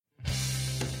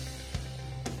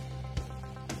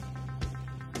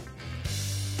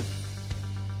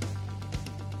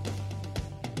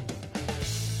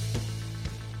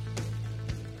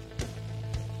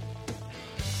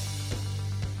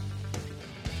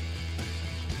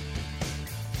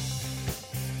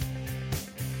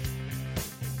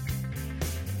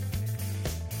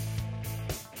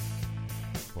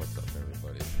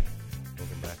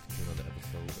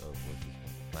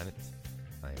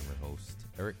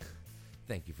Eric.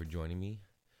 Thank you for joining me.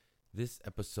 This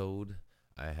episode,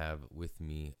 I have with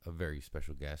me a very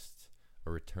special guest,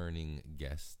 a returning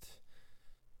guest,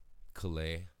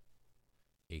 Calais,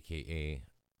 aka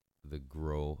the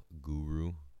Grow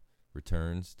Guru,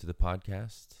 returns to the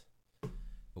podcast.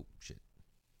 Oh, shit.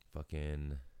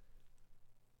 Fucking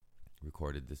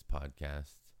recorded this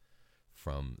podcast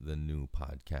from the new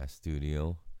podcast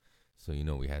studio. So,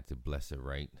 we had to bless it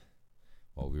right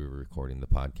while we were recording the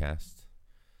podcast.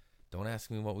 Don't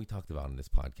ask me what we talked about in this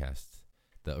podcast.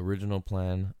 The original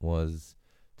plan was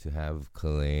to have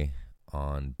Calais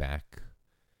on back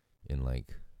in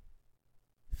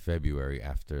February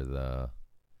after the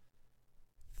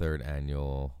third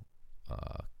annual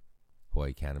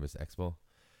Hawaii Cannabis Expo.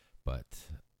 But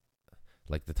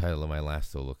like the title of my last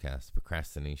solo cast,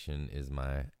 procrastination is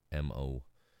my MO,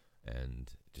 and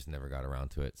just never got around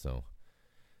to it. So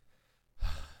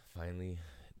finally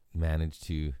managed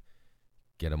to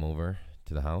get him over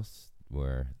to the house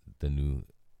where the new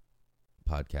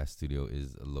podcast studio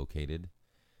is located.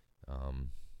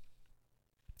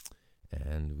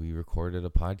 And we recorded a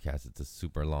podcast. It's a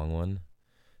super long one.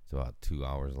 It's about 2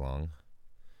 hours long.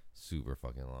 Super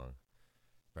fucking long.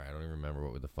 Right, I don't even remember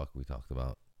what the fuck we talked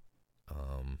about.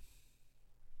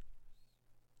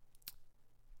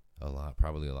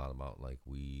 Probably a lot about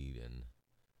weed and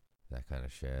that kind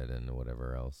of shit and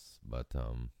whatever else. But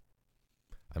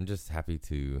I'm just happy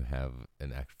to have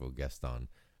an actual guest on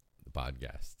the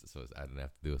podcast, so I didn't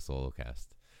have to do a solo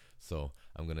cast. So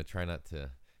I'm gonna try not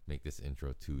to make this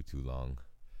intro too long,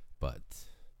 but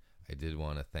I did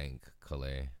want to thank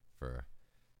Calais for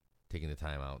taking the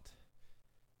time out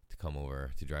to come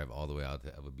over, to drive all the way out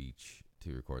to Eva Beach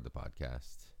to record the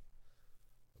podcast.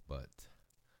 But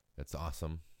that's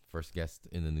awesome. First guest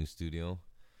in the new studio.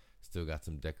 Still got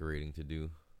some decorating to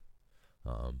do.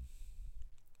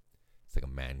 It's like a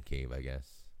man cave, I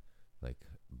guess, like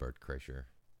Bert Kreischer.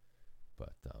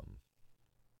 But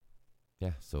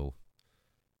yeah, so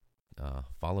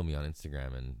follow me on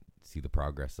Instagram and see the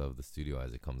progress of the studio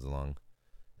as it comes along.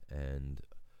 And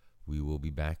we will be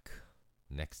back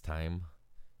next time.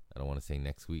 I don't want to say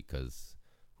next week because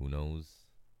who knows.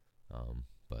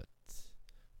 But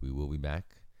we will be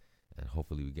back, and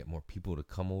hopefully we get more people to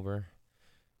come over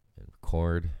and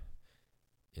record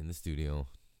in the studio.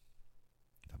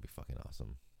 That'd be fucking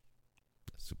awesome.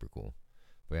 That's super cool.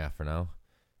 But yeah, for now,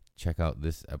 check out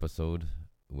this episode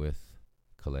with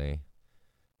Calais,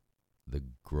 the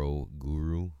Grow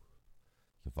Guru. You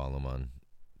can follow him on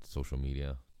social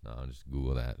media. Just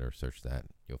Google that or search that.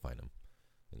 You'll find him.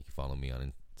 And you can follow me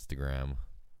on Instagram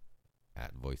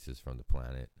at Voices from the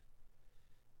Planet.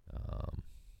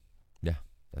 Yeah,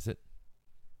 that's it.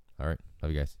 All right.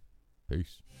 Love you guys.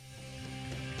 Peace.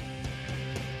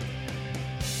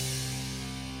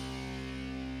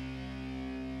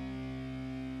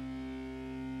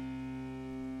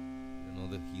 You know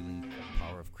the healing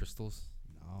power of crystals?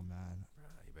 No, man.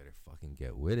 You better fucking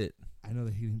get with it. I know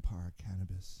the healing power of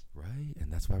cannabis. Right?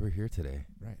 And that's why we're here today.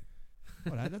 Right.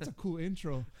 Oh, that's a cool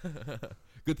intro.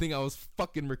 Good thing I was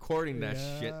fucking recording that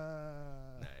shit.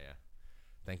 Yeah.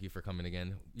 Thank you for coming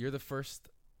again. You're the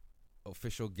first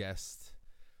official guest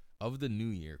of the new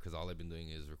year, because all I've been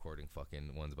doing is recording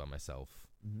fucking ones by myself.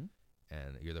 Mm-hmm.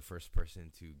 And you're the first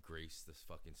person to grace this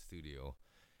fucking studio.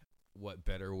 What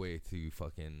better way to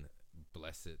fucking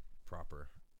bless it proper?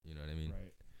 You know what I mean?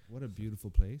 Right. What a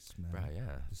beautiful place, man. Right,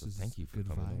 yeah. This so is thank you for good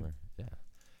coming vibe. over. Yeah.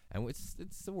 And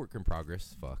it's a work in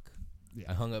progress. Fuck.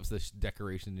 Yeah. I hung up the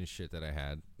decorations and shit that I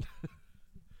had.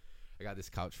 I got this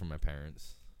couch from my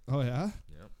parents. Oh, yeah?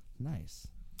 Yep. Nice.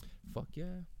 Fuck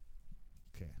yeah.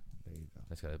 Okay, there you go.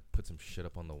 I just gotta put some shit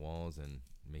up on the walls and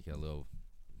make it a little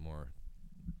more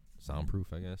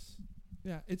soundproof, I guess.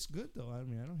 Yeah, it's good, though. I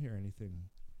mean, I don't hear anything.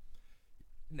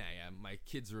 Nah, yeah, my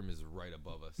kids' room is right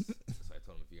above us. So I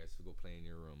told them, if you guys go play in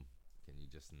your room, can you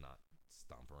just not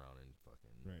stomp around and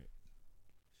fucking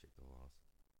shake the walls?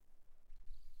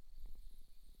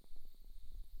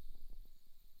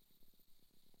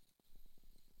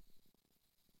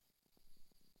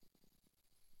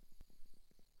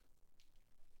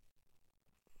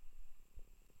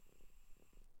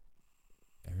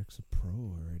 Eric's a pro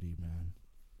already, man.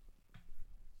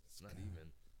 It's not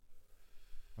even.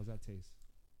 How's that taste?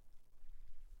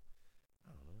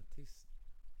 I don't know. It tastes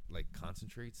like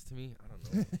concentrates to me. I don't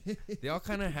know. They all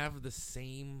kind of have the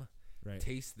same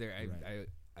taste there.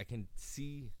 I can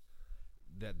see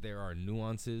that there are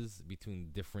nuances between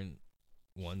different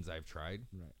ones I've tried.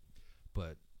 Right.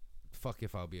 But fuck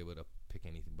if I'll be able to pick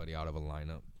anybody out of a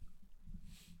lineup.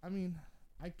 I mean,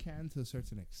 I can to a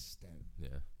certain extent.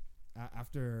 Yeah.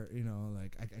 After,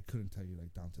 I couldn't tell you,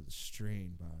 down to the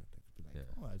strain, but I could be like,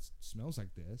 Yeah. oh, smells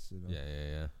like this. You know?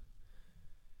 Yeah.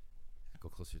 Go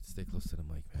closer. Stay close to the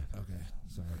mic, man. Okay,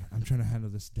 sorry. I'm trying to handle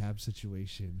this dab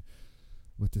situation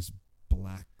with this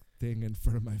black thing in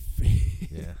front of my face.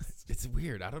 Yeah, it's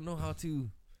weird. I don't know how to.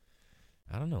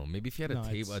 I don't know. Maybe if you had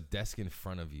a desk in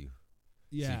front of you,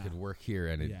 so you could work here,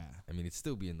 and I mean, it'd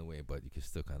still be in the way, but you could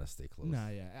still kind of stay close. Nah,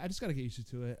 yeah. I just gotta get used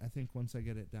to it. I think once I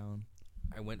get it down,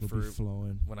 I went it'll be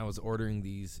flowing. when I was ordering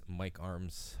these mic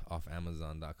arms off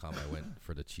Amazon.com. I went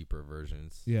for the cheaper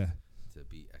versions. Yeah. To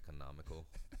be economical,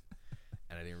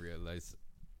 and I didn't realize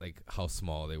like how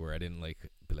small they were. I didn't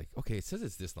be like, okay, it says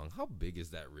it's this long. How big is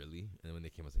that really? And then when they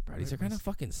came, I was like, bro, these are kind of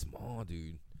fucking small,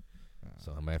 dude.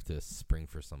 So I might have to spring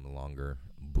for some longer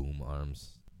boom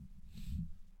arms.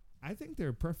 I think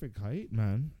they're perfect height,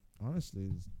 man.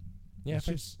 Honestly, it's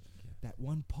just that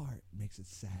one part makes it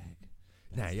sag.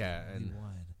 That's and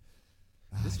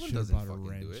one. This one doesn't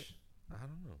fucking do it. I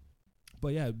don't know. But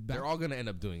yeah, they're all gonna end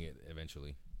up doing it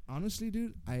eventually. Honestly,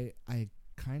 dude, I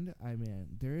mean,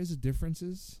 there is a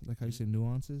differences, like how you say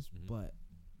nuances, but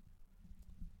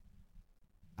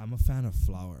I'm a fan of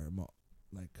flower. I'm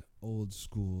like old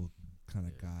school kind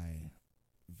of guy.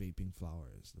 Vaping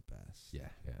flower is the best. Yeah.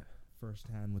 First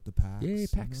hand with the packs. Yay,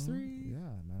 PAX 3. Yeah,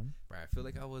 man. Right, I feel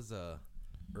like I was a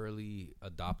early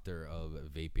adopter of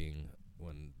vaping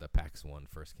when the PAX 1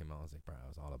 first came out. I was like, bro, I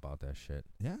was all about that shit.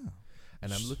 Yeah.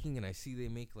 And I'm looking and I see they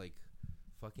make like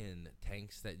fucking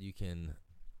tanks that you can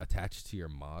attach to your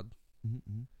mod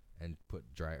and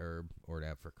put dry herb or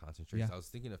that for concentrates. Yeah. I was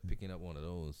thinking of picking up one of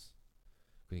those.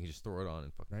 You can just throw it on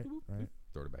and fucking right.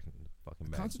 Throw it back in the fucking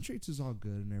bag. Concentrates is all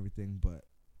good and everything, but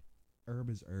herb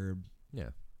is herb. Yeah.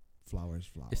 Flower is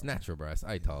flower. It's natural, bro. It's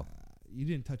ital. You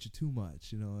didn't touch it too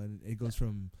much, and it goes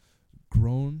from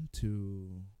grown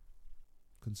to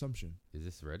consumption. Is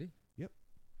this ready? Yep.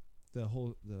 The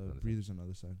breather's on the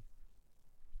other side.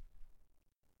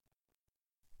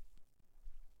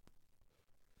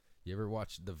 You ever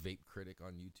watch The Vape Critic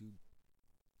on YouTube?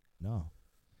 No.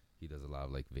 He does a lot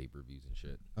of like vape reviews and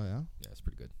shit. Oh yeah? Yeah, it's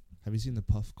pretty good. Have you seen the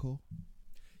Puffco?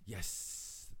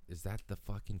 Yes. Is that the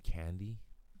fucking candy?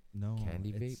 No.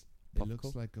 Candy vape? It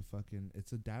looks like a fucking.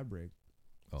 It's a dab rig.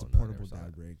 It's a no, portable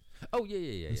dab rig. Oh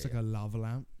yeah. It's like a lava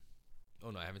lamp.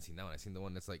 Oh no, I haven't seen that one. I've seen the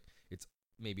one that's like it's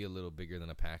maybe a little bigger than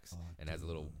a PAX and has a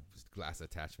little glass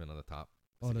attachment on the top.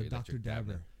 Oh, the Dr.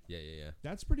 Dabber. Yeah.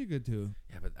 That's pretty good too.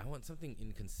 Yeah, but I want something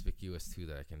inconspicuous too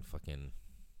that I can fucking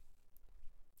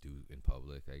do in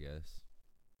public, I guess.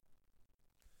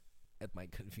 At my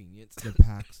convenience. The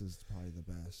PAX is probably the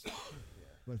best.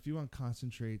 But if you want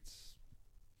concentrates.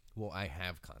 Well, I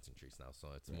have concentrates now, so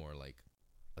it's more like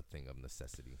a thing of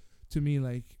necessity. To me,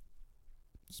 like,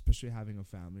 especially having a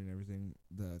family and everything,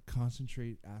 the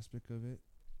concentrate aspect of it,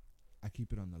 I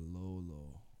keep it on the low,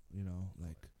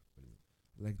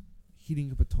 like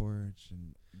heating up a torch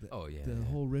and the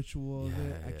whole ritual of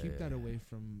it. I keep that away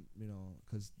from,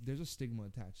 because there's a stigma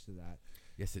attached to that.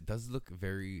 Yes, it does look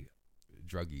very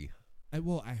druggy. I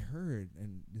heard,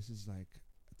 and this is like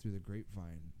through the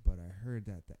grapevine, but I heard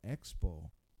that the expo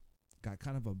got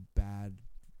kind of a bad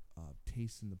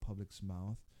taste in the public's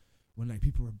mouth when like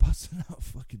people were busting out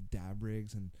fucking dab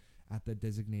rigs and at the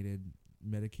designated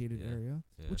medicated area,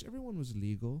 which everyone was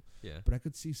legal. Yeah. But I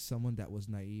could see someone that was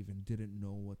naive and didn't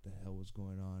know what the hell was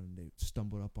going on, and they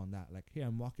stumbled up on that. Like, hey,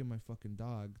 I'm walking my fucking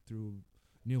dog through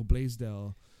Neil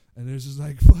Blaisdell, and there's just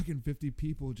like fucking 50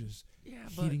 people just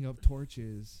heating up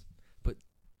torches. But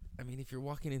I mean, if you're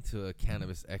walking into a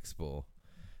cannabis expo,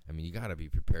 I mean, you gotta be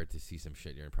prepared to see some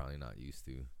shit you're probably not used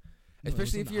to.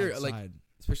 Especially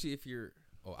if you're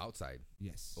outside.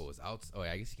 Yes. Oh, it's out. Oh,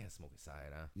 yeah, I guess you can't smoke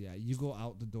inside, huh? Yeah, you go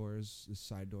out the doors, the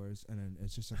side doors, and then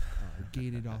it's just a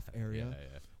gated off area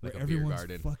Like where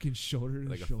everyone's fucking shoulder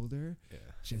to shoulder,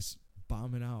 just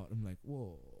bombing out. I'm like,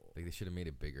 whoa. Like they should have made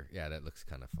it bigger. Yeah, that looks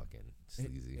kind of fucking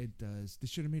sleazy. It does. They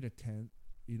should have made a tent,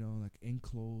 like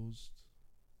enclosed,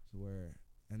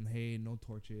 and hey, no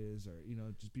torches or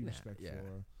just be respectful.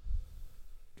 Yeah.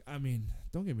 I mean,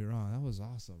 don't get me wrong, that was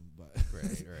awesome, but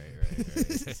right.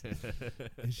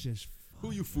 It's just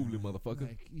who you fooling, motherfucker?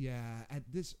 Like,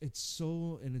 it's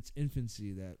so in its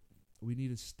infancy that we need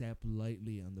to step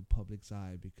lightly on the public's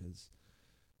eye because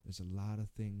there's a lot of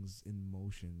things in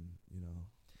motion,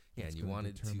 Yeah, and you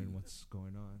wanted to determine what's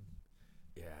going on.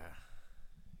 Yeah.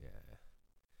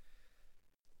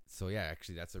 So yeah,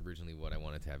 actually, that's originally what I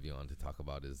wanted to have you on to talk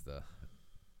about is the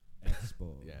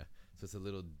expo. Yeah. So it's a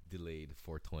little delayed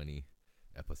 420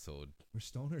 episode. We're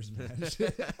stoners, man.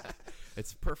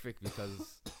 It's perfect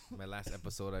because my last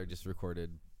episode I just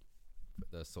recorded,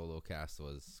 the solo cast,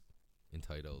 was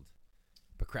entitled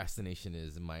 "Procrastination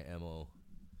is my MO."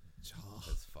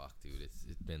 As fuck, dude.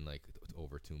 It's been like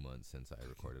over 2 months since I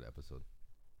recorded an episode.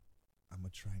 I'm gonna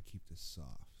try and keep this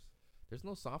soft. There's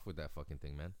no soft with that fucking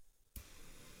thing, man.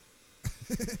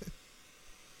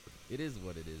 It is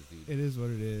what it is, dude. It is what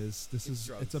it is. It's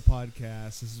drugs. a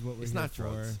podcast. This is what we're It's here not for.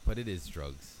 drugs, but it is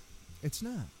drugs. It's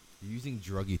not. You're using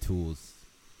druggy tools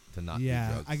to not do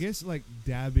drugs. I guess like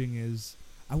dabbing is.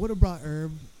 I would have brought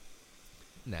herb,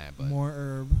 Nah, but more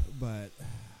herb, but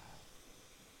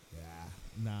yeah,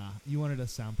 nah. You wanted to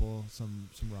sample some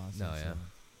raw. No, yeah.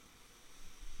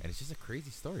 And it's just a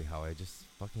crazy story how I just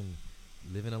fucking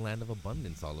live in a land of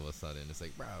abundance all of a sudden. It's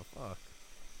like, bro, fuck.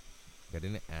 I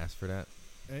didn't ask for that.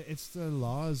 It's the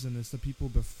laws and it's the people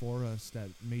before us that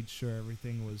made sure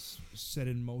everything was set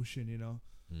in motion, you know?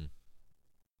 Hmm.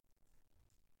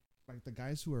 Like the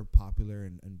guys who are popular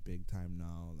and big time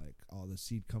now, like all the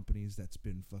seed companies that's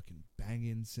been fucking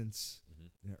banging since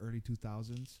the early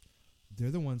 2000s,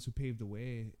 they're the ones who paved the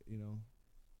way, you know?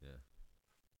 Yeah.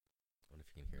 I wonder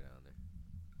if you can hear that on there.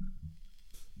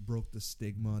 Broke the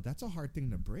stigma. That's a hard thing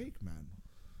to break, man.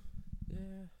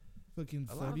 Yeah. Fucking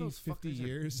A lot of 40, those 50 fuckers are-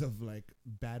 years of like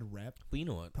bad rep But you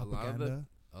know what? propaganda.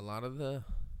 A lot of the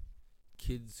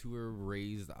kids who were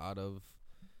raised out of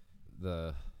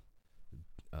the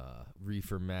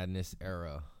reefer madness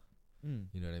era,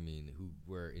 you know what I mean, who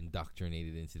were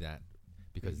indoctrinated into that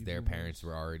because Baby their boomers. parents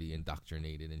were already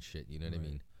indoctrinated and shit, you know what I Right.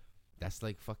 mean? That's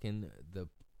like fucking the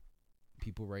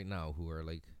people right now who are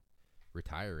like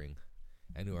retiring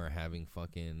and who are having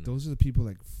fucking Those are the people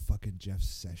like fucking Jeff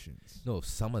Sessions. no,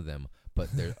 some of them,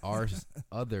 but there are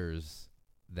others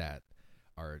that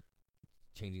are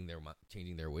changing their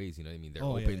ways, you know what I mean? They're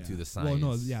open to the science.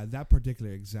 Well, no, yeah, that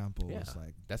particular example Yeah, was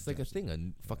like that's like a Jeff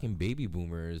thing. Fucking baby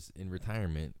boomers in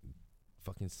retirement,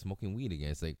 fucking smoking weed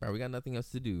again. It's like, bro, we got nothing else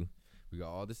to do. We got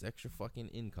all this extra fucking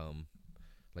income.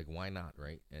 Like, why not,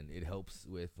 right? And it helps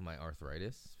with my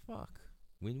arthritis. Fuck,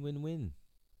 win, win, win.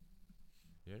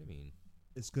 You know what I mean?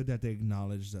 It's good that they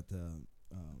acknowledge that the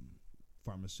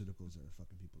pharmaceuticals are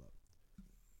fucking people up.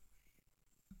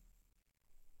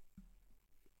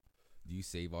 Do you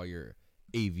save all your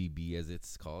AVB, as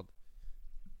it's called,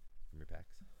 from your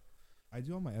packs? I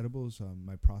do all my edibles,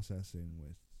 my processing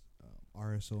with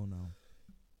RSO now.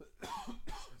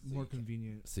 More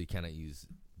convenient. So you cannot use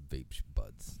vape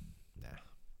buds. Nah.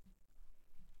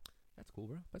 That's cool,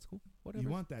 bro. That's cool. Whatever. You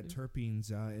want that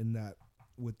terpenes in that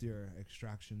with your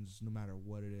extractions, no matter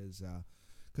what it is,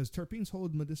 because terpenes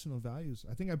hold medicinal values.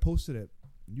 I think I posted it.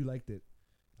 You liked it.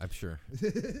 I'm sure.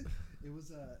 It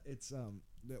was it's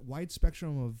the wide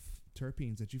spectrum of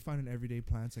terpenes that you find in everyday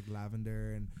plants like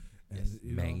lavender and Yes.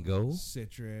 you know, Mango.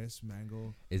 citrus,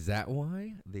 mango. Is that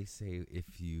why they say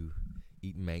if you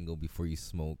eat mango before you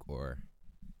smoke or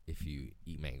if you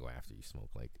eat mango after you smoke,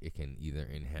 like it can either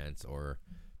enhance or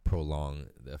prolong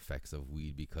the effects of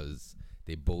weed because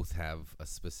they both have a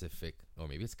specific, or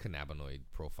maybe it's cannabinoid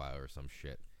profile or some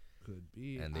shit, Could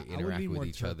be, and they I would interact lean with more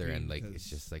each other, and like terpene it's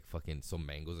 'cause just like fucking. So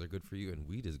mangoes are good for you, and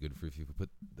weed is good for you. If you put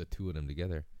the two of them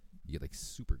together, you get like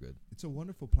super good. it's a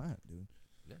wonderful plant, dude.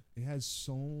 Yeah. It has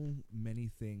so many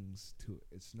things to it.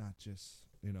 It's not just,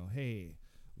 you know, hey,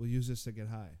 we'll use this to get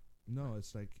high. No,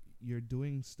 it's like you're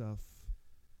doing stuff.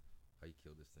 How you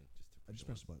kill this thing? I just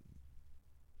press a button.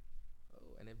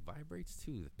 Oh, and it vibrates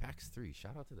too. The PAX 3.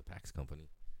 Shout out to the PAX company.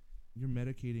 You're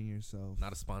medicating yourself.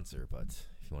 Not a sponsor, but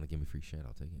if you want to give me free shit,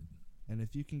 I'll take it. And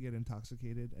if you can get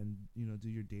intoxicated and, you know, do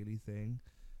your daily thing,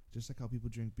 just like how people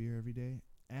drink beer every day,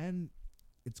 and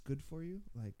it's good for you,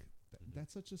 like,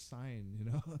 that's such a sign, you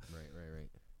know? Right.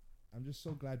 I'm just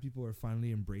so glad people are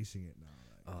finally embracing it now.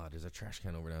 Like, There's a trash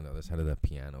can over on the other side of the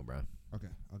piano, bro. okay,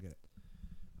 I'll get it.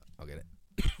 I'll get it.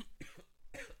 Or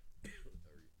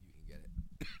you can get it.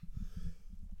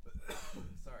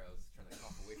 Sorry, I was trying to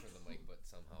cough away from the mic, but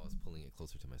somehow I was pulling it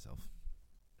closer to myself.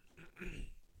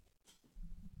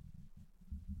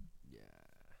 Yeah.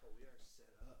 Oh, we are set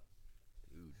up.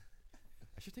 Dude.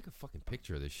 I should take a fucking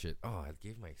picture of this shit. Oh, I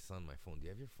gave my son my phone. Do you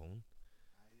have your phone?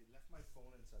 I left my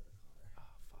phone inside the car.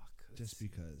 Oh, fuck. Just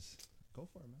because. Go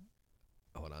for it, man.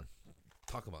 Hold on.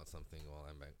 Talk about something while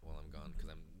I'm back, while I'm gone, because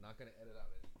I'm not gonna edit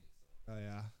out anything. So. Oh,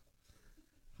 yeah.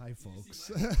 Hi, folks.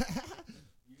 You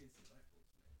didn't see my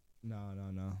folks. No.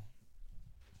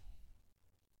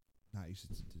 Not used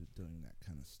to doing that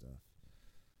kind of stuff.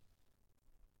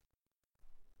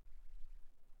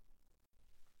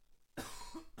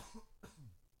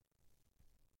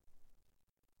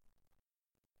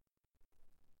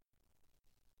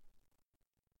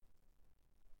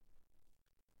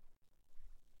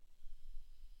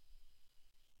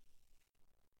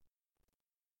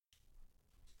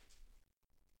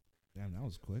 Damn, that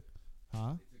was quick.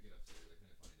 Huh? They took it upstairs. I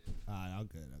couldn't find it. All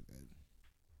good, all good.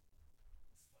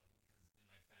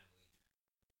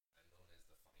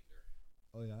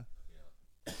 Oh yeah,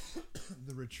 Yeah.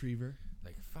 the retriever.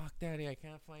 Like, fuck, daddy, I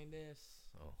can't find this.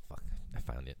 Oh, fuck, I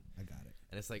found it. I got it.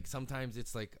 And it's like, sometimes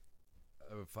it's like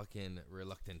fucking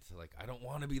reluctant to, like, I don't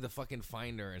want to be the fucking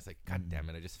finder. And it's like, god damn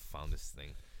it, I just found this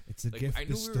thing. It's a Like, gift I knew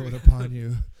we were bestowed gonna- upon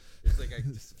you. It's like, I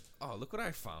just, oh, look what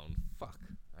I found. Fuck,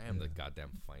 I am the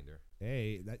goddamn finder.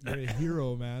 Hey, that you're a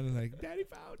hero, man. Like, daddy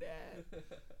found it.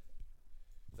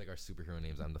 It's like our superhero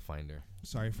names. I'm the finder.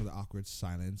 Sorry for the awkward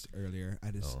silence earlier.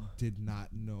 I just did not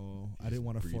know. I didn't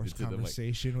want to breathe force into the mic.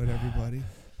 conversation with everybody.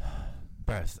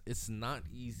 But it's not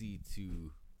easy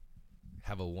to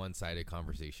have a one-sided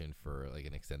conversation for like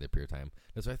an extended period of time.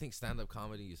 That's why I think stand-up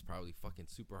comedy is probably fucking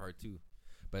super hard too.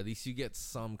 But at least you get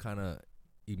some kind of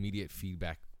immediate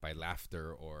feedback by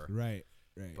laughter or. Right.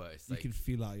 But it's you like, can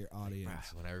feel out your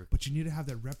audience. when But you need to have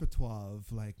that repertoire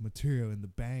of like material in the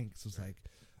bank. So it's like,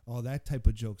 oh, that type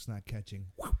of joke's not catching.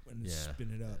 And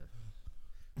spin it up.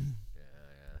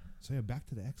 Yeah. So yeah, back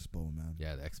to the expo, man.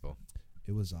 Yeah, the expo.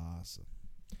 It was awesome.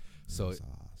 So was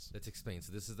awesome. let's explain.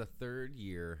 So this is the third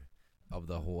year of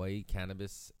the Hawaii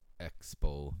Cannabis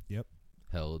Expo. Yep.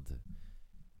 Held.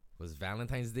 Was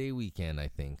Valentine's Day weekend, I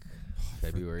think.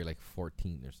 February like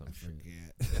 14th or some shit.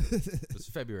 Forget. It was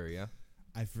February, yeah?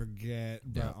 I forget,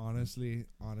 but Yeah. honestly,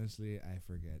 I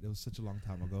forget. It was such a long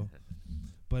time ago.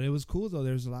 But it was cool though.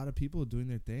 There's a lot of people doing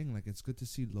their thing. Like, it's good to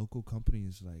see local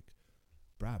companies like,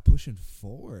 bruh, pushing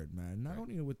forward, man. Not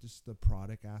only with just the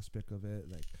product aspect of it,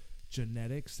 like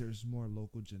genetics. There's more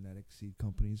local genetic seed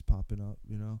companies popping up,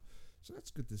 you know. So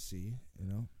that's good to see, you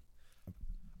know.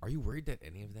 Are you worried that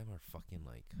any of them are fucking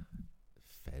like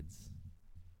feds?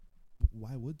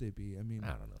 Why would they be? I mean, I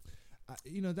don't know.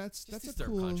 you know, that's Just to a start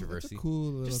cool controversy. That's a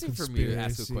cool little Just for me to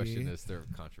ask a question conspiracy. is there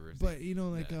controversy. But you know,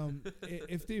 like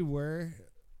if they were,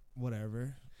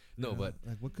 whatever. No, you know, but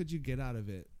like, what could you get out of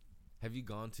it? have you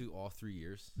gone to all 3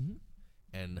 years? Mm-hmm.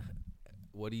 And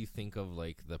what do you think of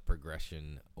like the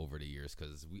progression over the years?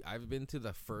 Because I've been to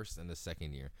the first and the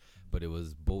second year, but it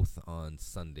was both on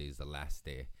Sundays, the last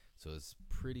day. So it's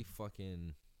pretty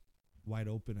fucking Wide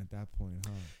open at that point,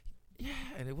 huh? yeah.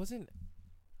 And it wasn't.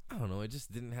 I don't know. It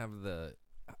just didn't have the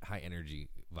high energy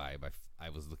vibe I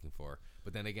was looking for.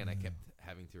 But then again, I kept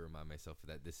having to remind myself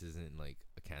that this isn't like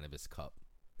a cannabis cup.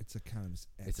 It's a cannabis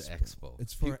expo. It's an expo.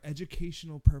 It's for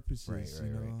educational purposes, Right,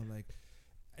 you know. right. Like,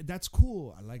 that's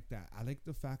cool. I like that. I like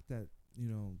the fact that, you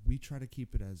know, we try to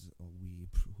keep it as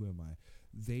who am I?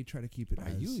 They try to keep it Are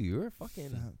as you're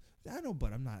fucking. I know,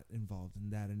 but I'm not involved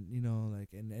in that, and you know,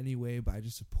 like in any way. But I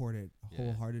just support it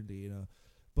wholeheartedly, you know.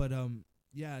 But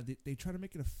yeah, they try to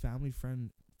make it a friendly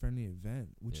event,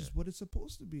 which is what it's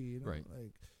supposed to be. You know, Right.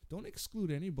 like, don't exclude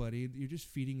anybody. You're just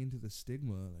feeding into the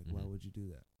stigma. Like, why would you do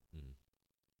that? Mm.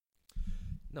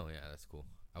 No, yeah, that's cool.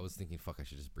 I was thinking, fuck, I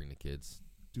should just bring the kids,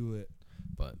 Do it.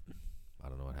 but I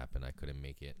don't know what happened. I couldn't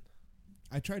make it.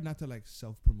 I tried not to like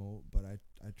self promote, but I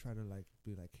try to like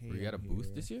be like, hey, Were you at a I'm booth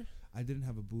here. this year? I didn't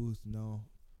have a booth, no,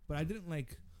 but I didn't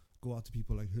like go out to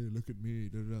people like, hey, look at me.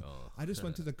 Da, da, da. Oh. I just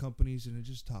went to the companies and I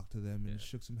just talked to them and Yeah.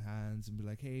 shook some hands and be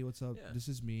like, hey, what's up? Yeah. This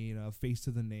is me, you know, face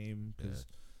to the name, because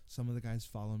some of the guys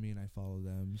follow me and I follow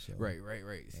them. So Right.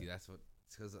 See, that's what.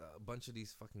 It's because a bunch of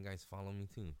these fucking guys follow me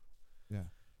too. yeah,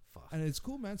 Fuck. and it's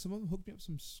cool, man. Some of them hooked me up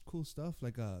some cool stuff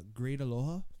like Great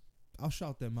Aloha. I'll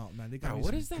shout them out, man. They got Bro, me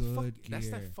what some is that? good gear. That's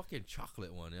that fucking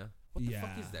chocolate one, yeah. What the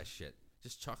fuck is Yeah. that shit?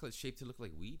 Just chocolate shaped to look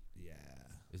like weed? Yeah,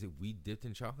 Is it weed dipped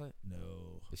in chocolate?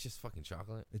 no, It's just fucking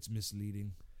chocolate. it's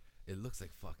misleading. It looks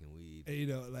like fucking weed, You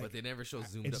know, like, but they never show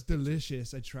zoomed it's up. pictures.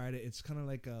 delicious. I tried it. It's kind of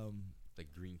like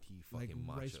Like green tea, like fucking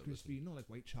matcha. Rice Krispie, you know, like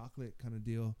white chocolate kind of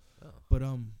deal. Oh. But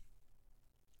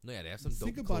No, yeah, they have some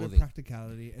think dope about clothing. it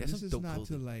practicality, and There's this some is dope not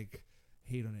clothing. to like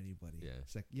hate on anybody. Yeah.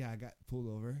 It's like, yeah, I got pulled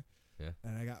over. Yeah.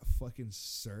 And I got fucking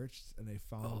searched, and they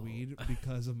found Oh. weed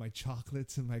because of my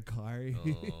chocolates in my car.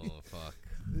 Oh fuck,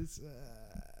 It's,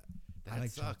 that I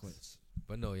like sucks. chocolates.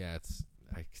 But no, yeah, it's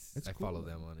I cool, follow man.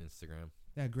 them on Instagram.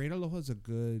 Yeah, Great Aloha is a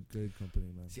good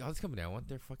company, man. See, all this company, I want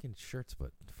their fucking shirts,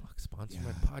 but fuck, sponsor my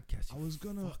Yeah. podcast. I you was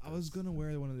gonna fuckers.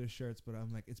 wear one of their shirts, but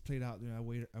I'm like, it's played out. You know,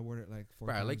 I wore it like 4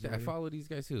 Bro, I times like that. I already. follow these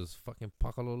guys too. It's fucking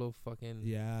Pakalolo, fucking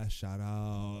Yeah, shout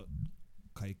out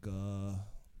Kaika.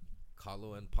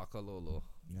 Kalo and Pakalolo.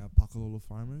 Yeah, Pakalolo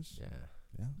Farmers. Yeah.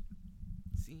 Yeah.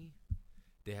 See,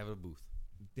 they have a booth.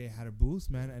 They had a booth,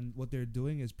 man, and what they're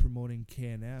doing is promoting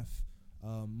KNF.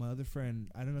 My other friend,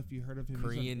 I don't know if you heard of him. he's on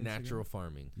Korean Instagram. natural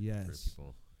farming. For Yes.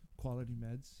 people. Quality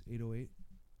Meds 808.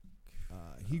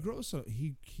 He grows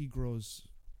he grows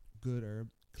good herb,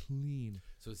 clean,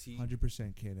 So is he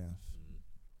 100% KNF.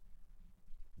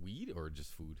 weed or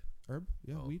just food? Herb,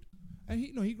 yeah, Oh. weed, and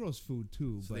he grows food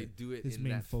too. So but they do it his in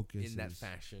main that focus in that is-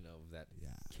 fashion of that yeah,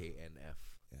 KNF.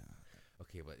 yeah.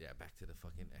 Okay, but yeah, back to the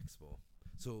fucking expo.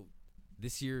 So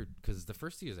this year, because the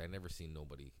first years I never seen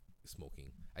nobody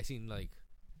smoking. I seen like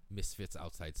misfits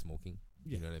outside smoking.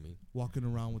 You Yeah. know what I mean? Walking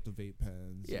around with the vape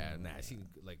pens. Yeah, and nah. all I that. seen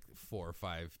like 4 or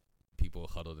 5 people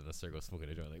huddled in a circle smoking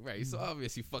a joint. Like, right, it's so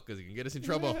obvious, you fuckers. You can get us in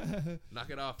trouble. Knock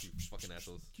it off, you fucking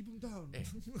assholes. Keep them down. Hey.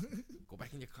 Go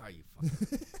back in your car, you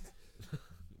fucker.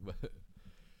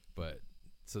 but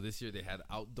so this year they had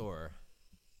outdoor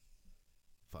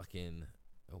fucking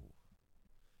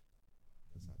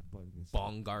That's not bugging us.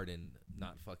 bong garden,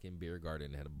 not fucking beer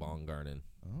garden. They had a bong garden.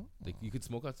 Oh. Like you could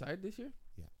smoke outside this year.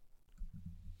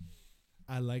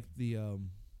 I like the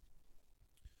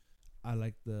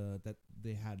that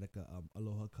they had like a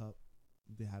Aloha Cup.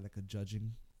 They had like a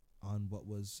judging on what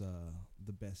was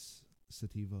the best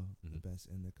sativa, the Mhm. best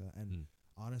indica, and Mm.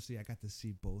 honestly, I got to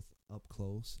see both up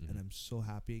close, Mhm. and I'm so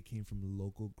happy it came from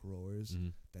local growers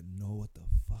Mhm. that know what the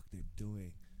fuck they're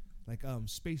doing. Like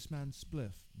Spaceman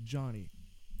Spliff, Johnny,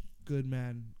 good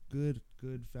man, good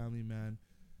family man.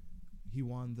 He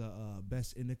won the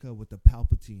best indica with the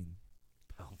Palpatine.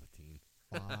 Palpatine.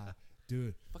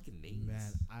 Dude, Fucking names.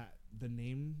 man, the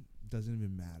name doesn't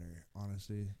even matter.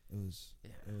 Honestly, it was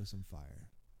Yeah. some fire.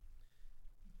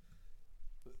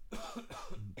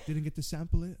 Didn't get to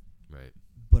sample it, Right.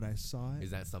 but I saw it.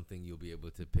 Is that something you'll be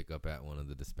able to pick up at one of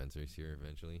the dispensaries here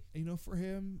eventually? For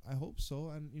him, I hope so.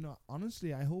 And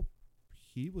honestly, I hope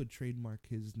he would trademark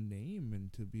his name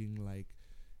into being like,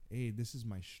 hey, this is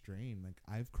my strain. Like,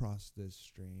 I've crossed this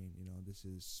strain. This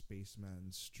is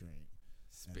Spaceman's strain.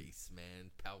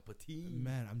 Spaceman Palpatine.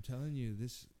 Man, I'm telling you,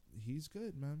 he's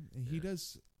good, man. And he Yeah.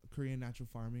 does Korean natural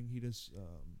farming. He does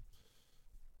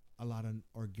a lot of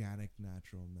organic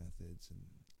natural methods, and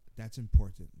that's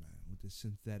important, man. With the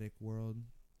synthetic world,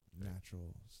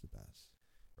 natural is the best.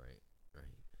 Right.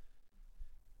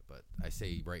 But I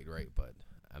say right, but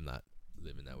I'm not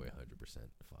living that way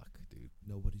 100%. Fuck, dude.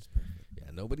 Nobody's perfect.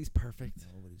 Yeah, nobody's perfect.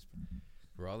 Nobody's perfect.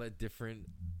 We're all at different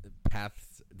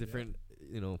paths, different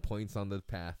points on the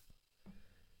path.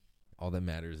 All that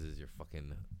matters is you're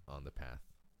fucking on the path.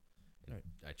 And Right.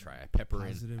 I try. I pepper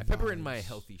Positive in my vibes.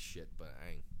 healthy shit, but I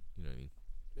ain't. You know what I mean?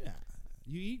 Yeah.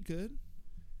 You eat good.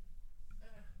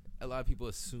 A lot of people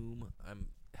assume I'm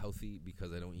healthy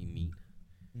because I don't eat meat.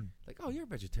 Mm. Like, oh, you're a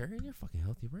vegetarian. You're fucking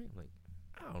healthy, right? I'm like,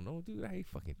 I don't know, dude. I eat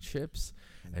fucking chips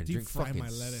and deep drink fry fucking my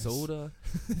lettuce. soda.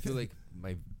 I feel like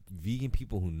my vegan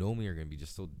people who know me are gonna be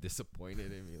just so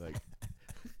disappointed in me. Like,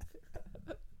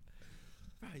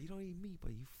 bro, you don't eat meat,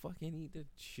 but you fucking eat the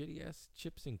shitty ass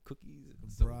chips and cookies.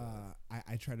 And soda. Bruh,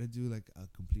 I try to do like a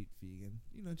complete vegan,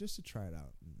 just to try it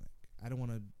out. And like, I don't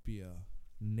want to be a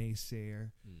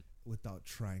naysayer Mm. without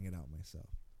trying it out myself.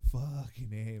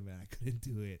 Fucking A, man, I couldn't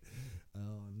do it.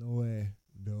 Oh, no way.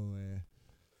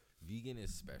 Vegan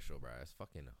is special, bro. It's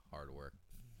fucking hard work.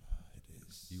 It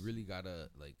is. You really gotta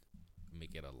like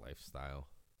make it a lifestyle.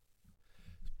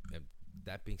 And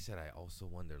that being said, I also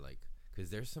wonder like, cause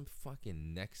there's some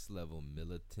fucking next level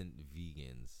militant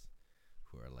vegans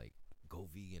who are like, go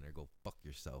vegan or go fuck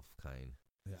yourself kind.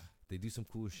 Yeah. They do some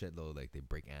cool shit though, like they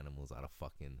break animals out of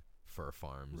fucking fur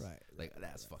farms. Right. Like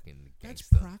that's fucking That's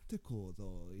gangsta. practical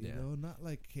though, Yeah. Not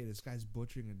like, hey, this guy's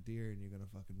butchering a deer and you're gonna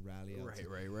fucking rally out. Right. to-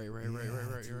 Right.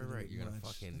 it's a little You're gonna much.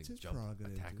 fucking That's his jump,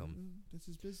 prerogative, attack dude. them. That's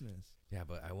his business. Yeah,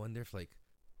 but I wonder if like,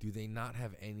 do they not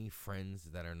have any friends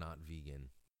that are not vegan?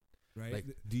 Right? Like,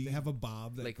 Th- do you they have a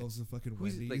Bob that like, goes to fucking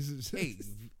who's like, Wendy's. hey,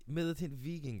 militant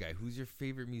vegan guy, who's your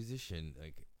favorite musician?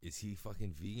 Like, is he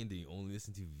fucking vegan? Do you only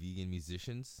listen to vegan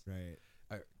musicians? Right.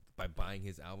 By buying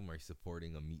his album, are you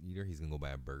supporting a meat eater? He's gonna go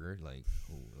buy a burger.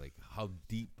 Like, how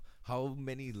deep? How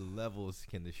many levels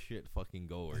can the shit fucking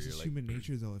go? Where That's you're just like, human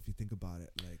nature, though. If you think about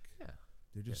it, like yeah.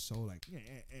 they're just so like,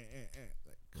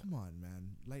 like, come on, man,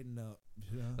 lighten up.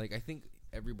 Like, I think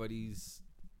everybody's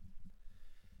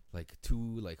like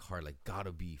too like hard. Like,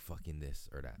 gotta be fucking this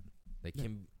or that. Like, Yeah.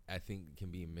 I think can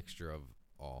be a mixture of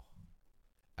all.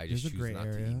 I There's just a choose gray not to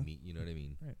area. eat meat. You know what I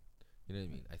mean? Right. You know what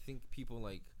I mean? I think people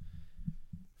like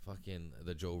fucking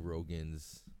the Joe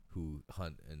Rogans who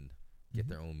hunt and get Mhm.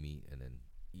 their own meat and then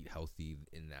eat healthy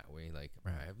in that way. Like,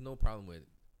 I have no problem with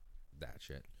that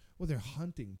shit. Well, they're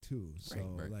hunting too, so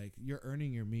Right. like you're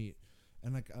earning your meat.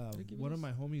 And like give one me of this.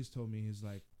 my homies told me, he's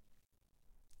like,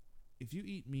 if you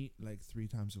eat meat like 3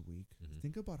 times a week, Mhm.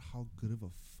 think about how good of a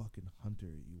fucking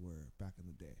hunter you were back in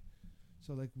the day.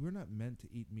 So like we're not meant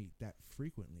to eat meat that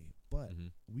frequently, but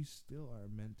Mhm. we still are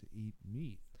meant to eat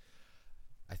meat.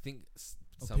 I think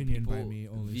some Opinion people, by me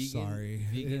only, sorry.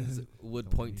 vegans would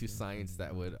Don't point make to it science funny,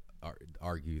 that bro. would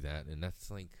argue that, and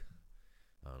that's like,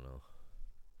 I don't know.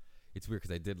 It's weird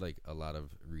because I did like a lot of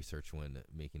research when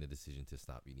making the decision to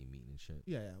stop eating meat and shit.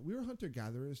 Yeah, we were hunter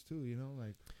gatherers too. You know,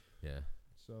 like Yeah,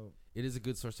 so. it is a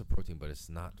good source of protein, but it's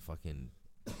not fucking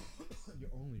Your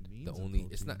only means. the of only.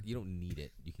 It's protein. not. You don't need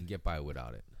it. You can get by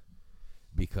without it,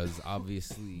 because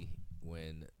obviously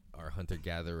when our hunter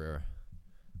gatherer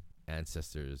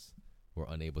ancestors were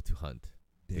unable to hunt,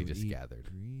 they would just eat gathered.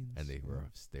 greens, And they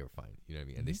were fine. You know what I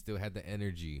mean? And they still had the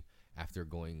energy after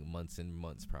going months and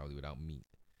months probably without meat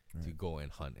to Right. go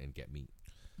and hunt and get meat.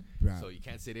 Right. So you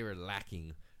can't say they were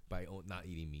lacking by not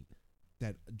eating meat.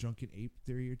 That drunken ape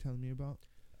theory you're telling me about,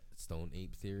 Stone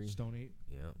ape theory. stone ape.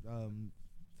 Yeah.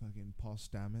 Fucking Paul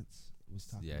Stamets was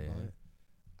talking Yeah, about yeah. it.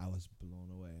 I was blown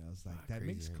away. I was like, that Crazy,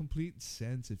 makes right? complete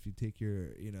sense if you take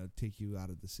you out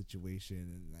of the situation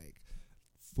and like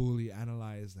fully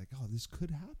analyze like, oh, this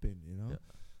could happen, you know?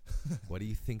 Yeah. What do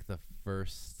you think the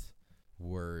first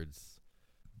words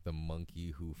the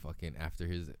monkey who fucking after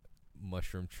his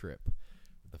mushroom trip,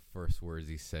 the first words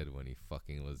he said when he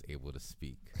fucking was able to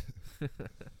speak?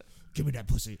 Give me that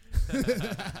pussy.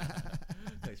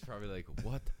 He's probably like,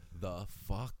 what the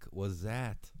fuck was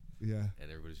that? Yeah.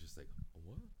 And everybody's just like,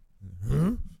 what?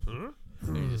 Huh?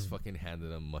 And he just fucking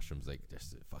handed him mushrooms like,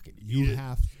 just fucking You eat it.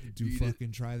 have to Eat it.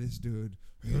 fucking try this, dude.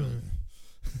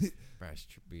 Brash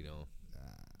Tripito.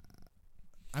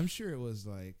 I'm sure it was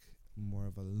like more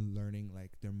of a learning,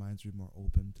 like their minds were more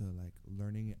open to like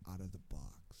learning it out of the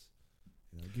box.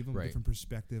 You know, give them a Right. different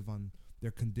perspective on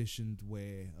their conditioned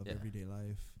way of Yeah. everyday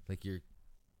life. Like you're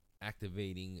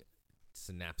activating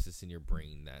synapses in your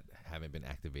brain that haven't been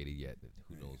activated yet.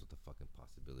 Who Right. knows what the fucking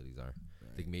possibilities are?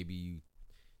 Like maybe you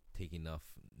take enough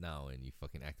now and you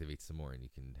fucking activate some more and you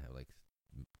can have like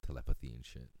telepathy and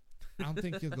shit. I don't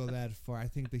think you'll go that far. I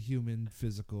think the human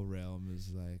physical realm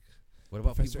is like What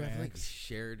about Professor people who have like X.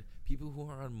 shared people who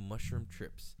are on mushroom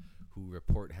trips who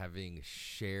report having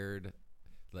shared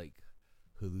like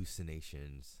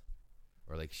hallucinations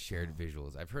or like shared Oh.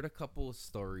 visuals? I've heard a couple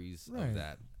stories Right. of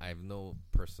that. I have no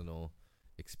personal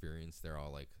experience. They're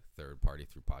all like third party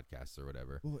through podcasts or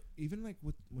whatever. well, even like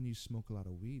with when you smoke a lot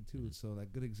of weed too. Mhm. So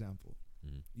like good example.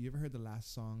 Mhm. You ever heard the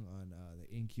last song on the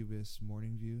Incubus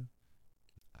Morning View?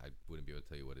 I wouldn't be able to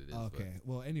tell you what it is. Okay.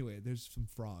 Well, anyway, there's some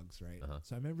frogs, right? Uh-huh.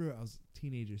 So I remember I was a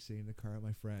teenager sitting in the car with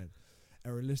my friend,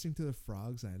 and we're listening to the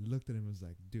frogs, and I looked at him and was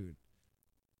like, dude,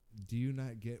 do you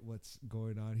not get what's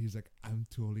going on? He's like, I'm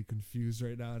totally confused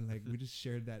right now. And like, we just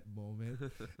shared that moment.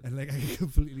 And like, I can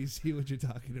completely see what you're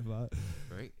talking about.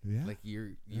 But right? Yeah. Like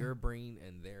your brain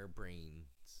and their brains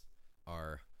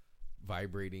are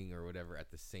vibrating or whatever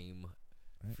at the same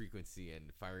Right. frequency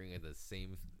and firing at the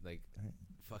same like Right.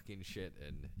 fucking shit,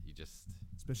 and you just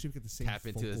Especially if you get the same tap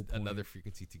into focal point. another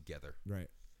frequency together. Right.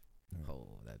 Right.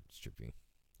 Oh, that's trippy.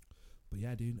 But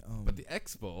yeah, dude. But the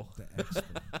expo, the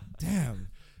expo. Damn.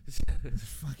 It's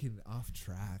fucking off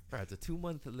track. bro, it's a 2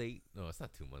 month late. No, it's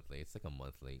not 2 month late. It's like a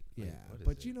month late. Like, Yeah. what is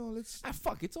But it? you know, let's.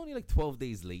 Fuck, it's only like 12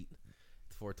 days late.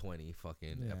 420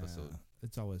 fucking Yeah, episode.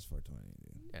 It's always 420,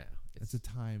 dude. Yeah, It's a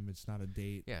time. It's not a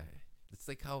date. yeah. It's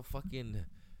like how fucking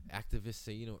activists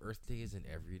say, you know, Earth Day isn't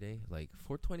every day. Like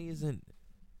 420 isn't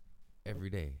every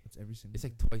day. It's every single. It's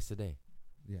like day. twice a day.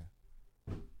 Yeah.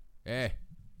 Hey.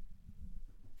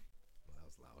 Well, that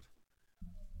was loud.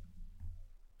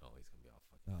 Oh, he's gonna be all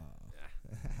fucking.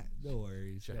 Oh. No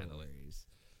worries. Should No handle it. worries.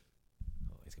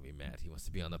 Oh, he's gonna be mad. He wants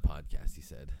to be on the podcast. He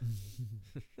said.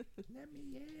 Let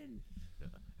me in.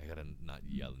 I gotta not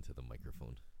yell into the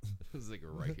microphone. It was like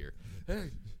right here. Hey,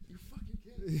 you fucking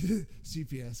kid!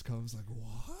 CPS comes like,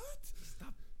 what?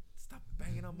 Stop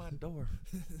banging on my door.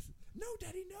 No,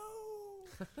 Daddy,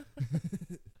 no.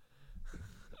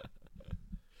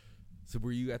 So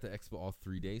were you at the expo all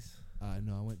 3 days?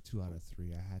 No, I went 2 out of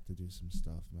 3. I had to do some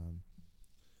stuff, man.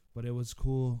 But it was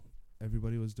cool.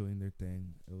 Everybody was doing their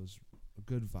thing. It was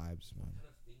good vibes, man. What kind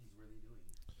of things were they doing?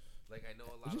 Like I know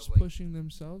a lot They're just of like pushing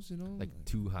themselves, you know. like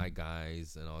Too High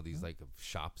guys and all these Yeah. like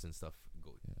shops and stuff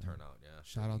go Yeah. turn out. Yeah.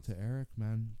 Shout out to Eric,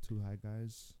 man. 2 High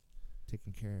guys,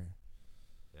 taking care.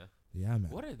 Yeah. Yeah,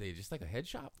 man. What are they? Just like a head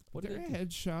shop? What They're do a they do?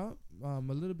 head shop. A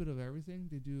little bit of everything.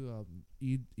 They do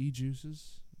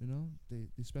juices. You know, they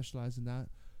specialize in that.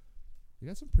 They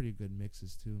got some pretty good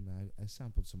mixes too, man. I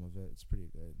sampled some of it. It's pretty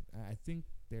good. I think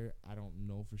they're. I don't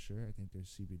know for sure. I think there's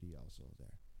CBD also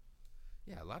there.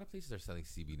 Yeah, a lot of places are selling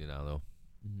CBD now though.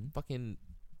 Mm-hmm. Fucking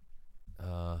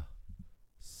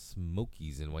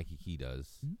Smokies in Waikiki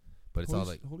does. Mhm. But it's all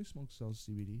like Holy Smoke sells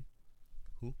CBD.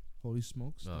 Who? Holy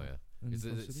Smokes. oh yeah. in Is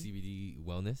Coast it City? CBD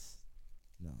wellness?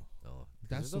 No, Oh, 'cause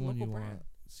that's there's the a one you local want. brand.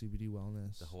 CBD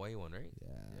Wellness. The Hawaii one, right? Yeah.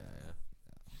 Yeah.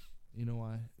 You know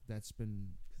why? That's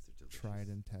been 'Cause they're delicious. tried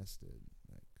and tested.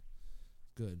 Like,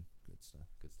 Good stuff.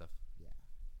 Good stuff. Yeah,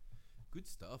 Good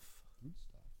stuff. good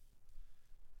stuff.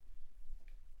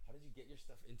 How did you get your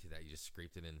stuff into that? You just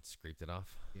scraped it and scraped it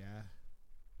off? Yeah,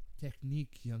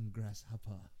 technique, young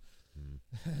grasshopper.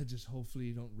 Just hopefully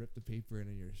you don't rip the paper and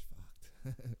then you're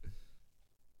fucked.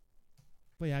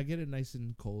 But yeah, I get it nice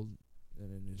and cold, and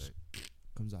then it just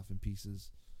comes off in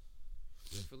pieces.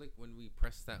 I feel like when we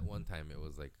pressed that one time, it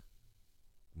was like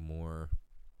more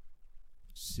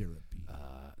Syrupy.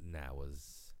 nah,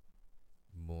 was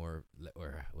more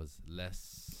or was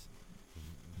less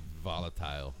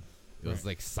volatile. It was Right.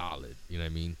 like solid. You know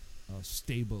what I mean?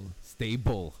 Stable.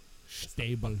 Stable.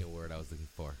 Stable. Fucking word I was looking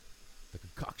for. The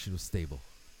concoction was stable.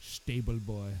 Stable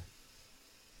boy.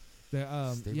 The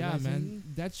yeah, Stabilizing? man.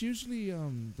 That's usually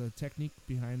the technique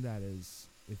behind that is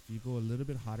if you go a little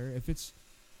bit hotter, if it's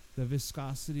the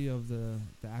viscosity of the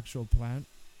actual plant,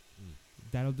 Mm.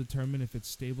 that'll determine if it's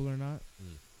stable or not.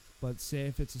 Mm. But say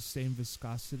if it's the same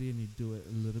viscosity and you do it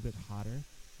a little bit hotter,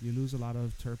 you lose a lot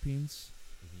of terpenes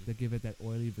Mhm. that give it that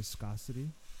oily viscosity,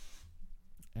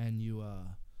 and you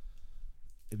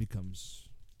it becomes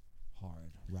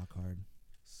hard, rock hard.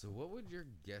 So, what would your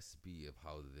guess be of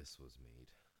how this was made?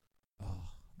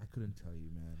 Oh, I couldn't tell you,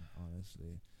 man.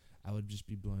 Honestly, I would just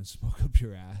be blowing smoke up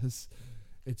your ass.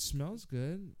 It smells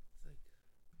good. It's like,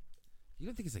 you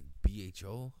don't think it's like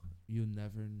BHO? You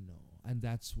never know, and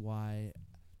that's why,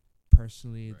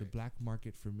 personally, the Right. black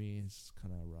market for me is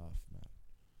kind of rough, man.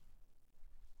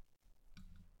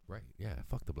 Right. Yeah.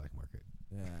 Fuck the black market.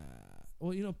 Yeah.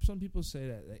 Well, some people say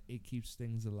that it keeps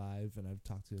things alive, and I've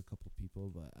talked to a couple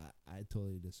people, but I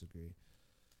totally disagree.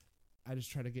 I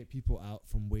just try to get people out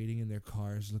from waiting in their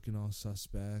cars looking all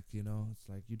suspect, It's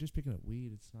like, you're just picking up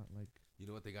weed. It's not like, You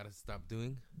know what they gotta stop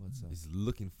doing? what's up? Is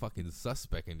looking fucking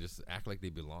suspect and just act like they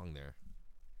belong there.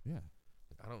 Yeah.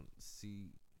 Like, I don't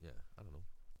see. Yeah, I don't know.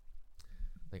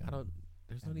 Like, I don't.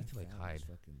 There's no And need that to like van is hide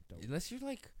fucking dope. unless you're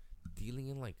like dealing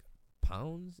in like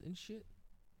pounds and shit.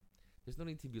 There's no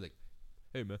need to be like,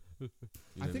 hey man. You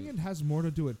know I what think mean? it has more to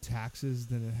do with taxes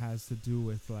than it has to do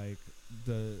with like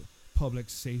the public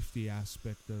safety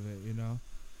aspect of it,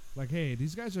 Like, hey,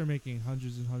 these guys are making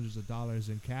hundreds and hundreds of dollars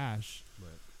in cash. Right.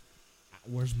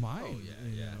 Where's mine? Oh yeah,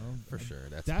 you yeah, know? for sure.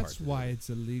 That's That's part of why it. it's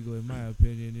illegal, in my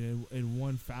opinion, in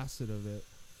one facet of it.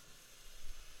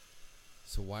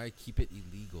 So why keep it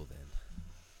illegal then?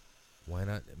 Why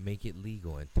not make it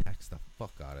legal and tax the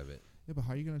fuck out of it? Yeah, but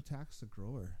how are you gonna tax the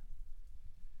grower?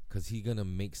 Cause he gonna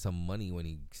make some money when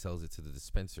he sells it to the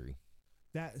dispensary.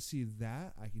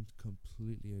 That I can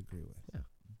completely agree with. Yeah.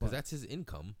 But Cause that's his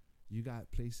income. you got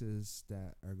places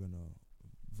that are gonna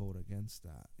vote against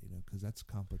that, because that's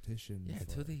competition. Yeah. for-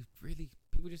 Until they really,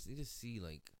 people just need to see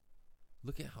like,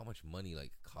 look at how much money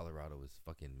like Colorado is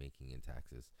fucking making in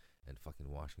taxes and fucking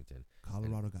Washington.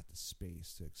 Colorado got the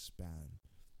space to expand.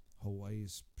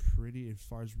 Hawaii's pretty, as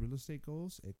far as real estate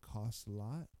goes, it costs a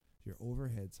lot. Your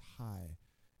overhead's high,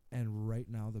 and right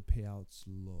now the payout's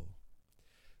low.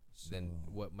 Then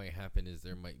So- what might happen is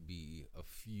there might be a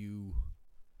few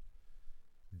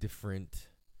different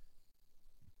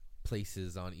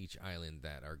places on each island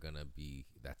that are gonna be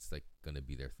gonna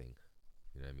be their thing.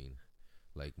 You know what I mean?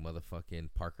 Like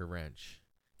motherfucking Parker Ranch.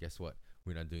 Guess what?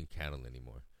 We're not doing cattle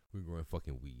anymore. We're growing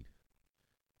fucking weed.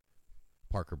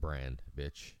 Parker brand,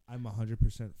 bitch. I'm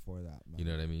 100% for that, man. You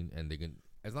know what I mean? And they can,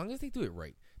 as long as they do it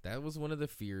right. That was one of the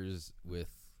fears with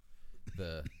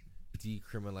the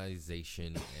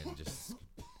decriminalization and just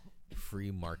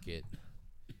free market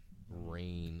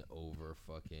reign over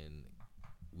fucking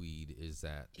weed, is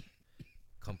that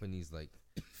companies like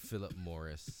Philip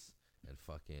Morris and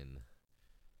fucking,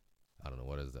 I don't know,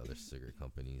 what is the other cigarette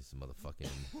companies, motherfucking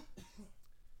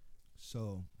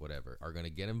So whatever, are going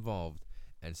to get involved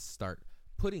and start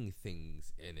putting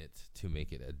things in it to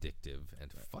make it addictive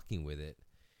and fucking with it.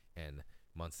 And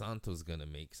Monsanto's going to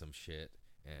make some shit,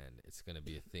 and it's going to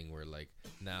be a thing where like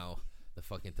now the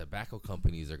fucking tobacco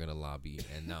companies are going to lobby,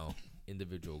 and now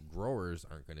individual growers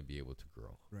aren't going to be able to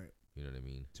grow. right, You know what I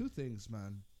mean? two things,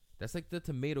 man. That's like the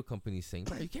tomato companies saying,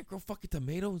 "Bro, you can't grow fucking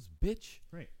tomatoes, bitch.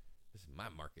 Right. This is my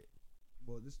market."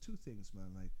 Well, there's two things,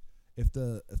 man. Like, if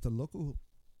the local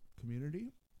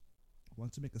community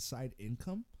wants to make a side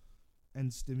income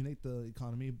and stimulate the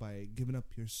economy by giving up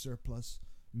your surplus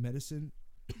medicine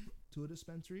to a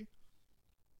dispensary,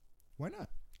 why not?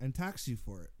 And tax you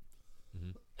for it.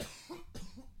 Mm-hmm.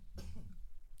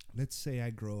 Let's say I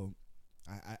grow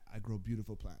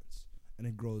beautiful plants, and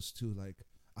it grows to like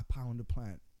a pound a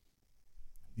plant.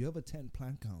 You have a 10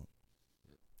 plant count.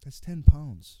 That's 10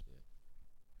 pounds. Yeah.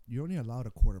 You're only allowed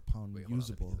a quarter pound Wait, hold on, let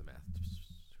me usable. do the math.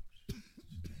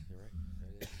 You're right.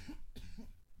 That is.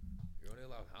 You're only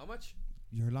allowed how much?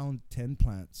 You're allowing 10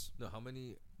 plants, No, how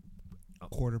many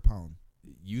quarter pound,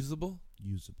 usable?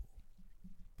 usable,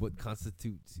 What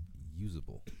constitutes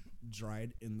usable?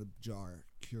 dried in the jar,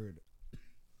 cured.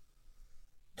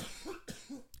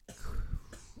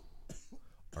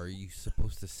 Are you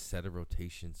supposed to set a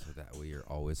rotation so that way you're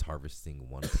always harvesting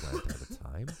one plant at a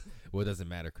time? Well, it doesn't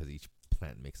matter because each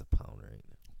plant makes a pound, right?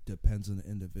 Depends on the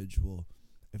individual.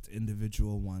 If the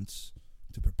individual wants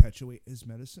to perpetuate his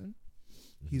medicine,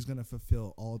 he's going to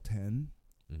fulfill all 10,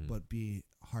 Mhm. but be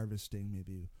harvesting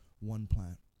maybe one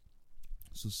plant.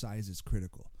 So size is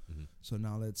critical. Mhm. So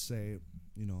now let's say,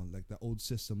 like the old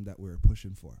system that we were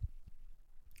pushing for.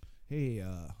 Hey,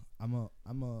 I'm a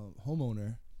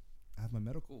homeowner. I have my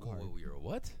medical Whoa, card. whoa, you're a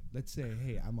what? Let's say,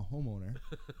 hey, I'm a homeowner.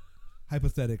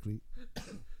 Hypothetically,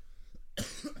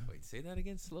 Wait, say that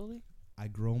again slowly. I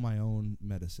grow my own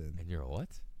medicine. And you're a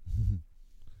what?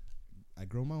 I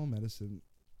grow my own medicine,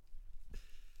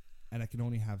 and I can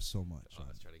only have so much. Oh, I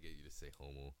was trying to get you to say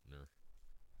homo. No.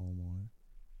 Homo.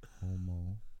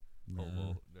 Homo.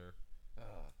 No.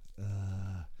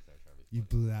 You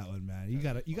blew that one, man. You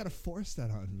gotta force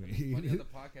that on me. Funny on the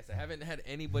podcast. I haven't had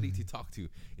anybody to talk to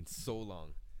in so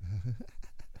long.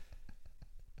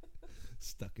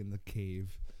 Stuck in the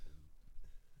cave.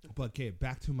 But okay,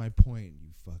 back to my point,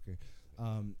 you fucker.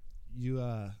 You're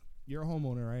a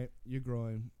homeowner, right? You're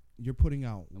growing. You're putting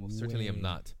out. I most certainly am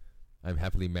not. I'm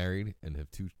happily married and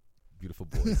have 2 beautiful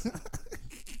boys.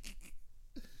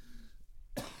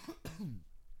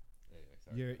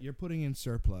 You're putting in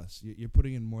surplus. You're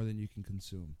putting in more than you can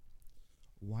consume.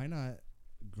 Why not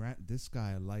grant this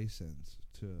guy a license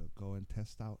to go and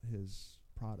test out his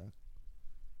product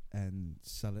and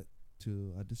sell it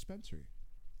to a dispensary?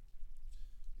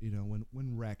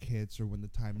 When rec hits or when the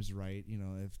time is right,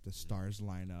 if the stars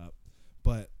line up.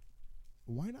 But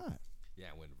why not?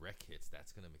 Yeah, when rec hits,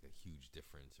 that's going to make a huge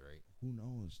difference, right? Who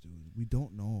knows, dude? We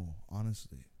don't know,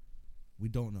 honestly. We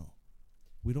don't know.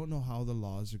 We don't know how the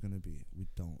laws are going to be. We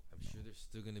don't. I'm sure there's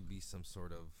still going to be some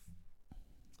sort of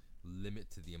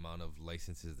limit to the amount of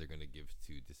licenses they're going to give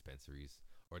to dispensaries.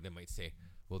 Or they might say,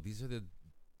 well, these are the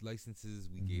licenses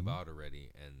we gave out already,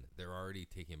 and they're already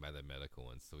taken by the medical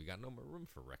ones, so we got no more room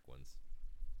for rec ones.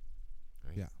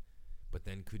 Right? Yeah. But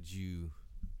then could you...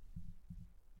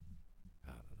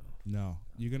 I don't know. No.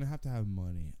 You're going to have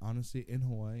money. Honestly, in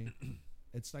Hawaii,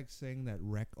 it's like saying that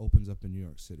rec opens up in New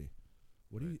York City.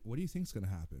 What do you think's going to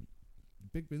happen?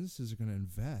 Big businesses are going to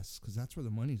invest because that's where the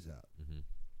money's at. Mm-hmm.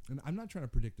 And I'm not trying to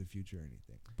predict the future or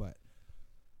anything, but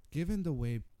given the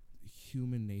way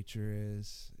human nature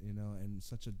is, and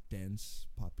such a dense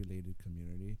populated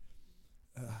community,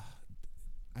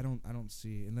 I don't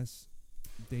see, unless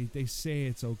they say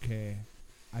it's okay,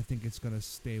 I think it's going to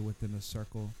stay within a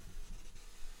circle.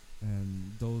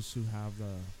 And those who have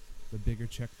the bigger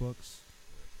checkbooks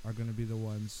are going to be the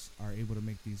ones are able to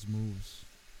make these moves.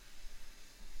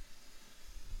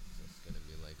 So it's going to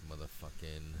be like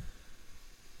motherfucking...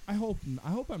 I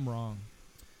hope I'm wrong.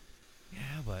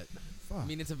 Yeah, but... Fuck. I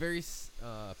mean, it's a very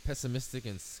pessimistic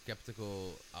and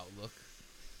skeptical outlook,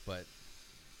 but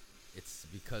it's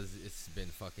because it's been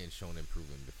fucking shown and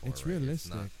proven before. It's right?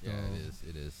 realistic, Yeah, though.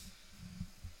 it is.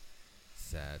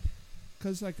 Sad.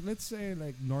 Because, let's say,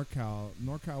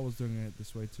 NorCal was doing it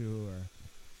this way, too, or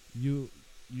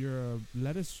you're a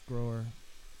lettuce grower,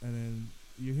 and then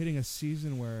you're hitting a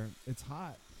season where it's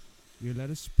hot. Your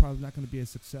lettuce probably not going to be as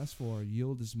successful or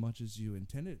yield as much as you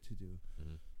intended it to do.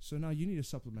 Mm-hmm. So now you need a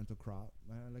supplemental crop.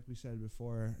 Like we said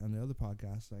before on the other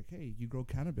podcast, hey, you grow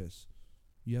cannabis.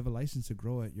 You have a license to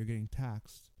grow it. You're getting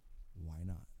taxed. Why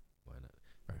not? Why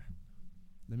not?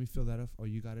 Let me fill that up. Oh,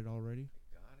 you got it already?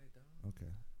 Got it, dog.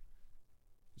 Okay.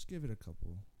 Just give it a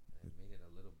couple. I made it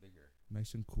a little bigger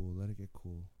Nice and cool. Let it get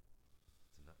cool.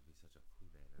 to not be such a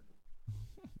cool nana.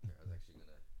 Here, I was actually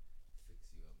going to fix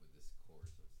you up with this cord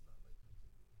so it's not like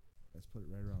completely... Let's put it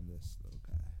right around this little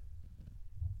guy.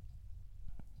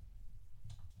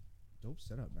 Dope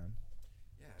setup, man.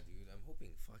 Yeah, dude, I'm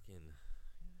hoping fucking...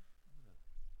 I'm going to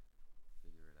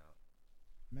figure it out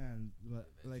Man, but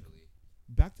eventually.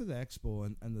 back to the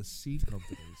expo and the seed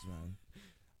companies, man.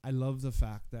 I love the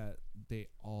fact that they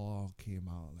all came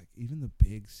out. Like, even the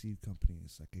big seed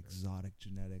companies, like Exotic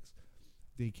Genetics,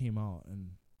 they came out.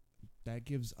 And that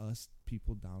gives us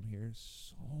people down here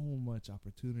so much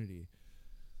opportunity.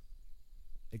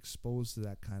 Exposed to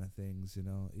that kind of things,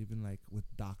 even like with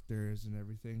doctors and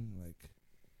everything. Like,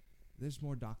 there's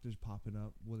more doctors popping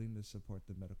up willing to support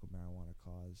the medical marijuana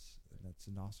cause. And that's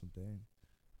an awesome thing.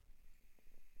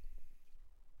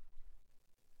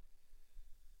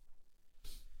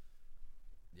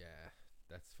 Yeah,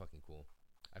 that's fucking cool.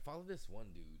 I follow this one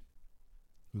dude.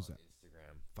 Who's on that?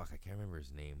 Instagram. Fuck, I can't remember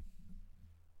his name.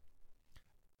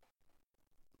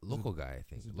 Local guy, I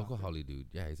think. he's a Local doctor? Holly dude.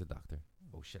 Yeah, he's a doctor.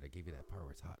 Oh shit, I gave you that part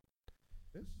where it's hot.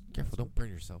 This? Careful, don't burn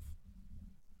yourself.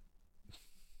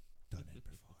 Done it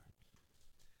before.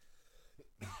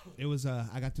 It was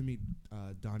I got to meet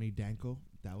Donnie Danko.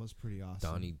 That was pretty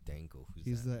awesome. Donnie Danko. Who's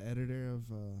He's that? the editor of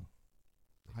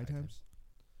High High Times.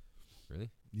 Really?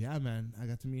 Yeah, man. I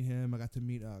got to meet him. I got to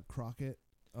meet Crockett.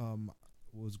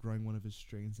 Was growing one of his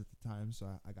strains at the time, so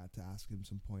I got to ask him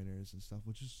some pointers and stuff,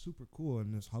 which is super cool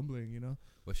and it's humbling, you know.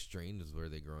 What strains were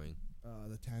they growing?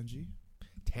 The Tangy.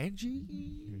 Tangy.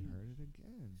 You heard it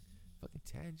again. Fucking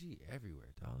Tangy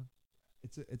everywhere, dog.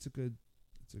 It's a good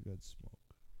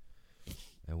smoke.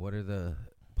 And what are the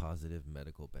positive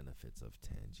medical benefits of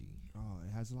Tangy? Oh,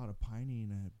 it has a lot of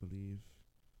pinene, I believe.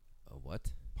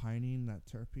 What? Pinene, that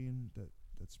terpene,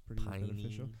 that's pretty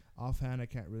beneficial. Pinene? Offhand, I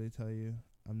can't really tell you.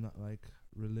 I'm not like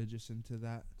religious into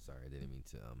that. Sorry, I didn't mean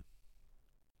to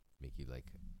make you like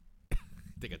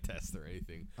take a test or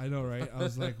anything. I know, right? I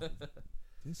was like,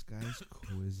 this guy's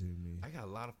quizzing me. I got a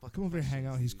lot of fucking. Come over here, hang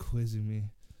out. He's questions, quizzing me. dude.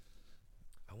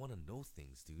 I want to know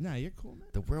things, dude. Nah, you're cool, man.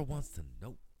 The world wants to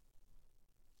know.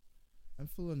 I'm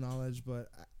full of knowledge, but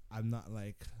I'm not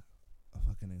like a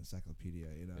fucking encyclopedia,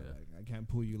 you know? Yeah. Like, I can't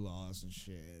pull you laws and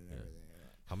shit and Yeah. everything.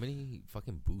 How many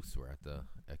fucking booths were at the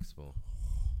expo,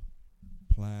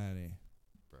 Plenty.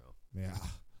 bro? Yeah.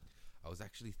 I was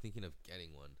actually thinking of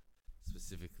getting one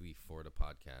specifically for the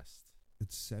podcast.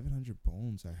 It's 700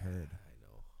 bones, I heard. I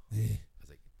know. Eh. I was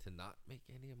like, to not make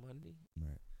any money?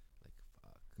 Right. Like,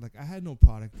 fuck. Like, I had no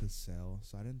product to sell,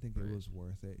 so I didn't think Right. it was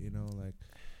worth it, you know? Like,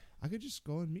 I could just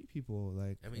go and meet people,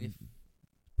 like, I mean, and if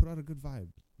put out a good vibe.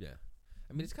 yeah,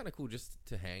 I mean, it's kind of cool just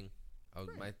to hang. I was,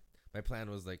 Right. my plan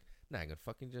was like, nah, I'm gonna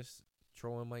fucking just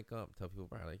throw a mic up, tell people,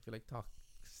 bro, like, if you like talk,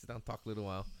 sit down, talk a little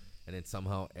while, and then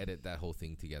somehow edit that whole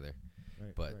thing together.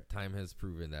 Right. But right. time has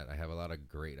proven that I have a lot of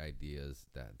great ideas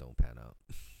that don't pan out.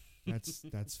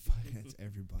 That's fucking, that's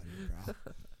everybody, bro.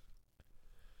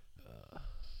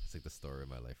 It's like the story of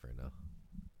my life right now.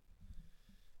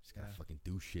 Just gotta Yeah. fucking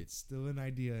do shit. It's still an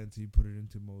idea until you put it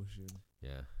into motion.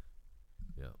 Yeah.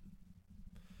 Yeah.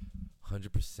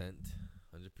 100%.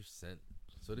 100%.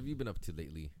 So what have you been up to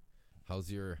lately?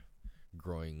 How's your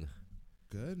growing?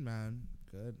 Good, man.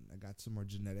 Good. I got some more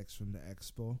genetics from the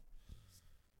expo.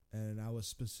 And I was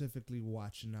specifically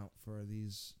watching out for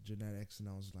these genetics, and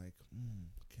I was like,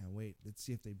 can't wait. Let's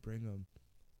see if they bring them.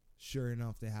 Sure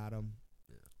enough, they had them.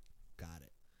 Yeah. Got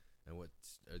it. And what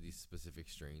are these specific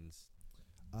strains?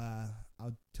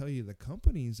 I'll tell you the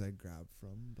companies I grabbed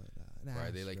from, but Or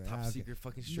are they like sure. top Okay. secret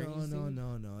fucking strains? No, dude?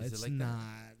 no. Is it It's like that?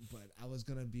 not. But I was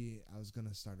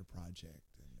gonna start a project.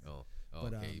 And, Oh,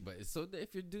 But, okay. But so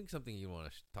if you're doing something you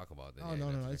want to talk about, then oh yeah,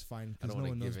 no, that's fair. it's fine I because don't no wanna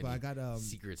one knows. give But I any got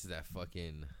secrets that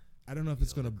fucking. I don't know if you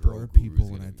it's know, gonna the grow bore guru's people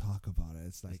when gonna I be- talk about it.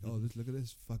 It's like, oh, look at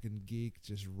this fucking geek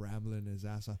just rambling his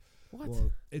ass off. What?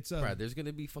 Well, it's Brad, there's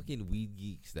gonna be fucking weed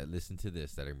geeks that listen to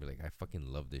this that are gonna be like, I fucking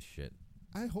love this shit.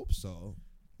 I hope so.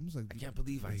 I was like, I can't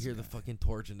believe I this hear the guy. fucking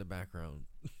torch in the background.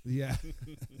 yeah,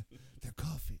 they're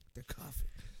coughing.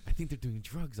 I think they're doing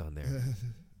drugs on there.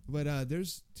 But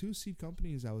there's two seed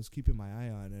companies I was keeping my eye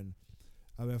on, and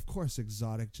I mean, of course,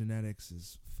 Exotic Genetics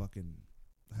is fucking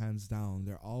hands down.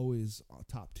 They're always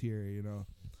top tier, you know.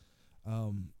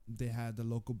 They had the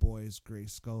local boys, Gray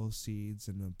Skull Seeds,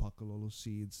 and then Pakalolo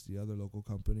Seeds, the other local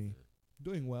company,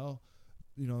 doing well.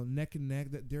 You know, neck and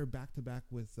neck. That they're back to back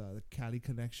with the Cali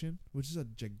Connection, which is a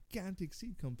gigantic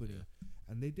seed company, Yeah.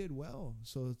 and they did well.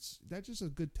 So that's just a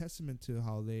good testament to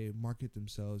how they market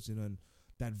themselves, you know, and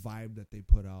that vibe that they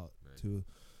put out Right. too.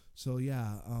 So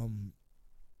yeah,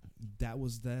 that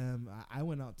was them. I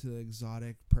went out to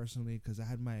Exotic personally because I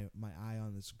had my eye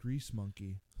on this Grease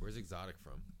Monkey, Where's Exotic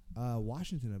from?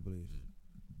 Washington, I believe.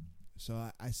 So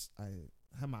I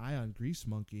had my eye on Grease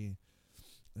Monkey,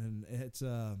 and it's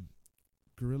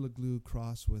Gorilla Glue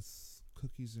cross with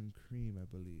Cookies and Cream, I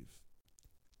believe.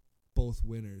 Both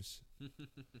winners.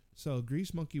 So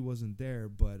Grease Monkey wasn't there,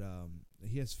 but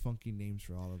he has funky names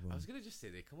for all of them. I was gonna just say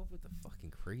they come up with the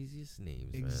fucking craziest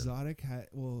names, man. Exotic had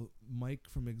Mike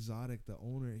from Exotic, the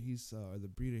owner, he's or the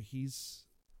breeder, he's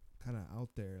kind of out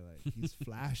there, like he's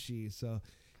flashy, so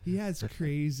he has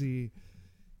crazy.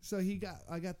 So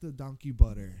I got the Donkey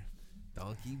Butter.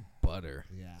 Donkey Butter.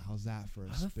 Yeah, how's that for a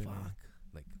How the spinner? fuck?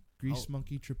 Like, Grease how-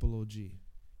 Monkey Triple OG.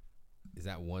 is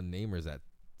that one name or is that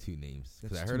two names?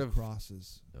 That's Because I two heard of.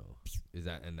 crosses. No, is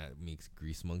that and that makes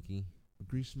Grease Monkey?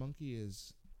 Grease Monkey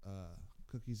is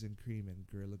Cookies and Cream and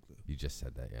Gorilla Glue. You just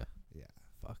said that, yeah. Yeah.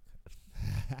 Fuck.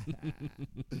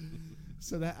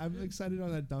 So that I'm excited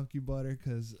on that donkey butter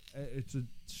because it's a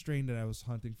strain that I was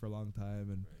hunting for a long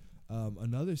time, and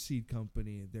another seed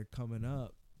company, they're coming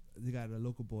up. They got a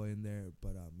local boy in there,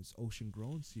 but it's Ocean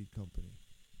Grown Seed Company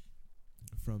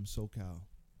from SoCal.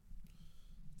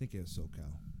 I think it was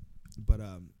SoCal, but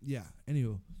yeah.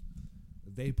 Anyway,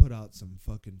 they put out some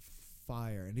fucking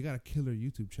fire, and they got a killer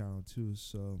YouTube channel too.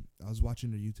 So I was watching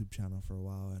their YouTube channel for a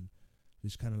while, and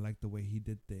just kind of liked the way he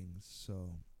did things. So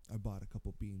I bought a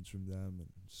couple beans from them and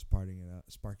sparking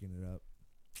it up.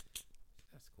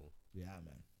 That's cool. Yeah,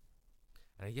 man.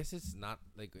 And I guess it's not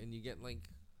like, and you get like,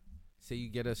 say you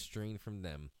get a strain from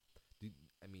them.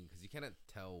 I mean, because you cannot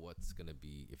tell what's gonna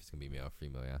be, if it's gonna be male or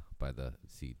female, yeah, by the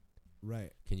seed.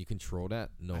 Right. Can you control that?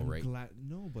 No, I'm right?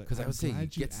 No, but Because I would say you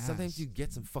glad get sometimes asked. you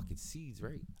get some fucking seeds,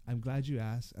 right? I'm glad you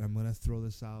asked, and I'm gonna throw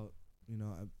this out. You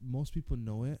know, most people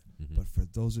know it, Mm-hmm. but for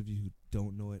those of you who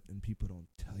don't know it, and people don't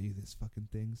tell you these fucking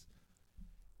things,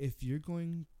 if you're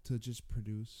going to just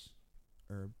produce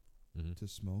herb Mm-hmm. to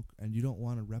smoke and you don't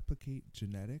want to replicate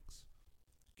genetics,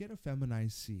 get a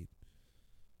feminized seed.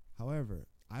 However,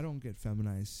 I don't get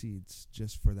feminized seeds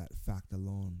just for that fact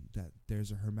alone that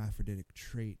there's a hermaphroditic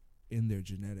trait in their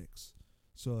genetics.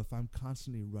 So if I'm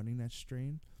constantly running that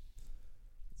strain,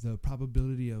 the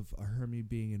probability of a Hermy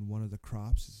being in one of the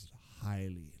crops is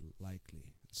highly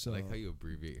likely. So I like how you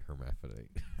abbreviate hermaphrodite.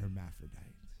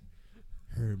 hermaphrodite,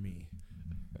 Hermy,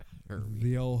 Hermy.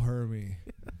 the old Hermy,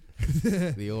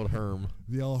 The old Herm.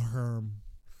 the old Herm.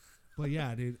 But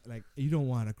yeah, dude, like you don't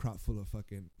want a crop full of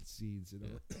fucking seeds, you know.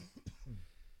 Yeah.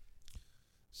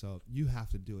 So you have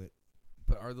to do it.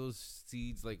 But are those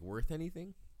seeds like worth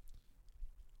anything?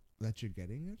 That you're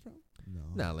getting it from? No.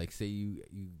 Nah, like say you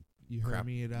You crap,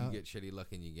 Hermy it out. you get shitty luck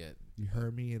and you get You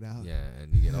Hermy it out. yeah,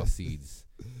 and you get all seeds.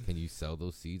 Can you sell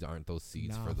those seeds? Aren't those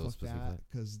seeds Nah, for those fuck specific? that,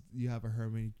 because you have a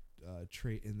Hermy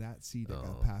trait in that seed that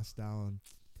got Oh. passed down,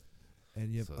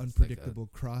 and you have So it's like unpredictable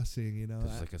crossing. You know,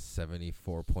 There's like a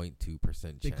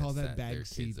 74.2% They chance call that their bag kids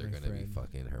seed, are my gonna be friend.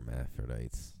 fucking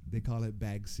hermaphrodites. they call it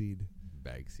bag seed.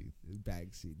 Bag seed.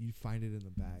 Bag seed. You find it in the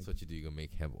bag. That's what you do. You go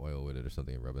make hemp oil with it or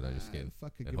something and rub it on your skin.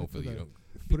 Fucking And give it to hopefully you the- don't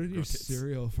put it in grow your tits.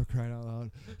 cereal for crying out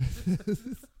loud.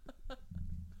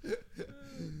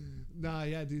 Nah,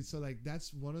 yeah, dude. So like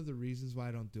that's one of the reasons why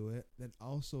I don't do it. And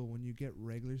also when you get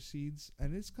regular seeds,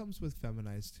 and this comes with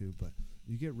feminized too, but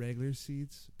you get regular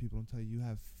seeds, people don't tell you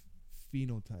have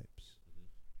phenotypes,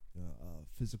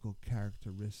 physical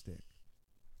characteristic.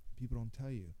 People don't tell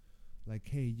you, like,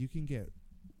 hey, you can get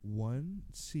one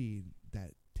seed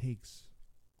that takes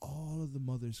all of the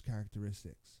mother's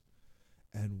characteristics,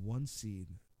 and one seed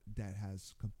that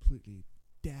has completely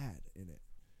dad in it.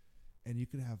 And you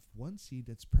can have one seed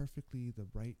that's perfectly the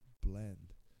right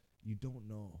blend. You don't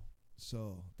know.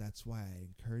 So that's why I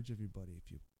encourage everybody, if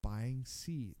you're buying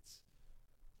seeds,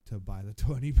 to buy the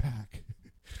 20 pack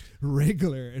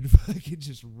regular and fucking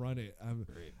just run it.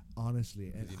 Right.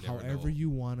 Honestly, and 'Cause you never however know. you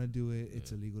want to do it,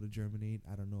 it's Yeah. illegal to germinate.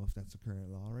 I don't know if that's the current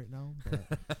law right now, but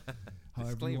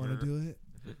however you want Disclaimer. to do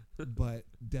it. But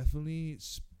definitely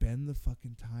spend the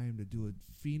fucking time to do a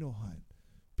pheno hunt,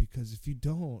 because if you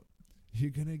don't, you're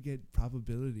gonna get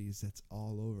probabilities that's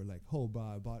all over. Like, oh, bro,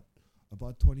 I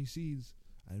bought 20 seeds.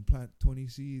 I didn't plant 20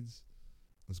 seeds.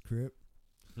 Was crip.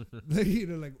 Like, you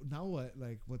know, like now what?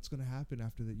 Like, what's gonna happen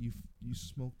after that? You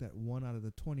smoked that one out of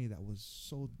the 20 that was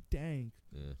so dank,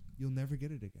 Yeah. you'll never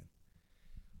get it again.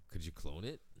 Could you clone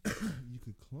it? You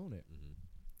could clone it,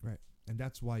 Mm-hmm. and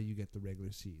that's why you get the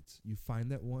regular seeds. You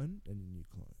find that one, and then you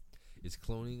clone it. Is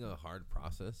cloning a hard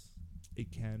process?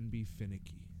 It can be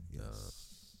finicky.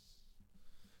 Yes.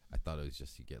 I thought it was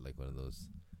just you get like one of those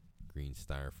green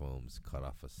styrofoams, cut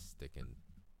off a stick and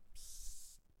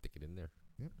stick it in there.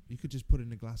 Yep. You could just put it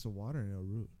in a glass of water and it'll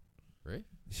root. Right?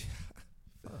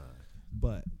 Fuck.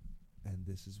 But, and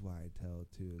this is why I tell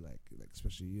too, like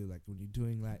especially you, like when you're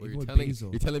doing that, Well, even you're with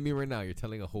basil. telling me right now. You're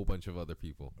telling a whole bunch of other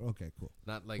people, Okay, cool.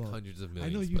 not like Well, hundreds of I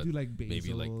millions. know you but do like basil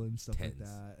maybe, like, and stuff like tens.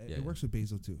 that. Yeah, It yeah. works with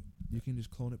basil too. You can just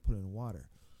clone it, put it in water.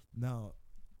 Now,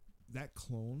 that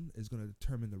clone is going to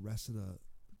determine the rest of the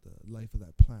life of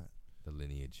that plant. the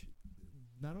lineage,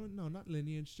 Not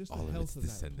lineage, just all the of its health of that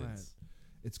plant. descendants.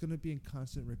 It's going to be in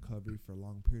constant recovery for a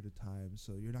long period of time,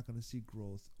 so you're not going to see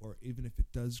growth, or even if it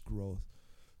does growth,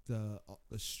 the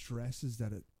stresses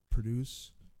that it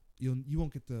produce, you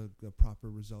won't get the proper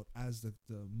result as the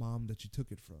mom that you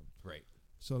took it from. Right.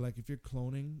 So like if you're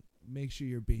cloning, make sure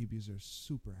your babies are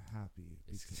super happy.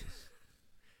 It's- Because,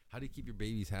 How do you keep your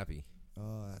babies happy?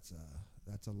 oh,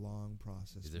 that's a long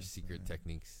process. Is there my secret friend.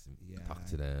 techniques? Yeah. Talk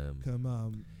to them.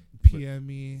 Come PM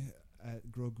me at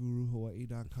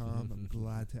growguruhawaii.com. I'm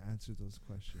glad to answer those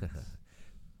questions.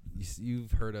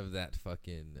 You've heard of that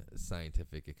fucking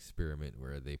scientific experiment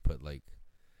where they put like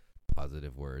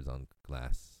positive words on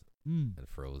glass and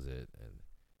froze it, and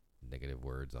negative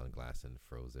words on glass and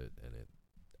froze it, and it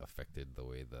affected the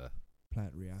way the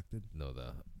Plant reacted.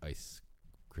 ice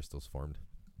crystals formed.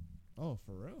 Oh,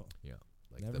 for real? Yeah,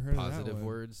 like Never the heard of that positive one.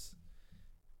 words,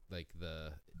 like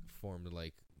the formed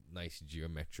like nice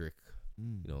geometric,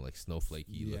 like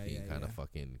snowflakey looking kind of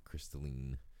fucking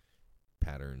crystalline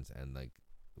patterns, and like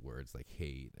words like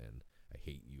hate and I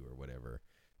hate you or whatever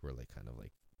were like kind of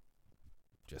like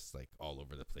just like all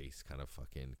over the place, kind of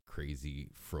fucking crazy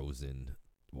frozen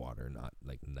water, not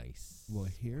like nice. Well,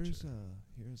 here's water.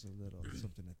 a little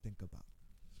something to think about.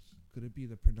 Could it be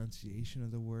the pronunciation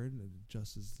of the word that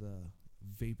adjusts the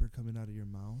vapor coming out of your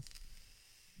mouth?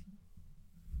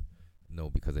 No,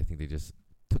 because I think they just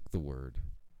took the word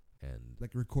and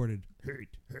Like recorded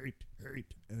hate,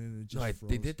 and then it just froze.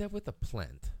 they did that with a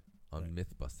plant on Right.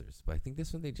 Mythbusters, but I think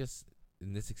this one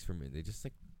in this experiment they just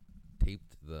like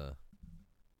taped the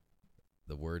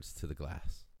words to the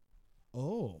glass.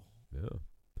 Oh. Yeah.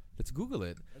 Let's Google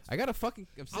it. I'm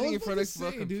sitting in was front about of to a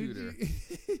say, computer.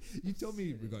 dude, you told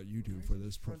me we got YouTube for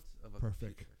this. Front of a Perfect.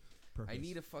 computer. Purpose. I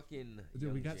need a fucking. Dude,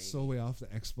 young we got Jamie. so way off the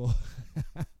expo.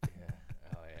 Yeah.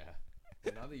 Oh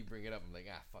yeah. Now that you bring it up, I'm like,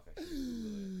 fuck, I should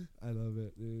Google it. I love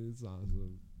it, dude. It's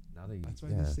awesome. Now that you, That's why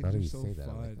yeah, these now things that are you so say that,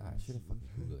 I'm like, fun. I should have fucking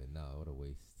Googled it. No, what a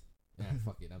waste. Yeah,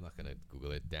 fuck it. I'm not gonna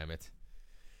Google it. Damn it.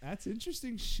 That's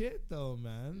interesting shit, though,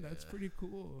 man. That's Yeah. pretty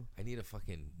cool. I need a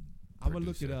fucking. I'm gonna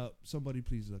look it producer. up. Somebody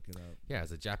please look it up. Yeah,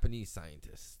 as a Japanese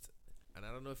scientist, and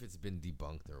I don't know if it's been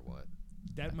debunked or what.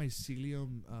 That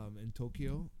mycelium in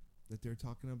Tokyo that they're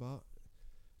talking about.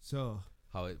 So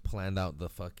How it planned out the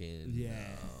fucking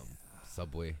Yeah.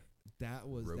 subway. that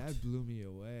Rote. blew me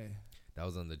away. That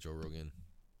was on the Joe Rogan.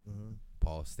 Uh-huh.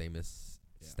 Paul Stamus.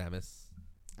 Yeah. Stamus.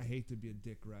 I hate to be a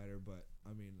dick rider, but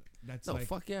I mean that's No, like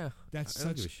fuck yeah. that's I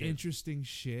don't give a such shit. interesting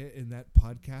shit in that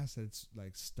podcast that's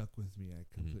like stuck with me. I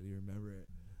completely remember it.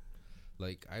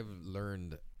 Like I've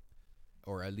learned,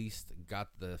 or at least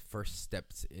got the first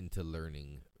steps into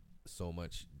learning so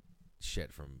much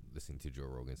shit from listening to Joe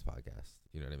Rogan's podcast.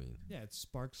 You know what I mean? Yeah, it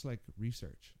sparks like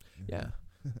research. Yeah.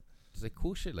 It's like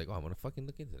cool shit. Like, oh, I'm gonna fucking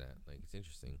look into that. Like, it's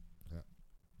interesting. Yeah.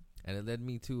 And it led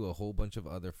me to a whole bunch of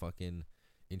other fucking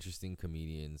interesting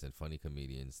comedians and funny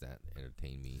comedians that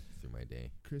entertain me through my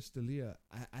day. Chris D'Elia,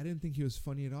 I didn't think he was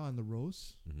funny at all in the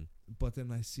roast, Mm-hmm. but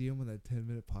then I see him on that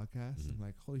 10-minute podcast. Mhm. I'm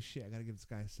like, holy shit, I gotta give this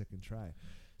guy a second try.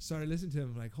 Started listening to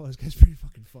him, I'm like, oh, this guy's pretty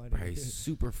fucking funny. Bro, he's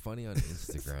super funny on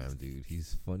Instagram, dude.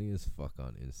 He's funny as fuck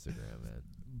on Instagram, man.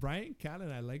 Brian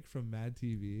Callen, I liked from Mad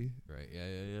TV, Right?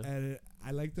 Yeah. and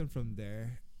I liked him from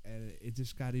there. And it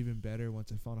just got even better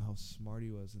once I found out how smart he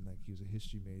was, and like he was a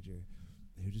history major.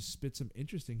 And he would just spit some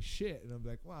interesting shit, and I'm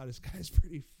like, wow, this guy's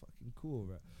pretty fucking cool,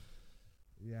 bro.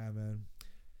 Yeah, man.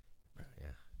 Bro, yeah.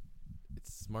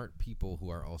 It's smart people who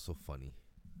are also funny,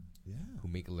 Yeah. who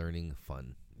make learning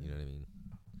fun. You know what I mean?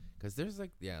 Because there's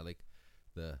like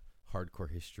the hardcore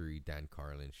history Dan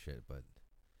Carlin shit, but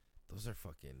those are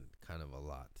fucking kind of a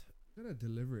lot. Gotta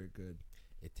deliver it good.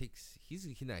 It takes he's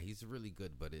really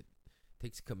good, but it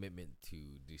takes commitment to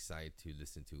decide to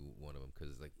listen to one of them,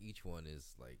 because like each one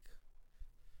is like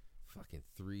fucking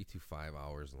 3 to 5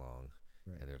 hours long,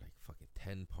 Right. and they're like fucking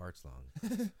 10 parts long.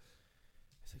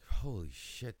 It's like, holy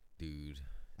shit, dude.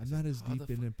 I'm not as how the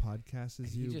deep in podcasts and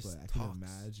as he you, just but I can talks.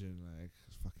 imagine like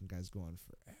this fucking guy's going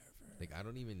forever. Like, I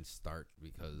don't even start,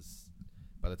 because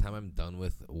by the time I'm done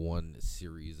with one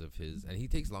series of his, and he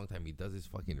takes a long time, he does his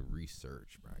fucking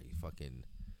research, bro. He fucking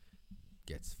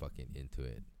gets fucking into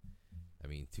it. I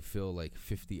mean, to fill like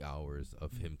 50 hours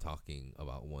of him talking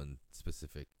about one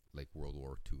specific, like World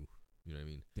War II, you know what I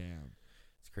mean? Damn.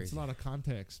 It's crazy. It's a lot of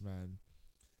context, man.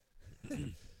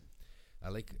 I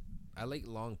like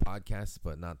long podcasts,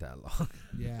 but not that long.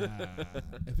 Yeah.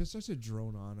 If it starts to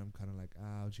drone on, I'm kind of like,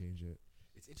 I'll change it.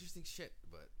 It's interesting shit,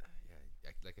 but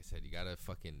yeah, like I said, you gotta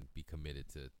fucking be committed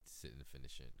to sit and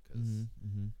finish it, because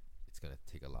it's gonna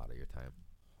take a lot of your time.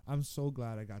 I'm so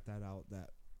glad I got that out, that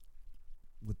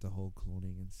with the whole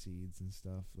cloning and seeds and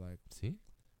stuff. Like, See?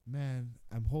 man,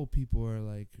 I'm hope people are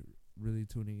like really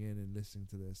tuning in and listening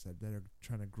to this, that are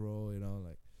trying to grow, you know,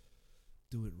 like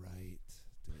do it right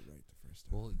the first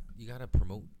time. Well, you gotta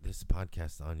promote this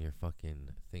podcast on your fucking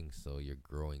thing, so your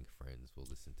growing friends will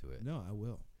listen to it. No, I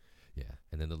will. Yeah,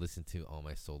 and then they'll listen to all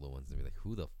my solo ones and be like,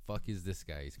 "Who the fuck is this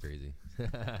guy? He's crazy."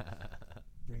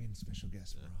 Bring in special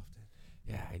guests more often.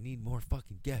 Yeah, I need more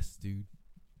fucking guests, dude.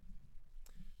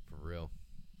 For real,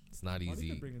 it's not Probably easy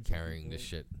could bring in some carrying this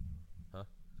people. shit.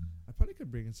 I probably could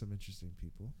bring in some interesting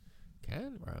people.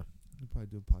 Can, bro? We'll probably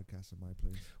do a podcast at my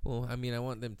place. Well, I mean, I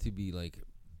want them to be like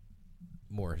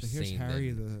more Like, here's sane. Harry,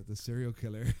 the serial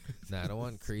killer. Nah, I don't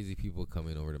want crazy people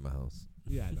coming over to my house.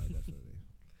 Yeah, no, definitely.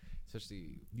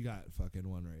 Especially, You got fucking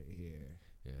one right here.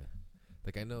 yeah.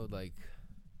 Like, I know, like,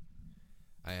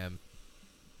 I am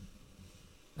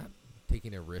not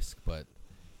taking a risk, but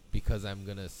because I'm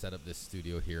going to set up this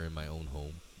studio here in my own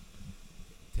home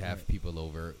to have Right. people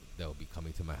over that will be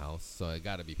coming to my house. So it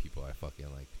got to be people I fucking,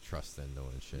 like, trust and know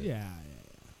and shit. Yeah.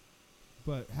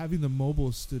 But having the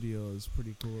mobile studio is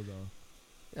pretty cool, though.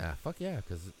 Yeah, fuck yeah,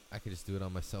 because I could just do it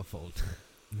on my cell phone.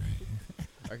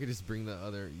 I could just bring the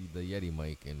Yeti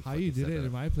mic and How you fucking did set it that in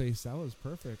up. my place, that was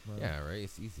perfect, bro. Yeah, right?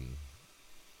 It's easy.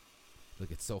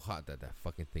 Look, it's so hot that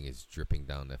fucking thing is dripping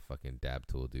down that fucking dab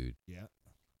tool, dude. Yeah.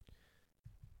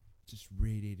 Just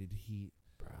radiated heat.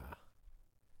 Bruh.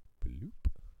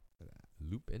 Bloop.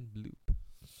 Loop and bloop.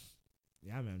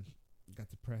 Yeah, man. Got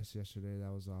the press yesterday.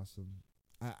 That was awesome.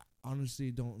 I honestly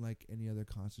don't like any other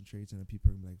concentrates, and people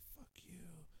are gonna be like, "Fuck you,"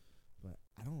 but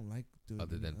I don't like doing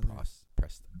Other any than other- Prost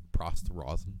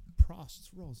rosin. Prost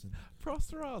rosin.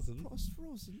 Prost rosin. Prost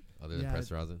rosin. Other than Yeah,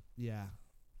 press rosin. Yeah,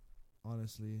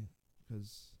 honestly,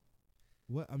 because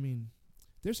what I mean,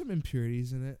 there's some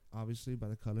impurities in it, obviously by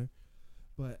the color,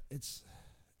 but it's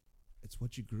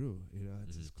what you grew. You know,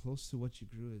 it's as close to what you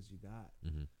grew as you got.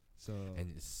 Mm-hmm. So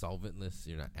And it's solventless.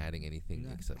 You're not adding anything you're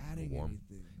not except adding warm.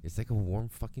 anything. It's like a warm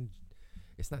fucking.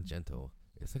 It's not gentle.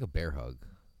 It's like a bear hug.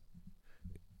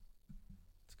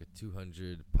 It's like a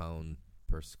 200 pound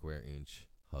per square inch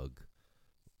hug.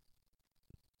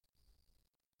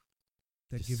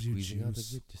 That Just gives you squeezing out the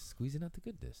juice. good, just squeezing out the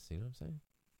goodness. You know what I'm saying?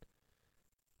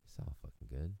 It's all fucking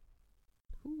good.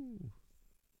 Whoo.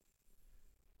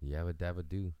 Yabba dabba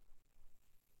do.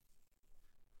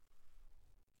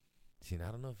 See, and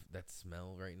I don't know if that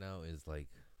smell right now is like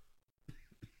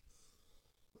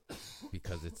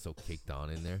because it's so caked on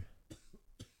in there.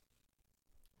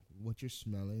 What you're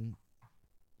smelling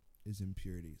is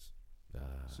impurities.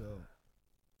 So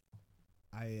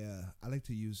I like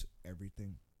to use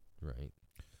everything. Right.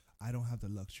 I don't have the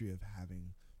luxury of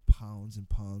having pounds and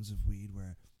pounds of weed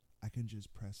where I can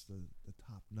just press the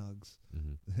top nugs.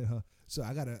 Mm-hmm. So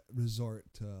I gotta resort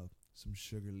to some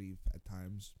sugar leaf at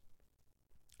times.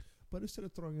 But instead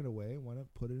of throwing it away, why not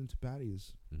put it into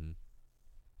patties? Mm-hmm.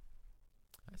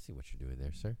 I see what you're doing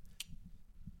there, sir.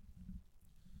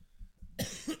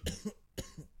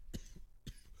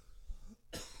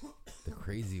 The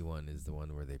crazy one is the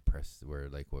one where they press, where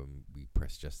like when we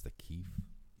press just the keef.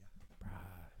 Yeah.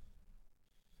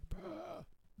 Bruh.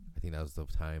 I think that was the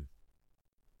time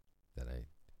that I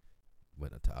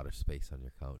went to outer space on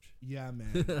your couch. Yeah,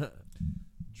 man.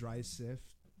 Dry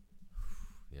sift.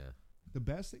 Yeah. The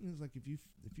best thing is like if you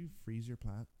freeze your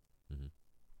plant, Mm-hmm.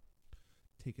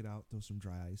 take it out, throw some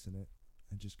dry ice in it,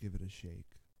 and just give it a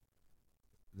shake.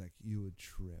 Like you would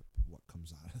trip what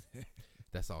comes out of there.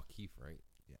 That's all keef, right?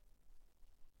 Yeah.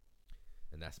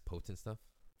 And that's potent stuff?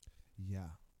 Yeah.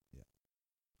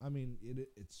 I mean,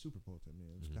 it's super potent.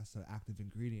 It's Mhm. got the active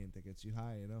ingredient that gets you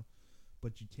high, you know.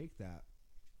 But you take that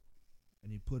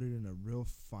and you put it in a real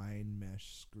fine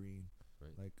mesh screen,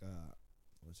 Right. like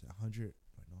what's it, 100?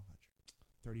 No,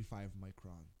 35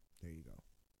 micron. There you go.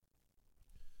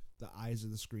 The eyes of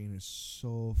the screen is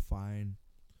so fine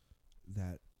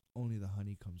that only the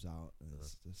honey comes out, and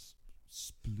it's just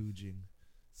splooging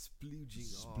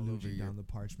down the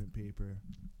parchment paper.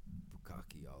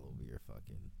 Bukkake all over your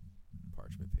fucking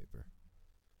parchment paper.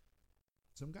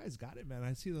 Some guys got it, man.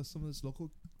 I see some of this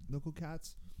local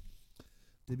cats.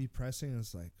 They be pressing, and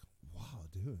it's like, wow,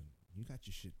 dude, you got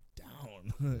your shit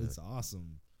down. It's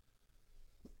awesome.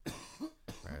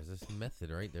 There's this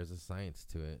method, right? There's a science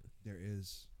to it. There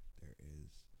is.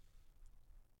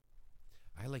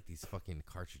 I like these fucking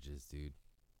cartridges, dude.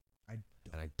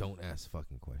 And I don't ask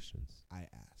fucking questions. I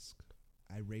ask.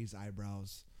 I raise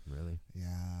eyebrows. Really?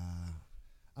 Yeah.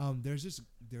 There's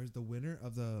the winner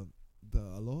of the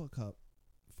Aloha Cup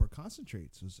for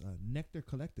concentrates was Nectar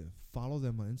Collective. Follow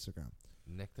them on Instagram.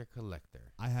 Nectar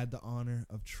Collector. I had the honor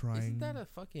of trying. Isn't that a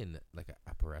fucking like a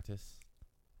apparatus?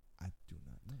 I do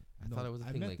not know. I thought it was a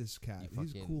I thing met like this cat. you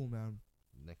He's fucking- cool, man.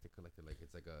 Nectar Collector, like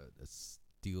it's like a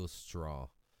steel straw,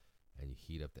 and you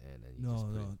heat up the end, and you No, just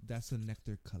put no, it. that's a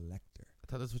Nectar Collector. I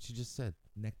thought that's what you just said.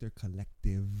 Nectar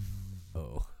Collective.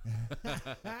 Oh.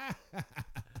 I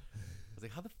was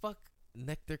like, how the fuck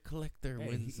Nectar Collector Hey,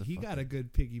 wins? he got a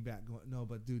good piggyback going. No,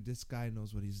 but dude, this guy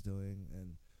knows what he's doing,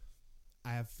 and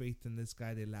I have faith in this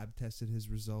guy. They lab tested his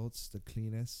results, the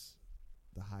cleanest,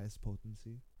 the highest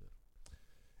potency,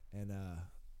 and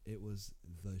it was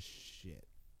the shit.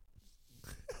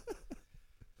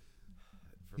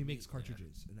 He makes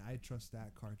cartridges, and I trust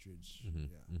that cartridge. Mm-hmm,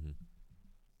 Yeah. mm-hmm.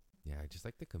 Yeah, I just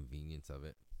like the convenience of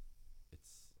it. It's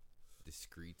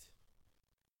discreet.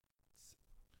 It's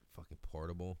fucking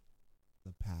portable.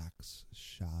 The packs.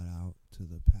 Shout out to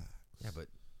the packs. Yeah, but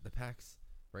the packs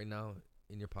right now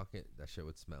in your pocket, that shit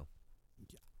would smell.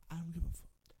 I don't give a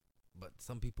fuck. But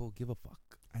some people give a fuck.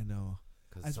 I know.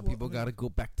 Because some people gotta go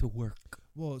back to work.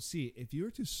 Well, see, if you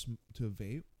were to to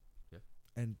vape, Yeah.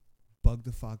 and bug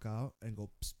the fuck out and go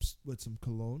pss, pss, with some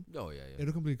cologne, Oh, yeah, yeah.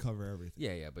 it'll completely cover everything.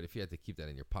 Yeah, yeah, but if you had to keep that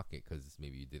in your pocket because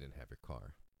maybe you didn't have your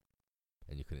car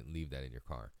and you couldn't leave that in your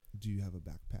car. Do you have a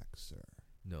backpack, sir?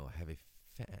 No, I have a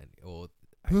fan. Well,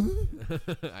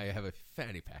 I have a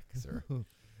fanny pack, sir.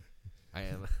 I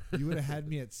am. You would have had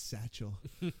me at satchel.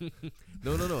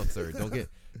 No, sir.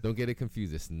 Don't get it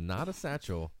confused. It's not a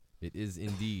satchel. It is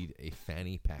indeed a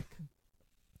fanny pack,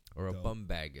 or a Dope. bum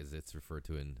bag, as it's referred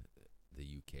to in the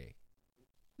UK.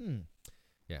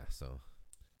 Yeah. So,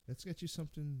 Let's get you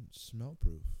something smell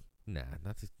proof. nah,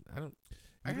 not to. I don't.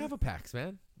 I You have know- a PAX,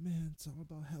 man. Man, it's all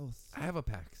about health. I have a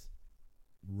PAX.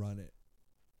 Run it.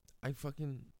 I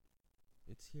fucking.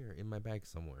 It's here in my bag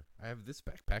somewhere. I have this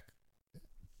backpack.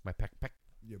 My backpack.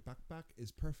 Your backpack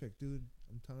is perfect, dude.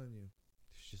 I'm telling you.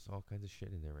 There's just all kinds of shit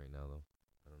in there right now, though.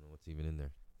 I don't know what's even in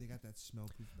there. They got that smell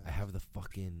proof bag. I have the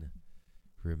fucking.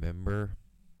 Remember?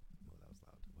 Oh, that was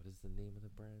loud. What is the name of the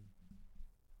brand?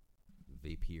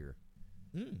 Vapier.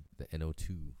 The NO2.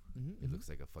 Mm-hmm, It looks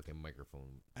like a fucking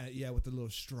microphone. yeah, with the little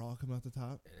straw coming out the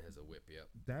top. And it has a whip, yep.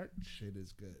 That shit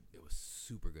is good. It was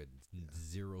super good. Yeah.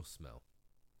 Zero smell.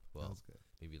 Well, That's good.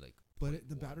 maybe like. But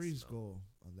the 0.1 batteries smell. go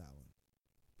on that one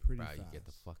pretty Bro, fast. you get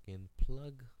the fucking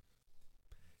plug.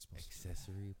 It smells so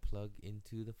Accessory plug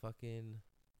into the fucking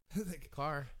bad. Like,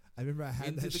 car. I remember I had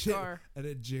Into that the shit, car. and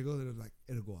it jiggled, and it was like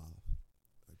it'll go off.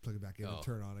 Like plug it back in Oh. and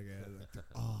turn on again.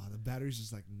 Like, the battery's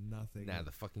just like nothing. Nah,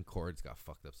 the fucking cords got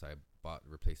fucked up, so I bought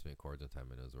replacement cords one time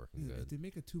and it was working Dude, if good. they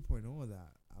make a 2.0 of that,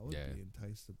 I would Yeah. be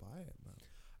enticed to buy it, man.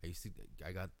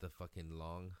 I got the fucking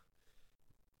long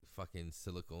fucking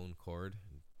silicone cord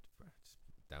just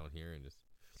down here and just.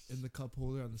 In the cup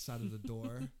holder on the side of the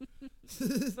door.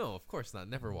 No, of course not.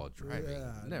 Never while driving.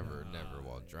 Yeah, never nah,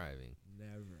 while yeah. driving.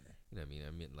 Never. You know what I mean?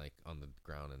 I'm in like on the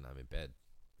ground and I'm in bed.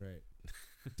 Right.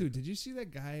 Dude, did you see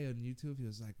that guy on YouTube? He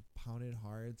was like pounding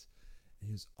hards, and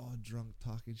he was all drunk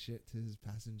talking shit to his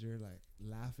passenger, like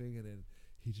laughing, and then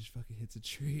he just fucking hits a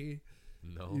tree.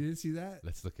 No. You didn't see that?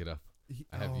 Let's look it up. He-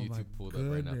 I have oh my YouTube pulled up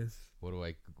right now. goodness. What do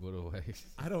I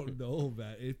I don't know,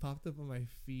 man. It popped up on my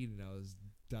feed, and I was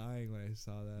dying when I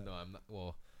saw that. No, I'm not.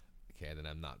 Well, okay, then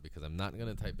I'm not, because I'm not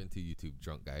gonna type into YouTube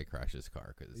 "drunk guy crashes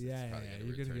car" because Yeah, it's probably yeah, gonna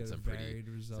you're gonna return get some varied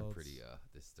results. some pretty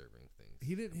disturbing things.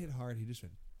 He didn't hit hard. He just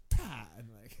went, "Pah!" and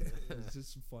like it's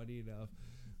just funny enough.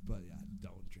 But yeah,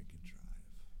 don't drink and drive,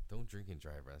 Don't drink and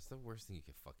drive. That's the worst thing you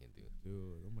can fucking do.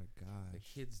 dude. Oh my Like,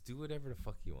 gosh. kids, do whatever the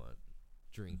fuck you want.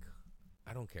 Drink.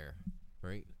 I don't care.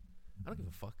 Right? I don't give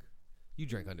a fuck. You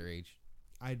drank underage.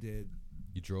 I did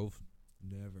You drove.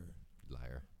 never.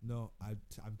 Liar. No,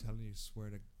 I'm telling you, swear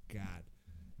to God,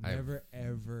 I've- never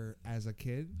ever as a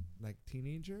kid, like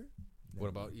teenager. What never.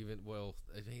 about even? Well,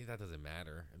 I mean, that doesn't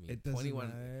matter. I mean, It doesn't 21.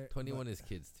 matter, 21 but- is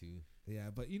kids too. Yeah,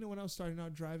 but you know when I was starting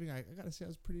out driving, I gotta say I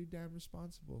was pretty damn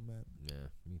responsible, man. Yeah,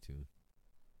 me too.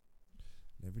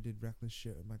 Never did reckless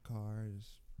shit with my car.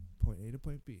 Just point A to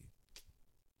point B.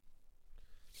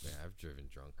 Yeah, I've driven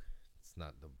drunk. It's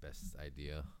not the best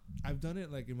idea. I've done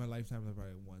it like in my lifetime, like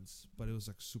probably once, but it was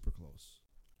like super close.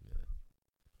 Yeah.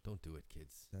 Don't do it,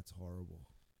 kids. That's horrible.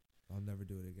 I'll never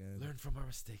do it again. Learn from our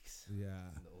mistakes.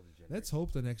 Yeah. The older Let's generation.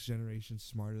 hope the next generation's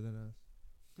smarter than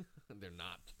us. They're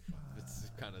not. It's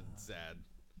kind of sad.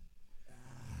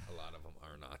 A lot of them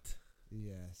are not.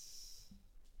 Yes.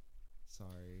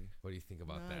 Sorry. What do you think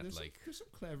about that? There's Like, there's some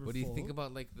clever. what do you think folk.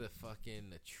 about like the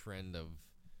fucking trend of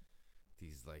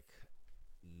these like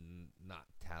not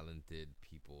talented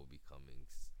people becoming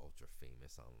ultra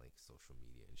famous on like social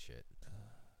media and shit?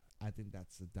 I think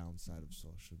that's the downside of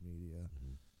social media.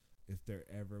 Mm-hmm. If there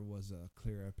ever was a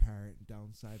clear apparent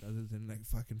downside other than like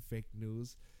fucking fake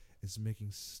news, it's making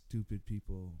stupid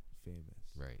people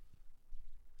famous. Right.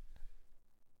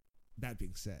 That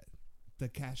being said, the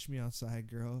Cash Me Outside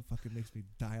girl fucking makes me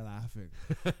die laughing.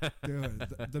 Dude,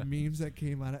 the memes that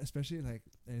came out, especially like,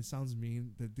 and it sounds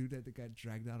mean, the dude that got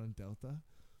dragged out on Delta,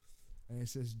 and it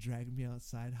says, "Drag me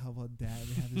outside, how about that?" And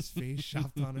they have his face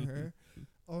chopped on her.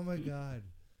 Oh my God.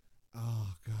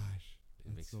 Oh gosh. It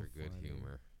That's makes so for good funny.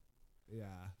 humor. Yeah.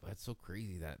 But it's so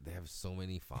crazy that they have so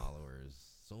many followers.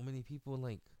 So many people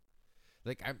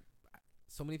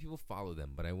so many people follow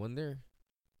them, but I wonder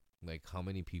like how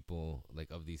many people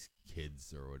like of these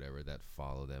kids or whatever that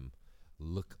follow them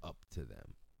look up to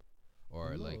them,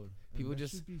 or like Load. And people that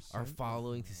just should be are sent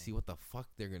following to now. see what the fuck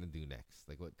they're gonna do next,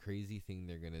 like what crazy thing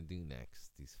they're gonna do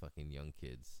next. These fucking young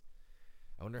kids.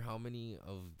 I wonder how many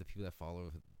of the people that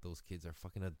follow those kids are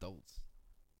fucking adults.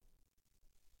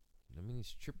 I mean,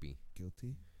 it's trippy.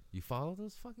 Guilty. You follow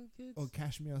those fucking kids? Oh,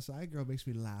 Cash Me Outside girl makes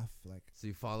me laugh like So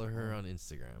you follow her on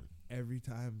Instagram. every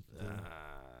time.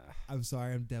 Ah. I'm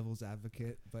sorry, I'm devil's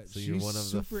advocate, but So she's you're one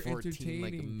of the super 14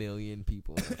 like entertaining. million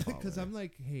people that follow Because her. I'm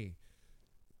like, hey,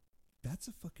 that's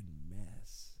a fucking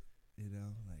mess. You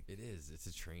know, like It is. It's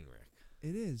a train wreck.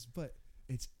 it is, but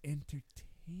it's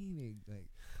entertaining.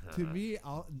 Like to me,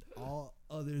 all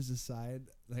others aside,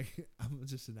 like I'm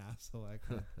just an asshole.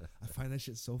 I find that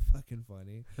shit so fucking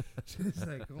funny. Just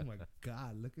like, oh my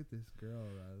god, look at this girl.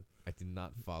 I do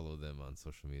not follow them on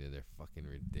social media. They're fucking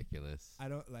ridiculous. I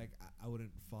don't like. I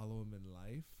wouldn't follow them in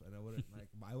life, and I wouldn't like.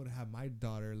 I would have my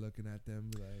daughter looking at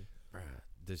them like, Bruh,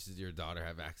 does your daughter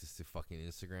have access to fucking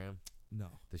Instagram? no,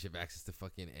 Does she have access to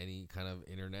fucking any kind of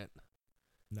internet?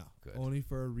 no. Good. Only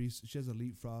for a reason. She has a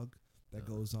Leapfrog that Uh.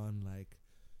 goes on like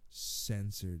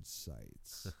censored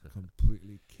sites,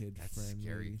 completely kid That's friendly.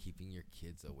 scary. Keeping your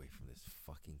kids away from this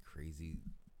fucking crazy,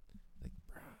 like,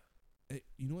 bruh.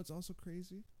 You know what's also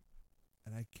crazy,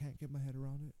 and I can't get my head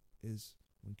around it, is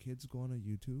when kids go on a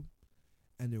YouTube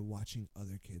and they're watching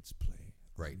other kids play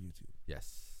Right. on YouTube.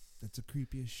 Yes. That's the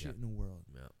creepiest shit Yep. in the world.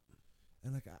 Yeah.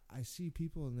 And like I see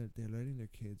people and they're letting their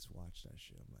kids watch that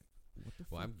shit. I'm like, what the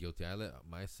Well, fuck? I'm guilty. I let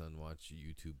my son watch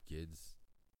YouTube Kids,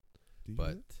 Do you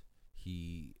but do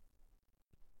he,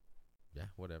 yeah,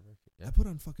 whatever. that? Yeah. I put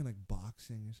on fucking like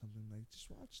boxing or something. Like, just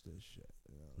watch this shit.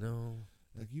 You know? No.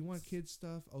 Like you want kids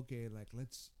stuff? Okay, like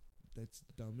let's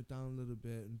dumb it down a little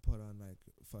bit and put on like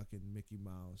fucking Mickey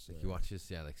Mouse. Like he watches,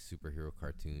 yeah, like superhero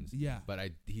cartoons. Yeah. But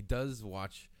he does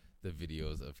watch the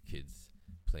videos of kids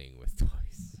playing with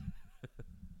toys.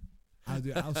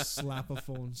 I'll slap a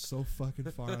phone so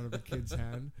fucking far out of a kid's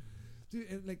hand, dude.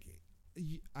 And like,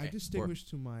 I distinguish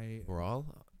to my We're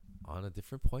all on a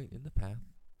different point in the path.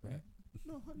 right.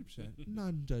 No, 100%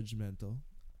 non-judgmental.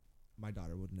 My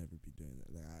daughter would never be doing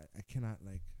that. Like, I cannot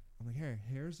like. I'm like,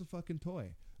 here's the fucking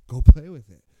toy. Go play with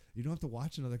it. You don't have to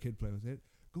watch another kid play with it.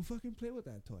 Go fucking play with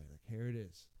that toy. Like, here it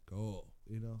is. Go.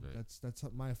 You know, Right. that's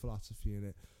my philosophy in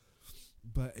it.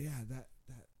 But yeah, that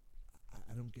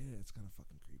I don't get it. It's kind of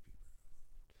fucking creepy.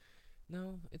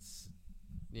 No,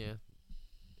 yeah,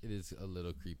 it is a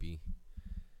little creepy.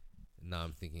 Now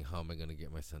I'm thinking, how am I gonna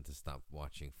get my son to stop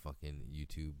watching fucking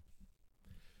YouTube?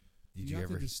 Did you have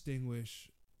ever? to distinguish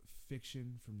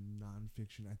fiction from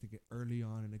non-fiction. I think early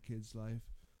on in a kid's life,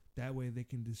 that way they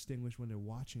can distinguish when they're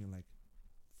watching it. Like,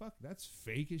 fuck, that's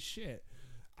fake as shit.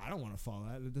 I don't want to follow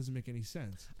that. It doesn't make any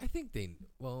sense. I think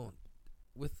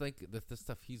with like the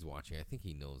stuff he's watching, I think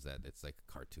he knows that it's like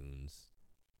cartoons.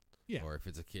 Yeah. Or if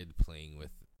it's a kid playing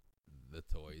with the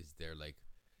toys, they're like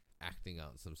acting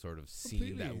out some sort of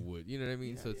scene that Completely. would, you know what I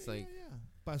mean? So it's like, yeah.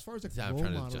 But as far as like Yeah, I'm role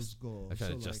trying to models go, I'm trying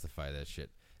so to like, justify that shit.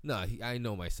 No, I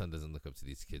know my son doesn't look up to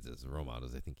these kids as role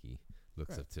models. I think he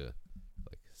looks Right. up to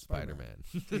like Spider-Man.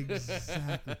 Spider-Man.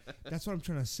 Exactly. That's what I'm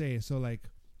trying to say. So like,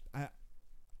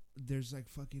 there's like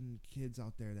fucking kids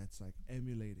out there that's like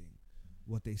emulating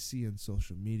what they see on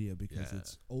social media because Yeah.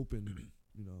 it's open,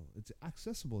 you know, it's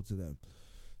accessible to them.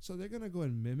 So they're gonna go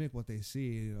and mimic what they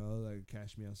see, you know, like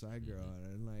Cash Me Outside girl,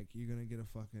 Mhm. and like you're gonna get a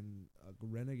fucking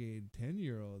renegade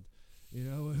 10-year-old, you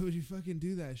know, why would you fucking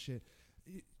do that shit?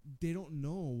 They don't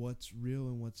know what's real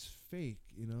and what's fake,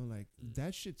 you know, like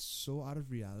that shit's so out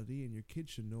of reality, and your kid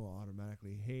should know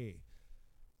automatically, hey,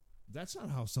 that's not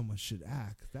how someone should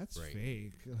act. That's Right.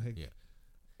 fake. Like, Yeah.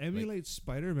 emulate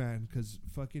Spider-Man because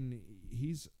fucking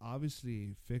he's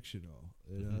obviously fictional.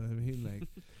 You know what I mean? Like,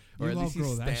 Or you at least he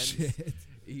outgrow that stands- shit.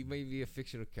 He may be a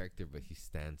fictional character, but he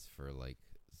stands for like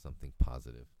something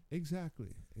positive.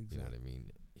 Exactly. You know what I mean?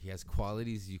 He has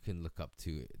qualities you can look up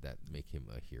to that make him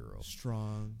a hero.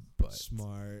 Strong, But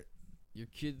smart. your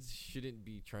kids shouldn't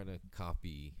be trying to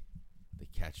copy the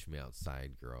Catch Me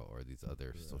Outside girl or these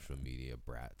other Yeah. social media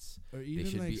brats. Or even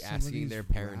should like be some of asking these their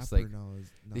parents, rapper like,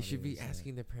 They should be nowadays,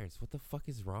 asking their parents, what the fuck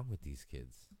is wrong with these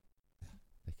kids?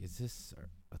 Like, is this, or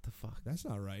what the fuck? That's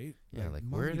not right. Yeah, like,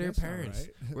 Mommy, where are their that's not parents?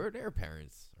 right. Where are their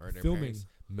parents? Are their Filming. parents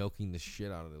milking the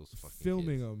shit out of those fucking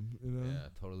Filming kids? them, you know. Yeah,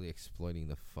 totally exploiting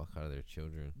the fuck out of their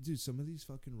children. Dude, some of these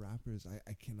fucking rappers,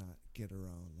 I cannot get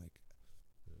around. Like,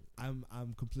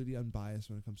 I'm completely unbiased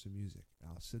when it comes to music.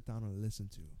 I'll sit down and listen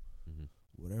to Mm-hmm.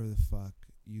 whatever the fuck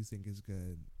you think is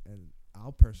good, and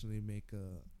I'll personally make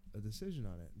a decision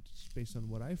on it just based on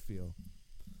what I feel.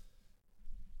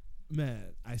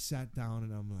 Man, I sat down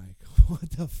and I'm like, what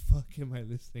the fuck am I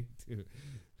listening to?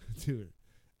 Dude,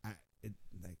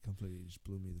 like completely just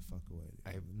blew me the fuck away.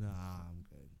 I'm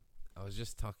good. I was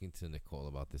just talking to Nicole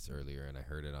about this earlier, and I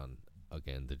heard it on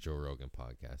again the Joe Rogan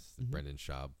podcast. Mhm. Brendan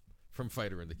Schaub from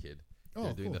Fighter and the Kid.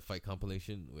 They're doing the fight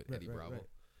compilation with Eddie Bravo,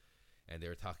 and they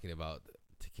were talking about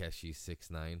Tekashi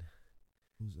 6ix9ine.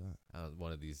 Who's that?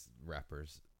 One of these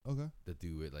rappers Okay. that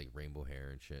do with like rainbow hair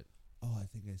and shit. Oh, I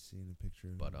think I seen a picture.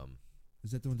 Of But him.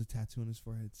 Is that the one with the tattoo on his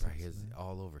forehead? right, he has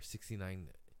all over 69.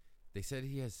 They said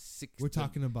he has 6. We're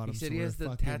talking about him. He said so he has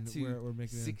the tattoo. We're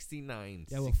making 69.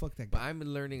 Yeah, well, fuck that But guy. I'm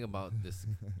learning about this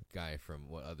guy from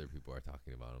what other people are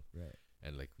talking about him. Right.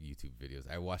 And like YouTube videos.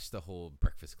 I watched the whole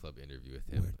Breakfast Club interview with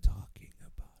him. We're talking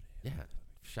about it. Yeah.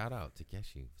 Shout out to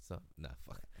Takeshi. What's up? Nah,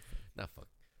 fuck. Nah, fuck.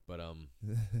 But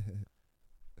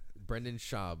Brendan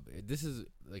Schaub. This is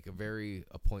like a very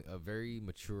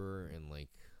mature and like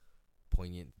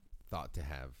poignant thought to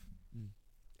have. Mm.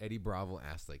 Eddie Bravo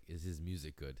asked like, "Is his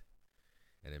music good?"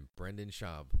 And then Brendan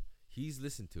Schaub, he's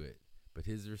listened to it, but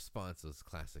his response was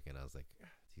classic, and I was like,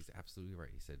 he's absolutely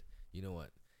right. He said, "You know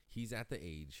what? He's at the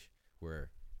age where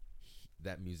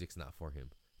that music's not for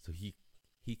him, so he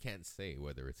can't say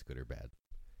whether it's good or bad.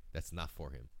 That's not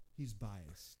for him. He's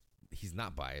biased. He's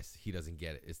not biased. He doesn't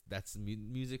get it. That's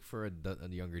music for a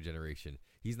younger generation.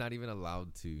 He's not even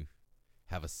allowed to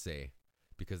have a say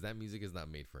because that music is not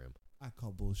made for him. I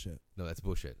call bullshit. No, that's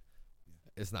bullshit.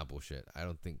 Yeah. It's not bullshit. I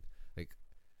don't think like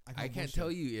I can't bullshit.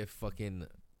 tell you if fucking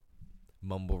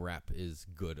mumble rap is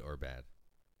good or bad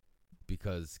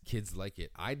because kids like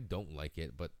it. I don't like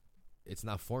it, but it's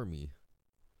not for me.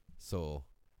 So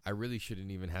I really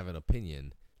shouldn't even have an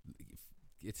opinion.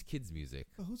 It's kids' music.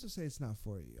 But who's to say it's not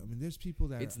for you? I mean, there's people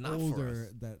that It's are not for older us.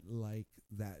 that like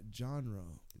that genre,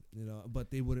 but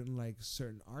they wouldn't like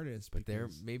certain artists. But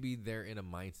because maybe they're in a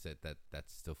mindset that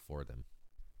that's still for them.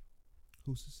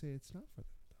 who's to say it's not for them?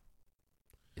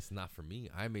 It's not for me.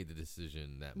 I made the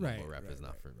decision that Right, mumble rap right, is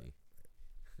not right, for me.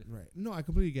 Right. No, I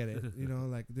completely get it.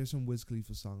 Like there's some Wiz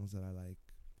Khalifa songs that I like.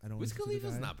 I don't. Wiz listen to the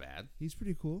Khalifa's guy. not bad. He's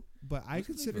pretty cool, but I Wiz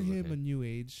consider Khalifa's him okay. a new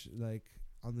age, like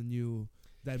on the new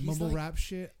that He's mumble like- rap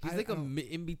shit. He's like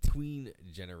in between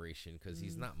generation because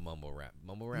he's not mumble rap.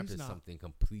 Mumble rap He's is not. something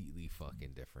completely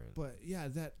fucking different. But yeah,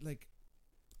 that like,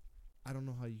 I don't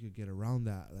know how you could get around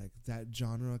that. Like that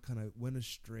genre kind of went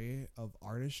astray of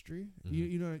artistry. Mhm.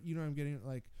 You know what I'm getting.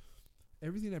 Like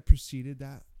everything that preceded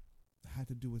that had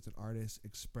to do with an artist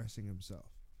expressing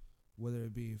himself, whether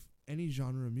it be any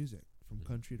genre of music, from Mhm.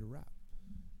 country to rap.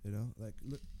 Like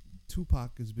look,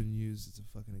 Tupac has been used as a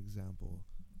fucking example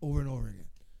over and over again.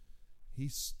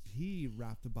 He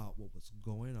rapped about what was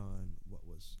going on, what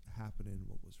was happening,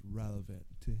 what was relevant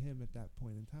to him at that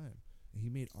point in time, and he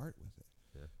made art with it.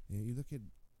 Yeah. You look at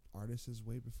artists as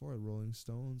way before Rolling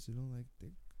Stones. Like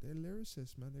they're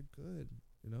lyricists, man. They're good.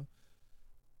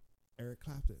 Eric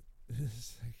Clapton.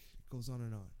 It's like, it goes on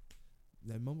and on.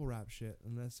 That mumble rap shit,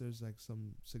 unless there's like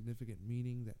some significant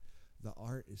meaning, that the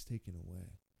art is taken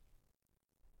away.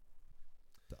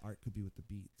 The art could be with the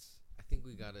beats. I think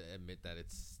we gotta admit that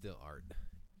it's still art.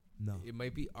 No. It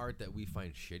might be art that we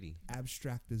find shitty,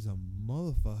 Abstract is a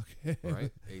motherfucker.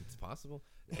 right? It's possible.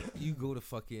 You go to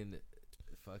fucking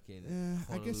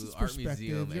I guess it's Honolulu Art perspective.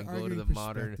 Museum You're and go to arguing the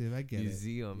modern perspective. I get it.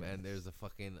 museum and Yes. there's a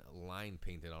fucking line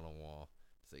painted on a wall.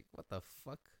 It's like, what the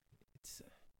fuck? It's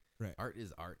Right. Art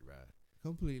is art, bruh.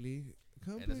 Completely.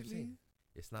 And that's what I'm saying.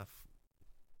 It's not.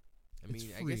 I It's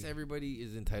mean, I guess free. everybody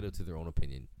is entitled to their own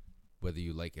opinion, whether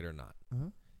you like it or not. Uh-huh.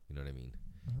 You know what I mean?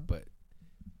 Uh-huh. But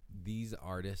these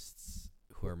artists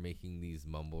who are making these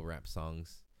mumble rap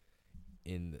songs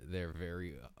in their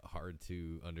very hard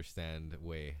to understand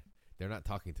way, they're not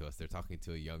talking to us. They're talking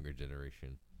to a younger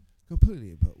generation.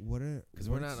 Completely. But what are? Because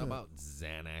we're what's not about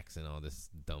Xanax and all this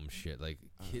dumb shit. Like,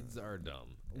 kids are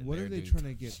dumb. and What are they're they doing trying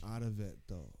to get out of it,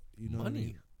 though? You know money. what I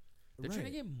mean? They're right. trying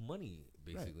to get money,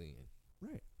 basically.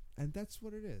 Right. And that's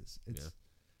what it is. It's Yeah.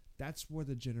 That's where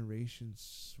the generation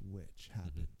switch Mm-hmm.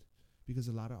 happened. Because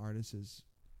a lot of artists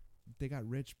they got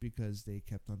rich because they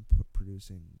kept on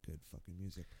producing good fucking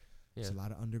music. Yeah, There's a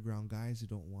lot of underground guys who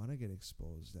don't want to get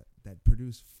exposed that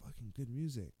produce fucking good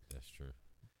music. that's true.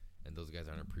 And those guys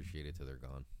aren't appreciated till they're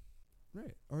gone.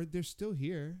 Right. Or they're still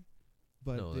here.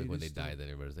 But No, like when they just die, don't- then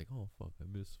everybody's like, "Oh fuck, I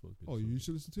miss fucking." Oh, you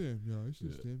should listen to him. Yeah, I should Yeah,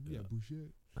 listen to him. Yeah, yeah.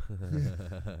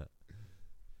 bullshit.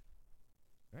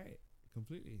 Right.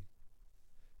 Completely.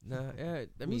 Nah, yeah.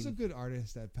 I Who's a mean, good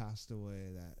artist that passed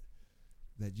away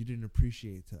that you didn't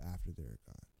appreciate till after they were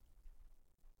gone?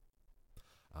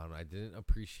 I don't know. I didn't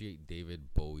appreciate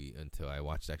David Bowie until I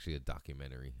watched actually a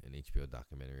documentary, an HBO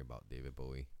documentary about David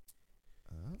Bowie.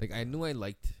 Like I knew I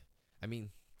liked. I mean,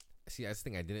 see, I just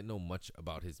think I didn't know much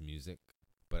about his music,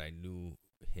 but I knew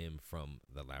him from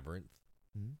The Labyrinth.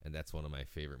 Mhm. and that's one of my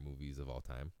favorite movies of all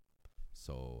time.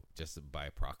 So just by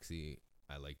proxy,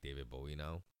 I like David Bowie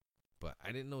now. But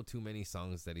I didn't know too many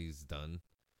songs that he's done.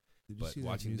 Did you But see that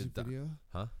watching the music video?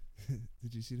 Huh?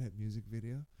 Did you see that music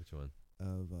video Which one?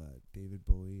 of David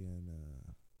Bowie and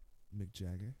Mick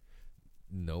Jagger?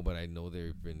 No, but I know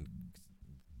they've been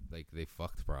like they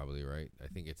fucked probably, right? I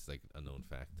think it's like a known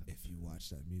fact. If you watch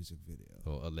that music video,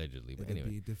 Oh, allegedly, but it'll anyway,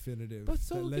 be definitive. But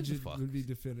so That who gives a legend fuck? would be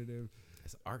definitive.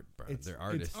 it's art, bro. It's, They're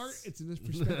artists. It's art. It's in this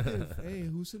perspective. Hey,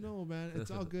 who's to know, man?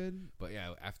 It's all good. But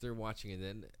yeah, after watching it,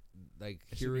 then like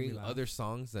It should make me hearing laugh. other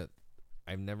songs that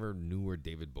I never knew were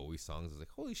David Bowie songs, I was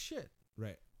like, holy shit.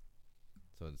 Right.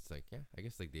 So it's like, yeah, I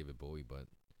guess like David Bowie, but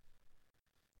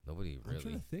nobody I'm trying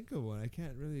really. to think of one. I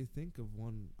can't really think of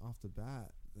one off the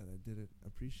bat that I didn't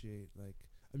appreciate. Like,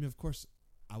 I mean, of course,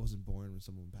 I wasn't born when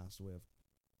someone passed away of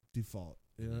default.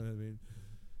 You know what I mean?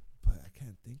 But I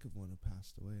can't think of one who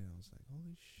passed away. And I was like,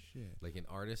 holy shit. Like an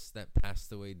artist that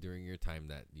passed away during your time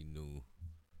that you knew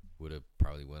would have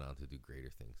probably went on to do greater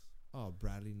things. Oh,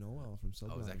 Bradley Noel from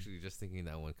Sublime. I was actually just thinking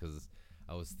that one because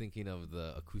I was thinking of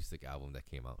the acoustic album that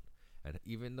came out. And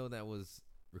even though that was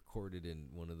recorded in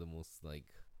one of the most like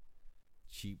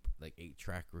cheap like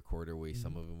 8-track recorder way,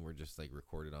 some of them were just like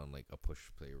recorded on like a push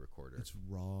play recorder. It's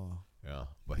raw. Yeah,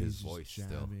 but He's his just voice still.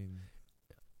 jamming.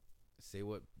 Say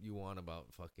what you want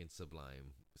about fucking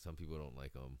Sublime. Some people don't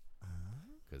like them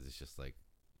because it's just like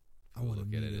I people wanna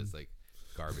look at meet it him. as like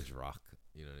garbage rock.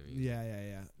 You know what I mean?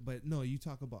 Yeah. But no, you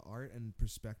talk about art and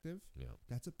perspective. Yeah.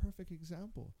 That's a perfect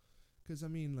example. Because, I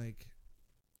mean, like,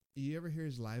 you ever hear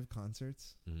his live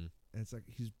concerts? Mm-hmm. And it's like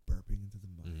he's burping into the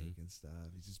mic Mhm. and stuff.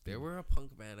 He's just They being were a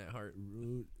punk band at heart.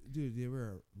 dude, they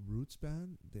were a roots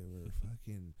band. They were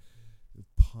fucking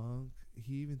punk.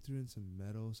 He even threw in some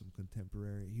metal, some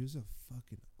contemporary. He was a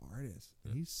fucking artist.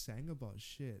 And Yeah. he sang about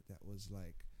shit that was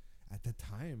like at the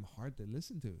time hard to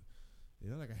listen to. You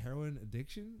know, like a heroin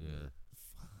addiction. Yeah.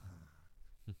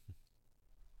 Fuck.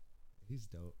 He's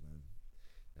dope, man.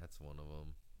 That's one of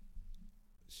them.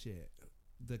 Shit.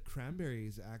 The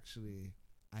Cranberries actually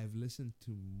I've listened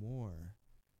to more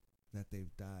that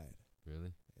they've died.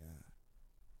 Really? Yeah.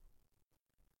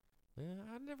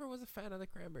 Yeah, I never was a fan of the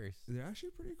Cranberries. They're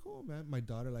actually pretty cool, man. My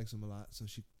daughter likes them a lot, so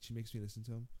she makes me listen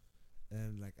to them.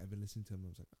 And like I've been listening to them, I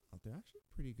was like, oh, they're actually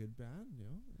a pretty good band, you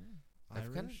know. Yeah. I've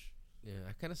kinda- Irish. Yeah,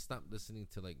 I kind of stopped listening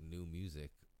to like new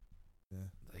music. Yeah.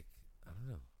 Like I don't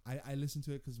know. I listen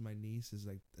to it because my niece is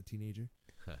like a teenager,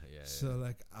 yeah. so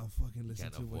like I'll fucking listen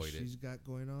can't to what avoid it. she's got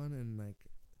going on, and like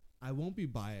I won't be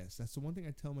biased. That's the one thing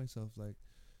I tell myself. Like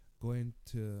going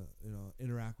to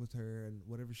interact with her and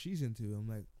whatever she's into, I'm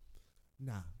like,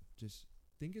 nah, just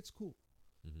think it's cool,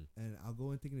 Mm-hmm. and I'll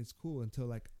go in thinking it's cool until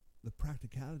like the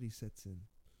practicality sets in.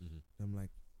 Mm-hmm. And I'm like,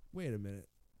 wait a minute,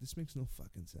 this makes no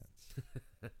fucking sense.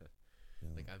 You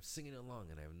know? Like I'm singing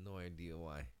along and I have no idea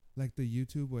why. Like the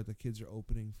YouTube where the kids are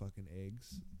opening fucking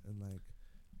eggs and like,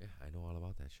 Yeah, I know all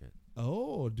about that shit.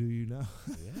 oh, do you know?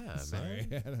 Yeah, Sorry,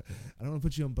 man. I don't want to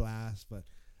put you on blast, but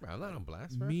Bro, I'm not on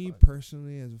blast. Bro. me Fuck.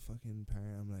 personally, as a fucking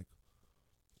parent, I'm like,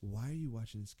 why are you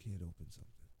watching this kid open something?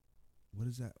 What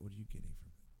is that? What are you getting from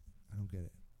it? I don't get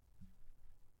it.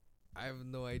 I have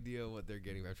no idea what they're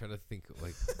getting. I'm trying to think.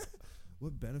 Like,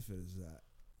 What benefit is that?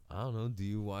 I don't know. Do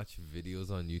you watch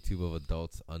videos on YouTube of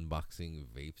adults unboxing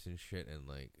vapes and shit and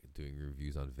like doing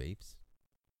reviews on vapes?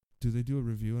 Do they do a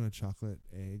review on a chocolate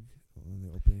egg when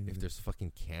they're opening? If it? there's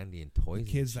fucking candy and toys, the and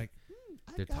kids shit. like,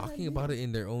 They're talking about it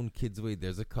in their own kids' way.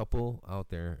 There's a couple out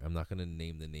there. I'm not gonna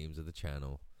name the names of the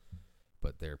channel,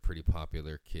 but they're pretty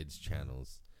popular kids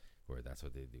channels where that's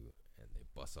what they do, and they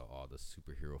bust out all the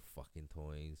superhero fucking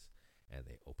toys, and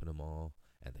they open them all,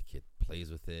 and the kid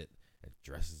plays with it and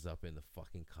dresses up in the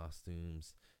fucking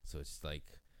costumes. So it's like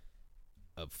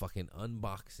a fucking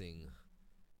unboxing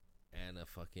and a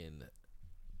fucking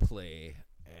play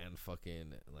and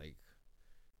fucking like.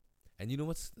 And you know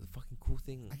what's the fucking cool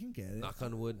thing? I can get it. Knock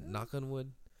on wood. Knock on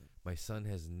wood. My son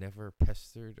has never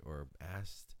pestered or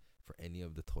asked for any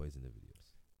of the toys in the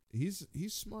videos.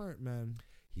 He's smart, man.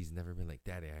 He's never been like,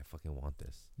 Daddy, I fucking want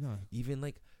this. No, Even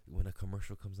like when a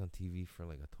commercial comes on TV for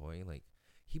like a toy, like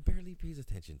he barely pays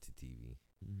attention to TV.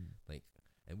 Like,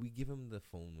 and we give him the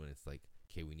phone when it's like,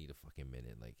 okay, we need a fucking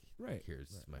minute. Like, right.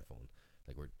 here's right, my right. phone.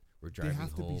 Like we're They driving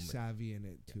have to home. be savvy in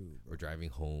it too. We're Bro. driving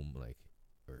home, like,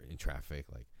 or in traffic,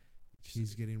 like. just-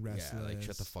 He's getting restless. Yeah, like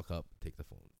shut the fuck up, take the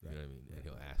phone. Right, You know what I mean? right. And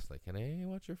he'll ask like, "Can I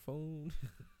watch your phone?"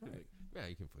 Right. Yeah,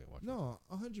 you can fucking watch. No,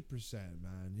 100%,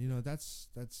 man. You know that's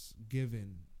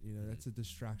given. You know that's a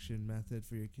distraction method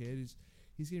for your kid.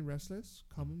 He's getting restless.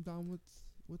 Calm him down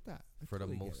with that. I For the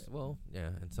totally get most, it. well, yeah,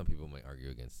 and some people might argue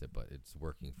against it, but it's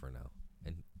working for now.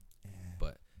 And Eh.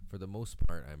 but for the most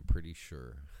part, I'm pretty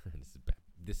sure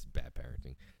this is bad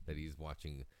parenting that he's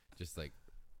watching just like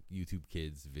YouTube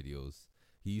Kids videos.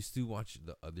 He used to watch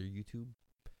the other YouTube,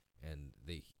 and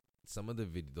some of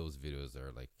those videos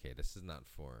are like, okay, this is not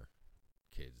for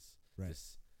kids. Right.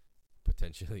 This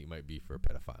potentially might be for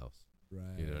pedophiles.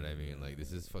 Right. You know what I mean? Like,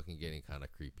 this is fucking getting kind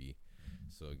of creepy.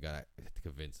 So I got to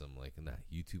convince them, like, nah,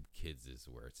 YouTube Kids is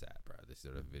where it's at, bro. This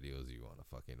are the videos you want to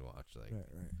fucking watch. Like,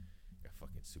 Right. got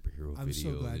fucking superhero I'm videos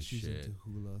so glad and she's shit. into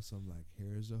hula, so I'm like,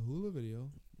 here's a hula video.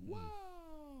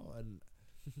 Wow. And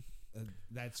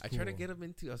that's cool. I try to get him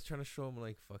into. I was trying to show him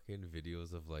like fucking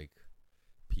videos of like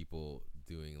people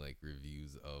doing like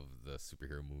reviews of the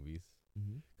superhero movies,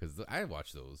 because I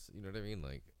watch those. You know what I mean?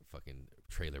 Like fucking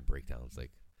trailer breakdowns,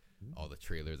 like all the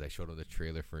trailers. I showed him the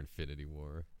trailer for Infinity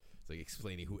War. It's like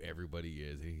explaining who everybody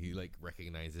is. He like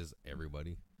recognizes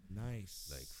everybody. Nice.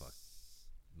 Like fuck.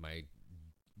 My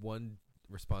one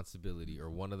responsibility, or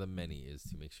one of the many, is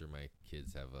to make sure my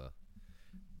kids have a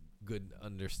good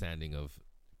understanding of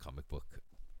comic book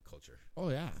culture. Oh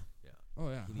yeah. Yeah. Oh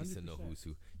yeah. He needs to know who's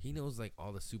who. He knows like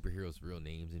all the superheroes' real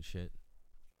names and shit.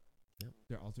 Yep.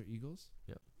 Their alter egos.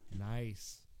 Yep.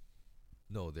 Nice.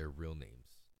 No, they're real names.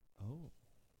 Oh,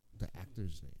 the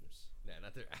actors' names. Nah,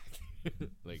 not their actor.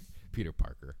 Like Peter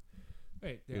Parker.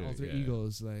 Right. Their Yeah, alter yeah.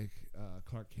 egos like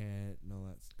Clark Kent and all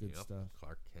that good Yep. stuff.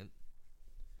 Clark Kent.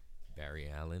 Barry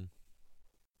Allen.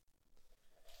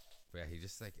 But yeah, he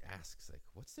just like asks like,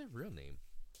 what's their real name?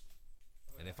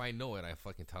 And if I know it, I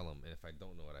fucking tell him. And if I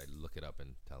don't know it, I look it up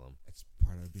and tell him. It's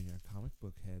part of being a comic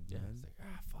book head, Yeah, man. it's like,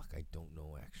 fuck, I don't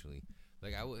know actually.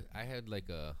 Like I had like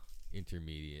a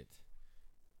intermediate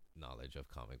knowledge of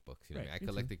comic books. You know, Right, what I mean? I me too.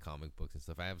 collected comic books and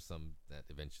stuff. I have some that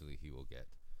eventually he will get,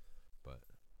 but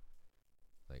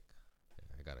like,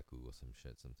 yeah, I gotta Google some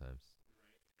shit sometimes.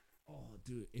 Oh,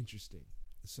 dude, interesting.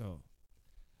 So,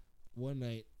 one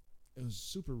night, it was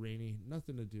super rainy,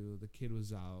 nothing to do. The kid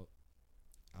was out.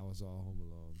 I was all home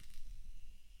alone.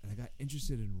 And I got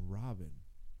interested in Robin.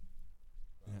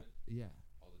 Yeah.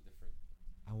 All the different.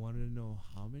 I wanted to know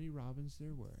how many Robins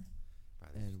there were, Bro,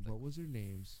 there's and like what was their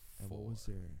names, and what was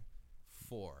four. their...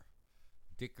 4.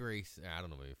 Dick Grayson. I don't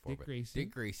know, maybe 4. Dick but Grayson.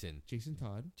 Dick Grayson. Jason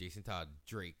Todd. Jason Todd.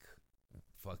 Drake.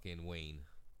 Fucking Wayne.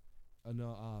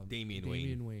 No, Damian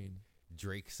Wayne.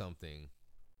 Drake something.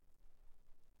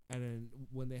 And then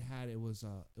when they had it was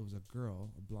a girl,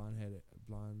 a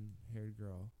blonde-haired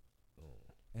girl,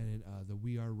 Oh. and then the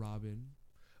We Are Robin.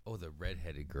 Oh, the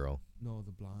redheaded girl. No,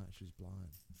 the blonde. She's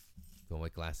blonde. The one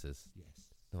with glasses. Yes.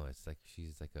 No, it's like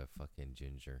she's like a fucking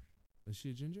ginger. Is she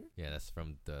a ginger? Yeah, that's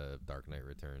from the Dark Knight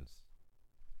Returns.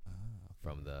 Ah, okay.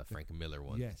 From the Frank Miller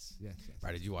one. Yes.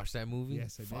 Right, did you watch that movie?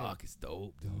 Yes, I did. Fuck, it's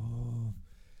dope, dude. Dope.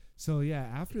 So yeah,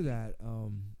 after that,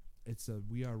 it's a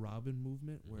We Are Robin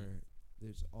movement where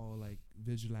there's all like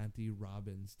vigilante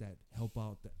Robins that help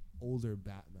out the older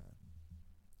Batman.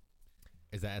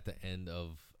 Is that at the end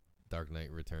of Dark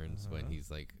Knight Returns when Uh-huh. he's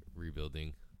like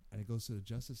rebuilding? And it goes to the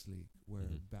Justice League where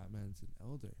Batman's an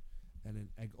elder, and then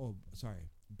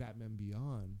Batman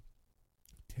Beyond,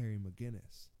 Terry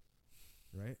McGinnis,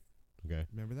 right? Okay.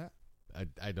 Remember that?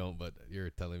 I don't, but you're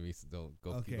telling me, so don't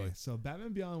go. Keep Okay, going. so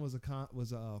Batman Beyond was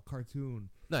a cartoon.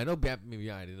 No, I know Batman.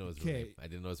 Yeah, I didn't know his real Okay. name. I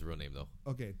didn't know his real name though.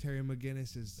 Okay, Terry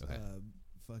McGinnis is Okay.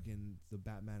 fucking the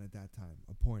Batman at that time,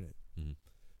 appointed. Mhm.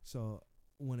 So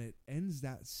when it ends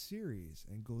that series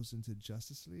and goes into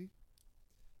Justice League,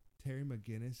 Terry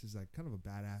McGinnis is like kind of a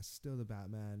badass, still the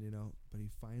Batman, you know, but he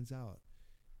finds out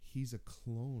he's a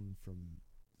clone from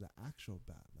the actual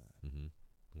Batman.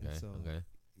 Mm-hmm. And Okay. so Okay.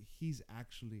 he's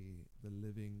actually the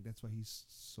living. That's why he's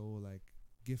so like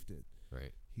gifted.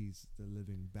 Right. He's the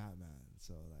living Batman.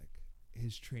 So like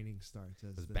his training starts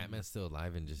as Is the- Batman still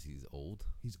alive and just he's old?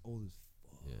 He's old as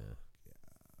fuck. Yeah.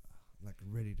 Like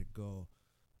ready to go.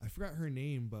 I forgot her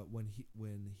name, but when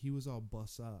he was all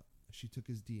bust up, she took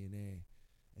his DNA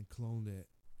and cloned it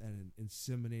and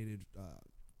inseminated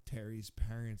Terry's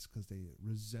parents because they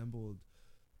resembled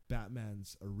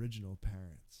Batman's original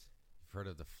parents. You've heard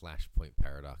of the Flashpoint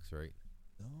paradox, right?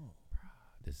 No.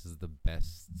 This is the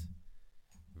best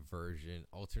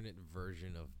alternate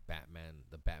version of Batman,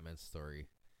 the Batman story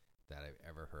that I've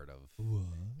ever heard of. What?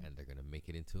 And they're gonna make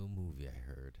it into a movie, I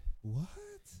heard. What?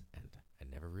 And I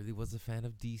never really was a fan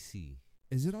of DC.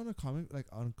 Is it on a comic, like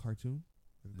on a cartoon?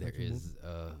 Like a There cartoon is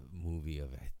a movie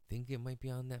of it. I think it might be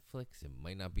on Netflix. It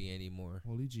might not be anymore.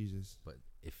 Holy Jesus. But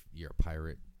if you're a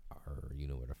pirate, or you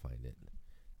know where to find it,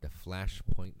 the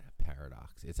Flashpoint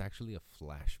paradox. It's actually a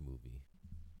Flash movie.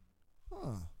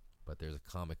 Huh. But there's a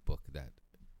comic book that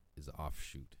is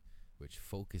offshoot, which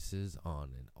focuses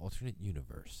on an alternate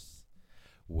universe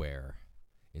where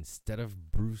instead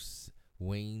of Bruce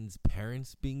Wayne's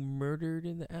parents being murdered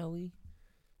in the alley.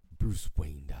 Bruce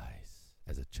Wayne dies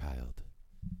as a child.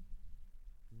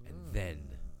 And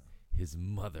then his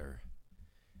mother,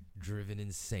 driven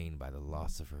insane by the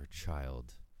loss of her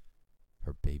child,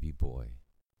 her baby boy,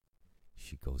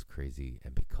 she goes crazy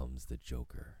and becomes the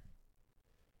Joker.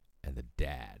 And the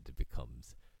dad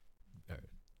becomes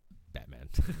Batman.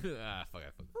 I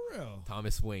forgot. For real.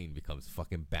 Thomas Wayne becomes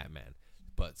fucking Batman.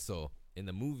 But so in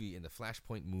the movie, in the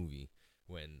Flashpoint movie,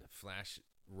 when Flash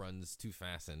runs too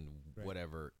fast and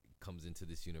whatever comes into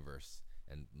this universe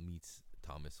and meets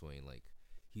Thomas Wayne, like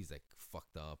he's like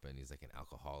fucked up and he's like an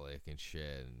alcoholic and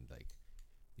shit and like,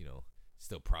 you know,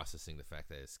 still processing the fact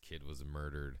that his kid was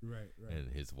murdered. Right.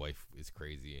 And his wife is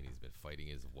crazy and he's been fighting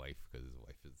his wife because his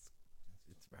wife is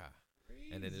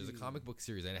crazy. And then there's a comic book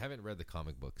series. I haven't read the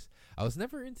comic books. I was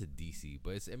never into DC,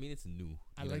 but it's new.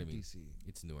 I like DC.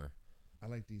 It's newer. I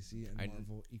like DC and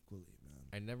Marvel equally, man.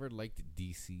 I never liked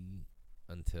DC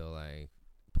until I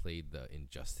played the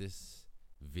Injustice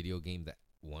video game that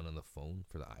won on the phone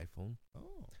for the iPhone.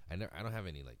 Oh. I don't have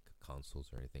any like consoles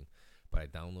or anything, but I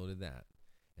downloaded that,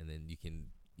 and then you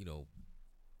can, you know,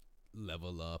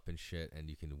 level up and shit, and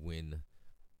you can win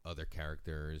other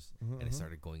characters, and I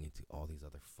started going into all these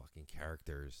other fucking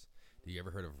characters. Did you ever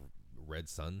heard of Red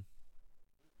Sun?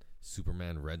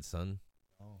 Superman Red Sun?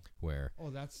 Oh. Where? Oh,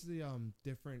 that's the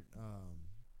different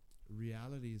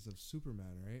realities of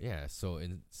Superman, right? Yeah. So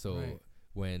Right.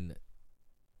 when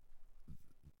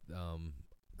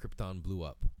Krypton blew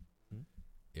up,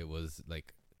 it was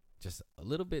like just a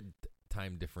little bit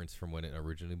time difference from when it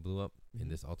originally blew up in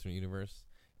this alternate universe.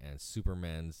 And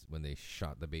Superman's, when he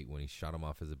shot him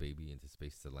off as a baby into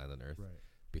space to land on Earth,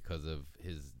 because of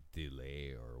his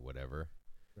delay or whatever,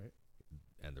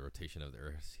 and the rotation of the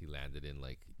Earth, he landed in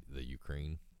like the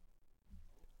Ukraine,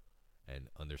 and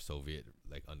under Soviet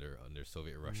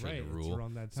Russian rule.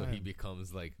 Around that so time. he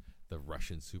becomes like the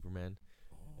Russian Superman,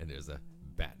 and there's a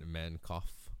Batman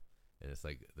cough, and it's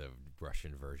like the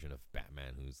Russian version of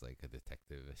Batman, who's like a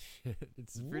detective.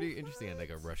 It's pretty interesting, and like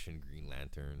a Russian Green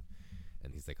Lantern.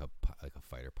 And he's like a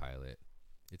fighter pilot.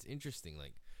 It's interesting.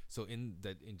 Like, so in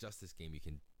that Injustice game, you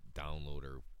can download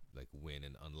or like win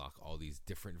and unlock all these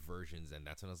different versions. And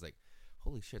that's when I was like,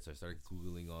 holy shit. So I started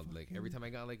Googling all, like, every time I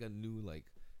got like a new, like,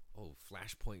 oh,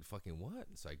 Flashpoint fucking what?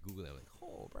 So I Googled it. I'm like,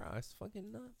 oh, bro, it's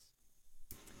fucking nuts.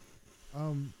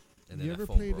 And then you that ever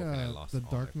phone played broke and I lost the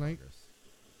all Dark my Knight? progress.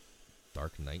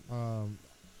 Dark Knight?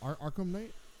 Arkham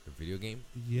Knight? The video game?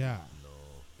 Yeah. No.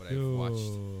 But I've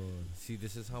watched. See,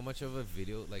 this is how much of a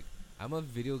video. Like, I'm a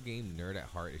video game nerd at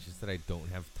heart. It's just that I don't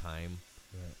have time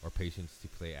or patience to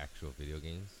play actual video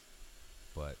games.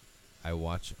 But I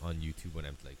watch on YouTube when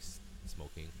I'm like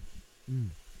smoking,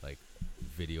 like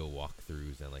video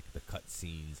walkthroughs and like the cut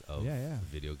scenes of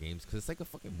video games, because it's like a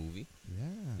fucking movie. Yeah.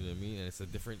 You know what I mean? And it's a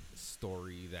different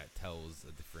story that tells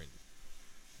a different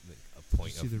like, a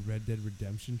point. Did you see the Red Dead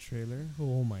Redemption trailer?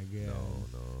 Oh my god.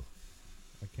 No.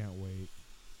 I can't wait.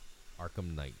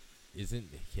 Arkham Knight.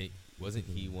 Wasn't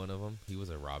he one of them? He was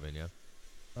a Robin,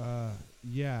 yeah?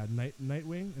 Yeah,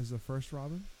 Nightwing is the first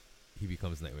Robin. He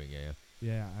becomes Nightwing, yeah.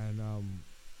 Yeah, and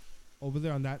over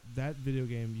there on that video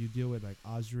game, you deal with like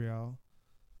Azrael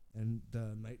and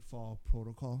the Nightfall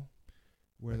Protocol,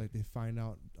 where like they find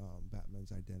out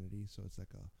Batman's identity, so it's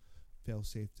like a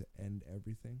fail-safe to end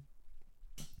everything.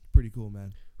 Pretty cool,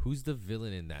 man. Who's the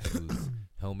villain in that? Whose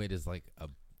helmet is like a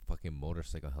fucking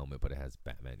motorcycle helmet, but it has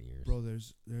Batman ears? Bro,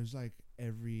 there's like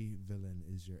every villain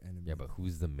is your enemy. Yeah, but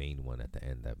who's the main one at the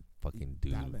end? That fucking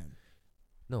dude. Batman.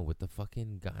 No, with the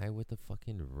fucking guy with the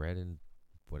fucking red and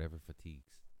whatever fatigues.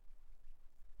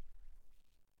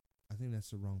 I think that's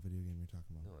the wrong video game you're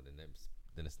talking about. No,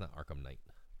 then it's not Arkham Knight.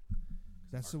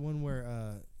 That's the one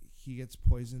where he gets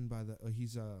poisoned by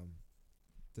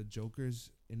the Joker's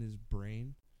in his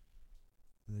brain,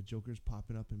 and the Joker's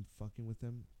popping up and fucking with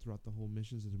him throughout the whole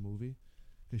missions of the movie,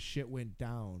 because shit went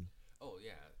down. Oh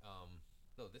yeah,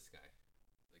 no, this guy,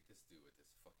 like this dude with this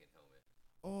fucking helmet.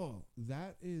 Oh,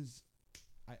 that is.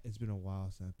 It's been a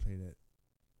while since I played it.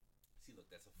 See, look,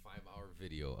 that's a 5-hour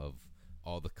video of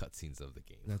all the cutscenes of the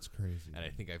game. That's crazy. And I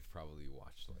think I've probably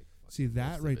watched like. See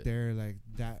that right there, like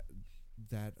that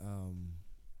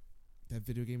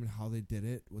video game and how they did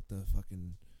it with the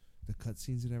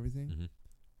cutscenes and everything.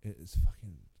 Mm-hmm. It is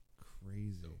fucking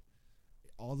crazy. So,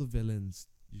 all the villains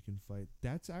you can fight.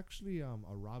 That's actually a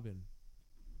Robin.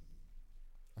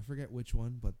 I forget which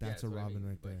one, but that's a Robin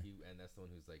right there. And that's the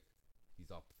one who's like, he's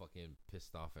all fucking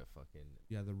pissed off at fucking.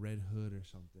 Yeah, the Red Hood or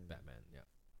something. Batman, yeah.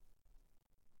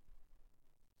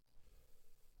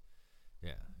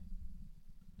 Yeah.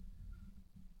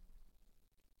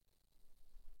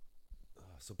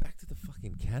 So back to the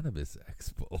fucking cannabis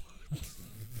expo.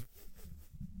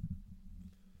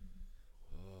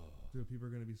 Dude, people are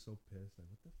gonna be so pissed. Like,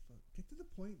 what the fuck? Get to the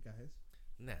point, guys.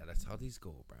 Nah, that's how these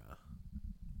go, bro.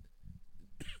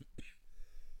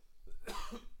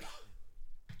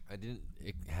 I didn't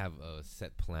have a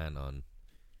set plan on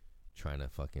trying to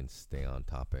fucking stay on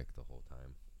topic the whole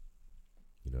time.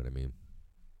 You know what I mean?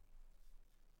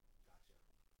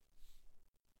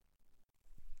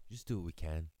 Just do what we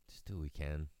can. Just do what we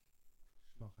can.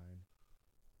 Schmuckheim.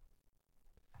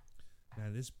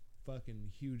 Man, this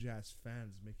fucking huge ass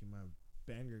fan's making my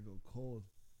banger go cold.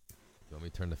 You want me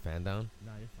to turn the fan down?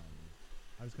 Nah, you're fine, man.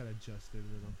 I just gotta adjust it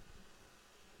a little.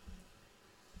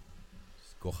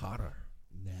 Just go hotter.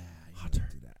 Nah, you Hotter.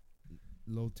 don't do that.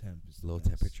 Low temp is the Low best.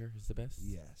 temperature is the best?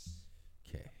 Yes.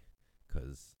 Okay.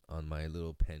 Because on my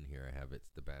little pen here, I have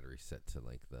the battery set to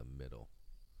like the middle.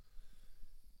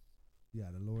 Yeah,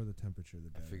 the lower the temperature, the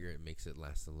better. I figure it makes it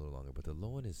last a little longer, but the low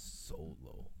one is so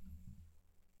low.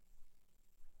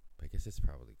 But I guess it's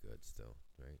probably good still,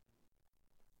 right?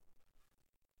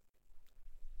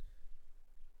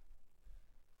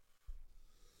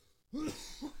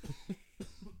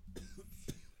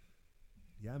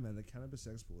 Yeah, man, the Cannabis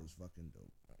Expo was fucking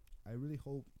dope. I really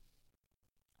hope.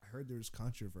 I heard there was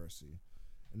controversy,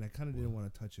 and I kind of didn't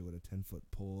want to touch it with a 10-foot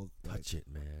pole. Touch it,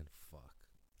 man. Fuck.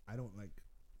 I don't like.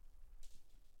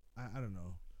 I don't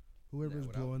know. Whoever's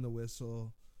without- blowing the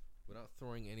whistle. Without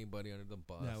throwing anybody under the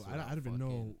bus. No, I don't even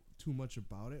know too much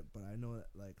about it, but I know that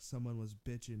like someone was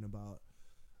bitching about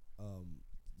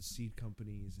seed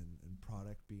companies and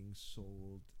product being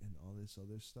sold and all this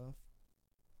other stuff.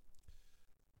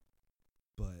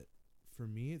 But for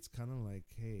me, it's kind of like,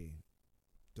 hey,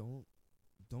 don't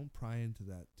pry into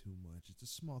that too much. It's a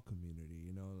small community,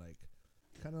 you know, like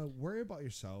kind of worry about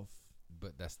yourself.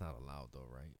 But that's not allowed though,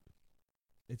 right?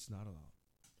 It's not allowed.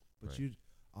 But Right. you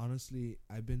honestly,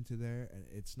 I've been to there and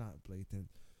it's not blatant.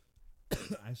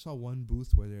 I saw one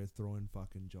booth where they're throwing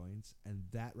fucking joints, and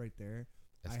that right there,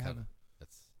 That's I kind have of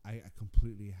that's I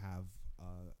completely have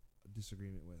a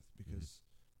disagreement with, because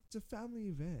it's a family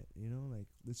event, you know, like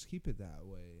let's keep it that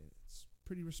way. It's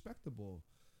pretty respectable.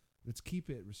 Let's keep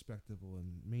it respectable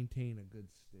and maintain a good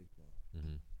stigma.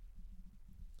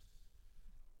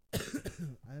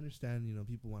 I understand, you know,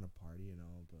 people want to party and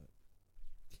all, but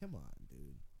come on,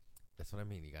 dude. That's what I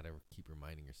mean. You gotta keep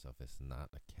reminding yourself it's not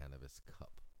a cannabis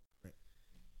cup. Right.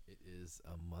 It is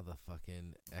a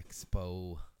motherfucking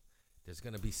expo. There's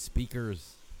gonna be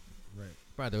speakers. Right.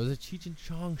 Bro, there was a Cheech and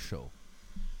Chong show.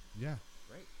 Yeah.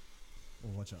 Right. Oh,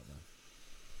 watch out,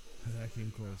 man. That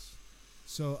came close.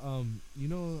 So, you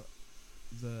know,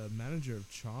 the manager of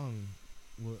Chong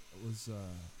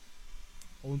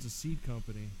owns a seed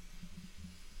company,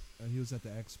 and he was at the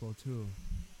expo too.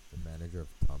 The manager of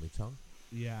Tommy Chong.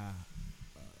 Yeah,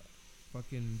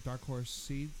 fucking Dark Horse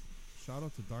Seeds. Shout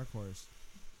out to Dark Horse.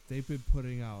 They've been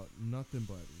putting out nothing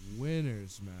but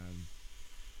winners, man.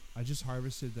 I just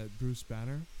harvested that Bruce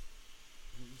Banner.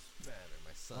 Bruce Banner,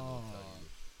 my son will Oh, tell you.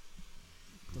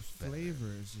 The Bruce Banner.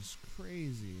 flavor is just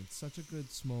crazy. It's such a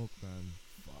good smoke, man.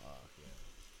 Fuck yeah.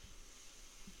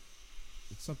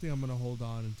 It's something I'm gonna hold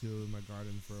on to in my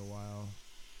garden for a while.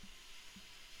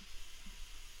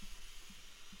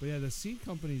 But yeah, the seed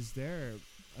companies there,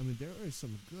 I mean, there are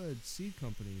some good seed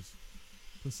companies.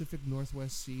 Pacific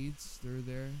Northwest Seeds, they're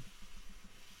there.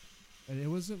 And it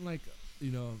wasn't like,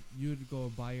 you know, you'd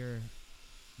go buy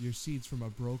your seeds from a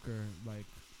broker, like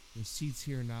the Seeds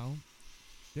Here Now.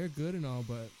 They're good and all,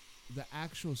 but the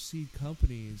actual seed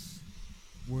companies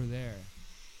were there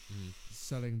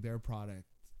selling their product,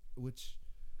 which,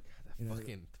 God, that you know,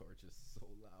 fucking torch is so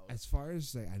loud. as far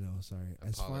as like, I know, sorry.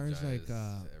 As far as like Apologize to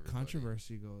everybody.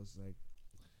 controversy goes, like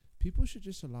people should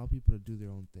just allow people to do their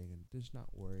own thing and just not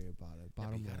worry about it. Yeah, but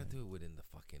Bottom you gotta line, do it within the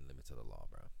fucking limits of the law,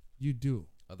 bro. you do,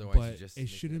 Otherwise, you but just it make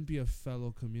shouldn't be a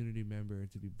fellow community member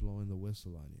to be blowing the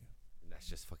whistle on you. That's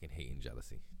just fucking hate and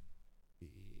jealousy.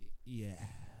 Yeah,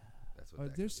 That's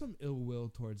what. there's some ill will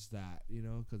towards that, you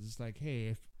know, because it's like,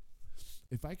 hey,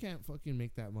 if I can't fucking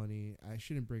make that money, I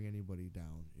shouldn't bring anybody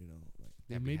down, you know. Like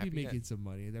they Yeah, be may be happy making that- some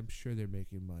money, and I'm sure they're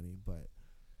making money, but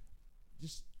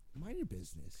just mind your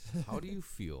business. How do you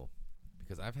feel?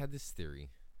 Because I've had this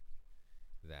theory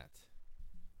that,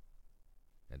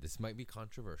 and this might be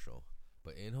controversial,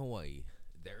 but in Hawaii,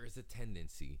 there is a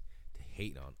tendency to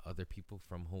hate on other people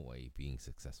from Hawaii being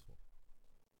successful.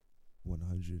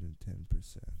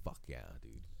 110%. Fuck yeah,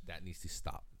 dude. That needs to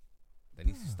stop. That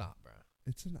needs to Bruh. stop, bro.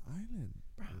 It's an island.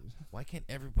 Why can't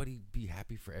everybody be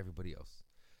happy for everybody else?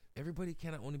 Everybody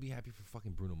cannot only be happy for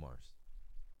fucking Bruno Mars.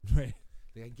 Right.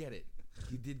 Like, I get it.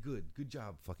 He did good. Good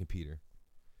job, fucking Peter.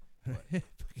 But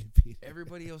Fucking Peter.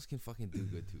 everybody else can fucking do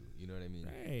good too. You know what I mean?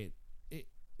 Right.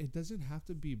 It doesn't have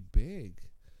to be big.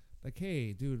 Like,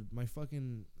 hey, dude,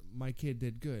 my kid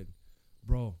did good,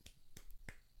 bro.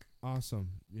 Awesome.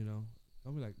 You know,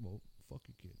 I'll be like, well, fuck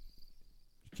your kid.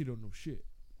 Your kid don't know shit.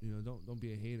 You know, don't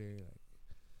be a hater. Like,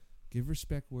 give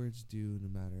respect where it's due, no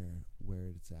matter where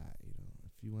it's at. You know,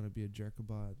 if you want to be a jerk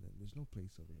about, then there's no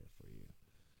place over here for you.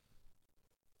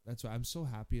 That's why I'm so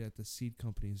happy that the seed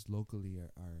companies locally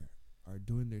are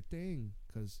doing their thing,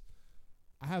 because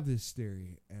I have this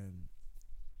theory, and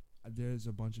there's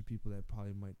a bunch of people that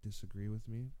probably might disagree with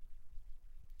me,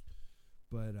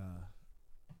 but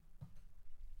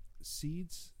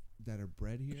seeds that are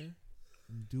bred here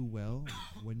do well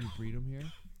when you breed them here.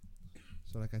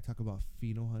 So like I talk about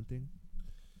pheno hunting.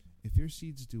 If your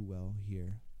seeds do well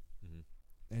here,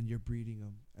 and you're breeding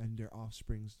them and their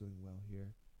offspring's doing well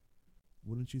here,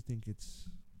 wouldn't you think it's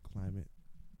climate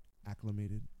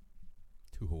acclimated?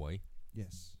 To Hawaii.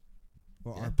 Yes.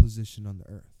 Or Yeah. our position on the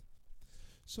earth.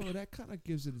 So that kind of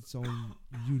gives it its own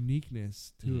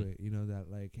uniqueness to it, you know, that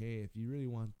like, hey, if you really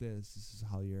want this is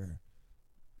how your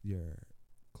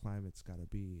climate's got to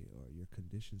be, or your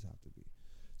conditions have to be.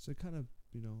 So it kind of,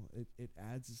 you know, it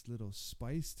adds this little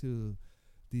spice to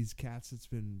these cats that's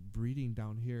been breeding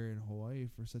down here in Hawaii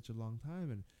for such a long time,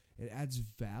 and it adds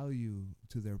value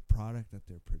to their product that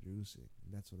they're producing.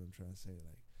 And that's what I'm trying to say.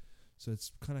 Like, so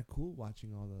it's kind of cool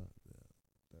watching all the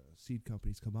seed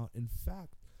companies come out. In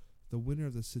fact, the winner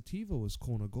of the sativa was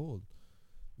Kona Gold,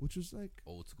 which was like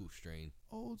Old school strain.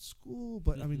 old school,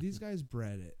 but I mean these guys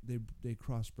bred it. They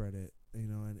crossbred it, you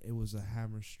know, and it was a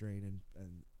hammer strain,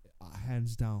 and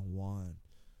hands down won.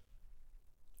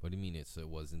 What do you mean it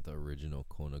wasn't the original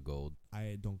Kona Gold?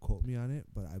 I don't quote me on it,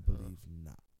 but I believe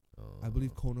not. I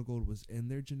believe Kona Gold was in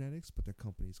their genetics, but their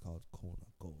company is called Kona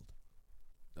Gold.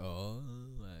 Oh,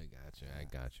 I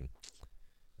got you.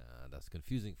 That's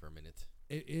confusing for a minute.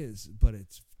 It is, but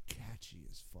it's catchy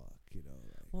as fuck, you know.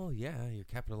 Like, Well, yeah, you're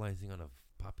capitalizing on a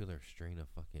popular strain of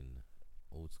fucking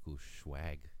old school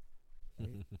swag.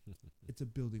 right? It's a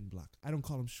building block. I don't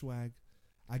call them swag.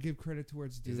 I give credit to where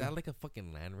it's due. Is that like a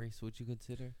fucking land race? Would you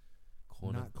consider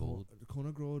Kona Not Gold?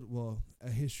 Kona Gold. Well, a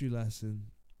history lesson.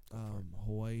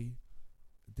 Hawaii,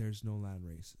 there's no land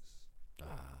races.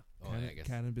 I guess.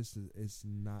 Cannabis is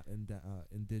not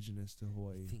indigenous to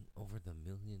Hawaii. I think over the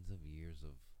millions of years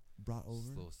of Brought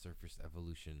over. slow surface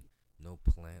evolution, no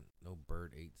plant, no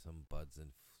bird ate some buds and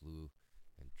flew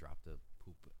and dropped a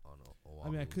poop on Oahu.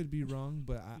 I mean, I could be wrong,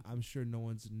 but I'm sure no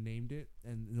one's named it,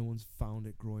 and no one's found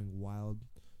it growing wild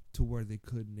to where they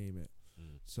could name it.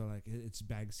 So like it's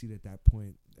bag seed at that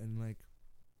point, and like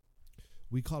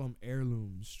we call them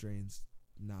heirloom strains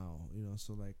now, you know.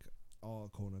 So like all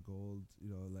Kona Gold, you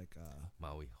know, like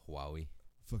Maui, Hawaii.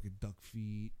 fucking duck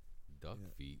feet. Duck Yeah.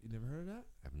 feet. You never heard of that?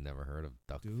 I've never heard of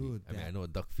duck Dude, feet. I mean, I know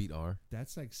what duck feet are.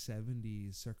 That's like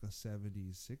 70s, circa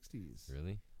 70s, 60s.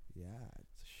 Really? Yeah.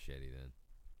 It's shitty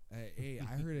then. Hey,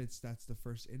 I heard that's the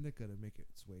first indica to make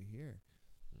its way here.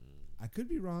 Mm. I could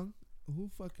be wrong. Who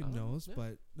fucking Oh, knows? yeah.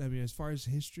 But I mean, as far as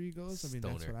history goes, I mean,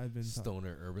 that's what I've been taught.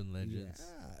 Stoner urban legends.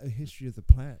 Yeah, a history of the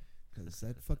plant, because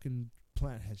that fucking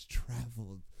plant has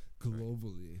traveled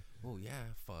globally Oh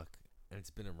yeah, fuck. And it's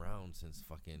been around since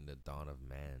fucking the dawn of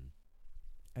man.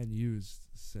 and used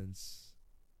since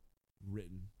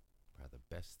written. Bro, the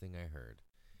best thing I heard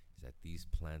is that these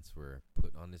plants were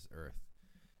put on this earth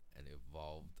and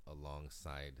evolved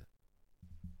alongside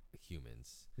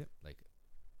humans. Yep. Like,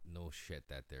 no shit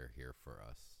that they're here for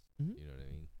us. Mhm. You know what I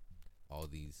mean? All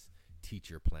these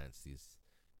teacher plants, these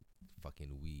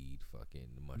fucking weed,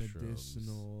 fucking mushrooms.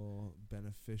 Medicinal,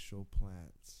 beneficial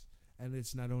plants. And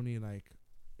it's not only like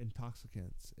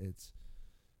intoxicants, it's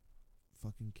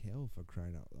fucking kale, for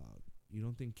crying out loud. You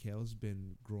don't think kale's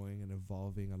been growing and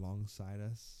evolving alongside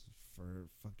us for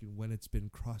fucking when it's been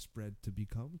crossbred to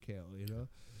become kale, you know?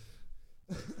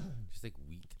 Just like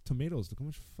wheat. Tomatoes, look how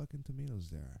much fucking tomatoes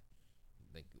there are.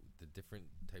 Like, the different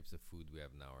types of food we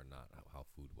have now are not how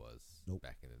food was Nope.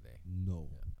 back in the day. No.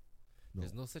 Yeah. No.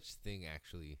 There's no such thing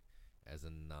actually as a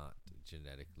not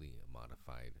genetically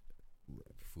modified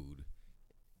food,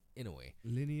 in a way.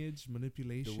 Lineage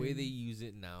manipulation. The way they use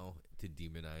it now to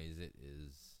demonize it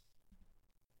is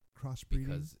crossbreeding.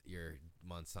 because your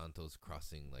Monsanto's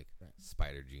crossing like Right.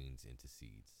 spider genes into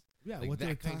seeds. Yeah, Like what that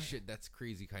they're kind of ta- shit. That's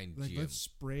crazy kind Like, GM. let's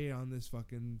spray on this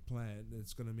fucking plant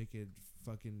that's gonna make it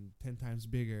fucking 10 times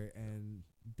bigger, and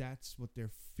that's what they're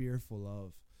fearful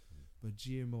of. But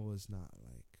GMO is not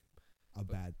like a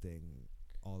bad thing.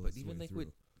 But even like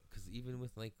because even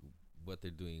with like what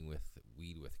they're doing with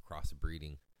weed with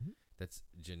crossbreeding, Mhm. that's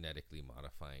genetically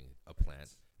modifying a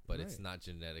plant but it's Right. not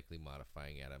genetically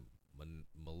modifying at a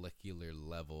molecular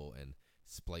level and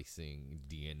splicing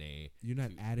DNA. You're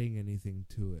not to- adding anything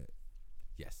to it.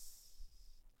 Yes.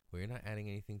 Well, you're not adding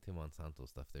anything to Monsanto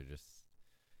stuff. They're just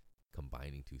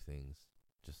combining two things,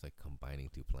 just like combining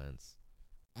two plants.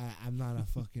 I'm not a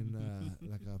fucking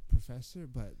like a professor,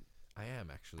 but I am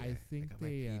actually. I think got my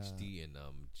they, PhD in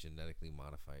genetically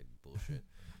modified bullshit.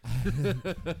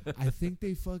 I think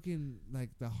they fucking like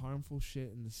the harmful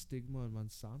shit and the stigma in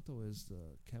Monsanto is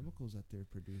the chemicals that they're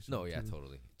producing. No, yeah, too.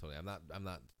 totally. I'm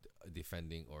not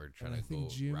defending or trying And I to think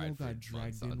go GMO ride for got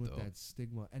dragged in with Monsanto. that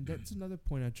stigma, and that's another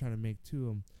point I'm trying to make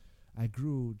too. I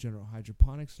grew General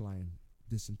Hydroponics line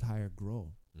this entire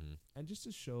grow, Mhm. and just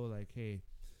to show like, hey,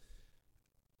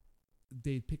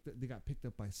 they got picked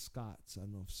up by Scott's. I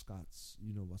don't know if Scott's,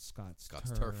 you know what Scott's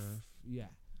Turf. Yeah,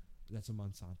 that's a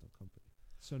Monsanto company.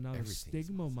 So now the Everything's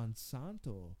stigma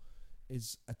Monsanto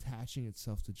is attaching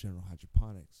itself to General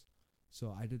Hydroponics.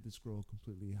 So I did this grow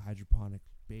completely hydroponic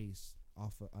base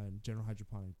off of General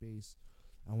Hydroponic base.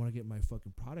 I want to get my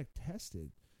fucking product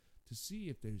tested to see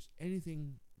if there's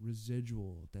anything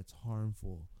residual that's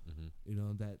harmful, Mm-hmm. you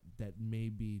know, that may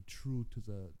be true to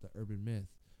the urban myth.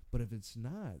 But if it's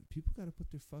not, people got to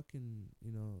put their fucking,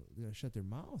 you know, they got to shut their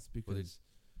mouth because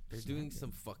They're it's doing not some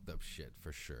good. fucked up shit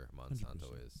for sure.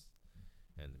 Monsanto 100%. is,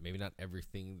 and maybe not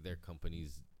everything their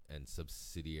companies and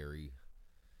subsidiaries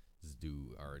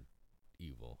do are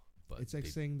evil, but It's like they,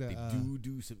 saying they the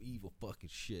do some evil fucking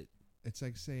shit. it's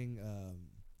like saying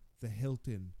the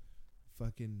Hilton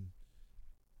fucking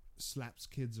slaps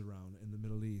kids around in the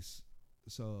Middle East.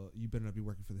 So you better not be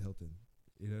working for the Hilton.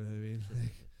 You know what I mean?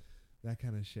 Like that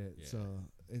kind of shit. Yeah. So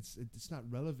it's not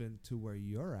relevant to where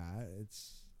you're at.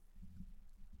 It's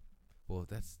Well,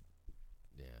 that's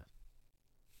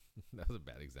that was a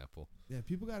bad example. yeah,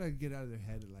 people got to get out of their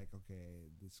head like, okay,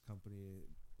 this company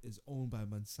is owned by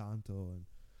Monsanto and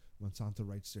Monsanto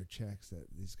writes their checks that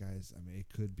these guys, I mean, it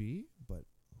could be, but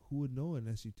who would know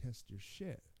unless you test your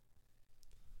shit?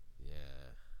 Yeah.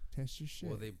 Test your shit.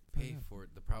 Well, they Find pay out. for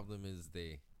it. The problem is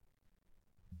they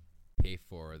pay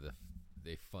for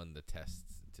they fund the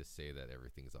tests to say that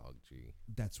everything's all G.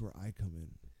 That's where I come in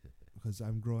because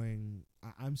I'm growing.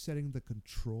 I'm setting the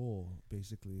control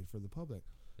basically for the public.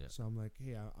 Yeah. So I'm like,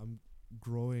 hey, I'm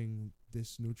growing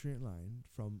this nutrient line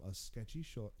from a sketchy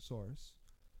source.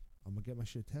 I'm gonna get my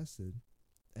shit tested,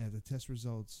 and if the test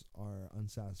results are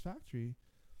unsatisfactory,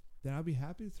 then I'll be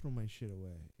happy to throw my shit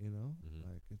away. You know, Mhm.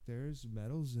 like if there's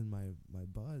metals in my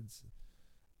buds.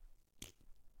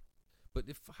 But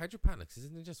if hydroponics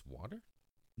isn't it just water?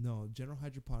 No, General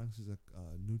Hydroponics is a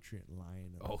nutrient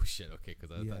line. Of, Oh shit! Okay,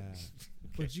 because I yeah, thought.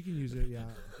 but you can use it. Yeah,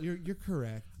 you're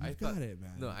correct. I You've thought- got it,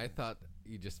 man. No, I thought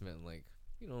you just meant like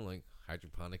like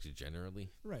hydroponics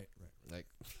generally. right. Like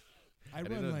I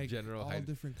didn't run know like General all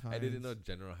different kinds. I didn't know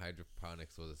General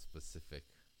Hydroponics was a specific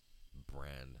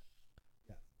brand.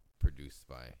 Yeah. Produced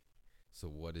by. So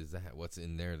what is that? What's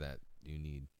in there that you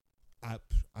need?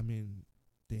 I mean,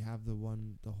 they have the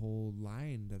whole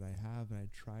line that I have, and I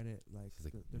tried it like It's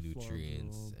like the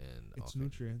nutrients 12-year-old. and all It's kinds-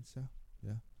 nutrients,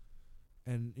 yeah.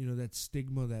 And you know that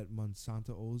stigma that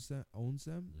Monsanto owns them,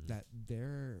 Mhm. that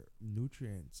their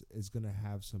nutrients is gonna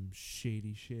have some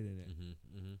shady shit in it.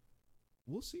 Mhm.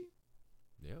 We'll see.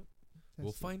 Yep. Test We'll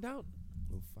it. find out.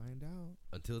 We'll find out.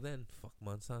 Until then, fuck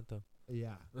Monsanto.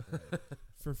 Yeah. Right.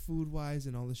 For food wise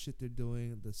and all the shit they're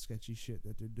doing, the sketchy shit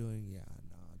that they're doing, yeah,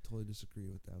 no, I totally disagree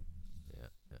with them. Yeah.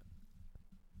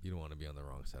 You don't want to be on the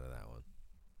wrong side of that one.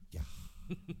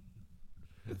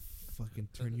 They'll fucking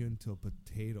turn you into a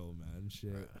potato, man.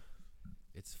 Shit.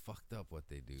 It's fucked up what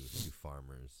they do to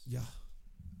farmers. Yeah.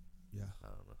 I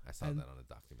don't know. I saw And that on a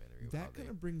documentary. Of how That kind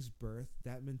of brings birth.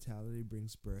 That mentality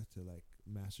brings birth to like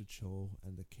Master Cho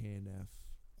and the KNF,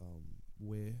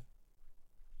 way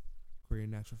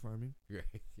Korean Natural Farming. Right.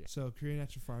 Yeah. So Korean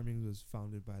Natural Farming was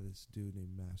founded by this dude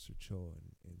named Master Cho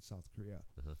in South Korea.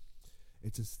 Uh-huh.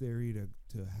 It's a theory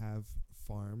to have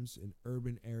farms in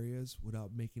urban areas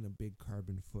without making a big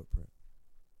carbon footprint.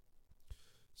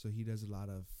 So he does a lot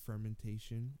of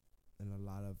fermentation and a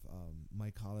lot of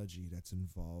mycology that's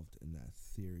involved in that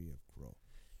theory of grow.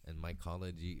 And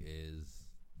mycology is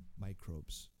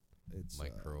Microbes. It's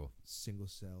micro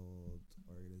single-celled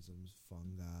organisms,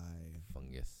 fungi.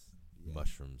 fungus, Yeah.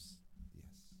 mushrooms.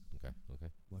 Yes. Okay.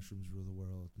 Mushrooms rule the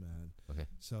world, man. Okay.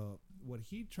 So what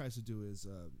he tries to do is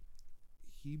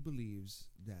he believes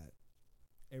that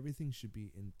everything should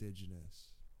be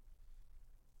indigenous,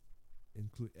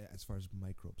 include as far as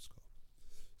microbes go.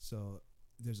 So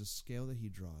there's a scale that he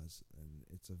draws, and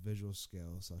it's a visual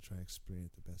scale, so I'll try to explain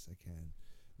it the best I can,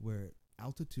 where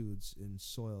altitudes in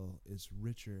soil is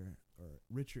richer or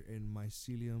richer in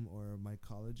mycelium or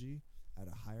mycology at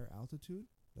a higher altitude.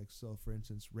 Like, so for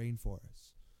instance,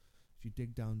 rainforests. If you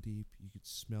dig down deep, you could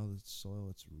smell the soil.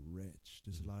 It's rich.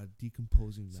 There's a lot of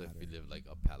decomposing So matter. if you live like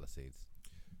up Palisades,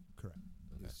 Correct.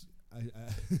 okay. Yes.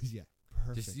 Yeah.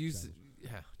 Perfect. Just use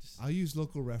example. just I'll use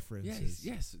local references.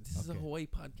 yes. This is a Okay. Hawaii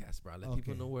podcast, bro. Let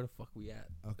people Okay. know where the fuck we at.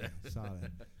 Okay,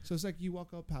 solid. So it's like you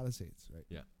walk up Palisades, right?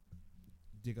 Yeah.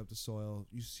 Dig up the soil.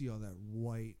 You see all that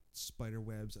white spider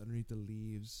webs underneath the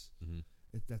leaves. Mm-hmm.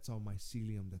 That's all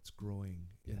mycelium that's growing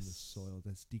in the Yes. soil,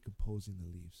 that's decomposing the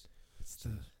leaves. It's So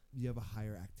you have a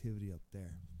higher activity up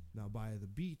there. Now by the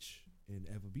beach in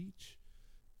Eva Beach,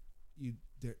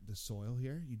 the soil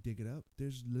here, you dig it up.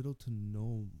 There's little to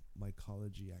no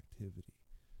mycology activity.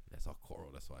 that's all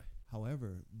coral. That's why.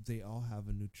 However, they all have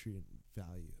a nutrient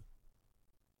value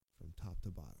from top to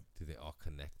bottom. Do they all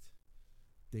connect?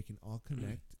 They can all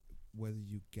connect whether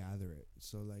you gather it.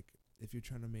 So like if you're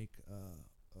trying to make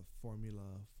a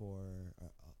formula for a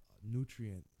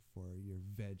nutrient for your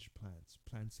veg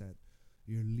plants that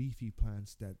your leafy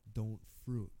plants that don't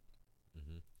fruit,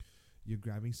 Mm-hmm. you're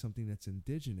grabbing something that's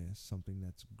indigenous, something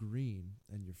that's green,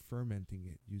 and you're fermenting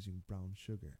it using brown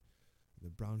sugar. The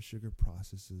brown sugar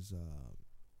processes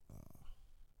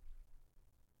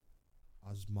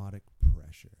osmotic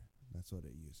pressure. That's what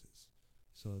it uses.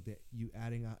 So that you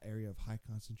adding an area of high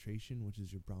concentration, which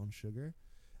is your brown sugar,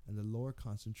 and the lower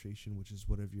concentration, which is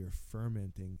whatever you're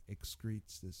fermenting,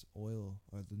 excretes this oil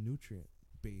or the nutrient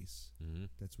base Mm-hmm.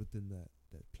 that's within that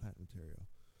plant material.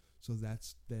 So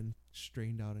that's then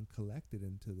strained out and collected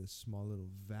into this small little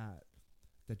vat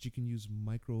that you can use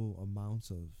micro amounts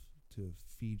of to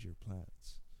feed your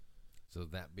plants. So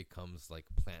that becomes like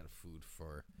plant food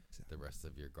for the rest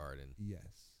of your garden.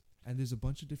 Yes. And there's a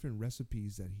bunch of different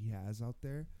recipes that he has out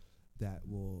there that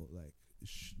will like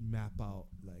map out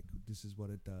like this is what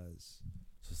it does.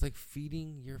 So it's like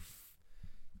feeding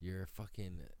your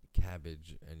fucking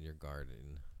cabbage and your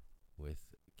garden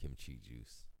with kimchi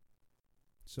juice.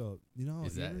 So, you know,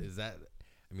 Is that?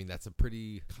 I mean, that's a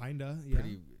pretty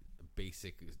pretty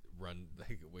basic run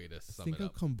like way to sum think it of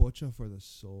up. kombucha for the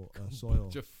soil.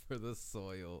 Just for the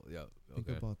soil. Yeah. Think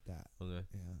Okay. about that. Okay.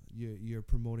 Yeah, you're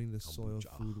promoting the soil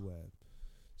Kombucha. food web.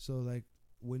 So like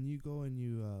when you go and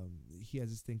you he has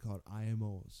this thing called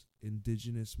IMOs,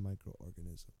 indigenous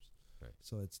microorganisms. Right.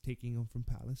 So it's taking them from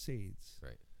Palisades.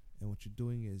 Right. And what you're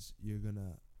doing is you're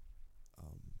gonna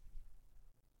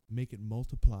make it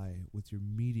multiply with your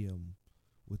medium,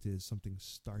 which is something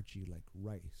starchy like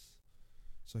rice.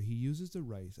 So he uses the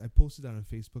rice. I posted that on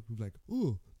Facebook. He was like,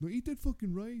 "Oh, no, eat that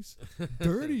fucking rice.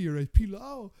 Dirty, you're right,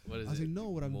 pilau." What is I was it? like, "No,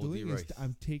 what I'm Moldy doing rice. is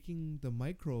I'm taking the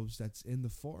microbes that's in the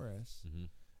forest Mm-hmm.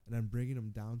 and I'm bringing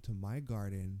them down to my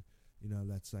garden. You know,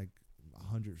 that's like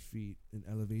 100 feet in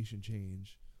elevation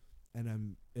change, and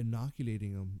I'm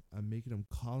inoculating them. I'm making them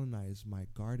colonize my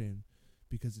garden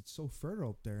because it's so fertile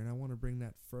up there, and I want to bring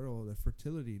the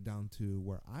fertility down to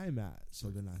where I'm at. So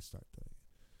then I start doing it.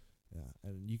 Yeah,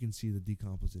 and you can see the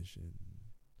decomposition.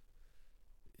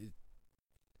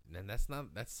 And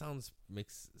that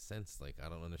makes sense. Like, I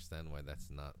don't understand why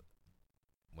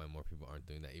why more people aren't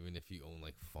doing that. Even if you own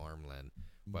like farmland,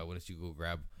 why wouldn't you go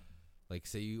grab, like,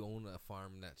 say you own a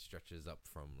farm that stretches up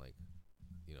from like,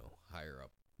 higher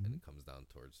up and it comes down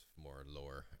towards more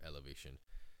lower elevation,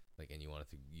 like, and you wanted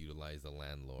to utilize the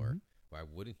land lower. Why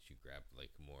wouldn't you grab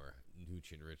like more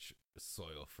nutrient rich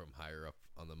soil from higher up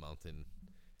on the mountain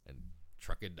and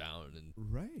truck it down and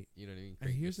Right. you know what I mean? And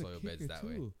Create your here's soil the beds kicker that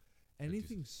way. too.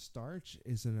 Anything starch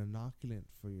is an inoculant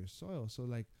for your soil. So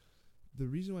like the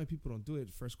reason why people don't do it,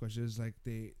 first question is like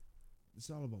it's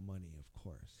all about money, of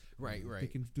course. Right, They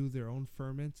right. can do their own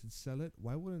ferments and sell it.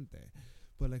 Why wouldn't they?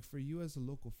 But like for you as a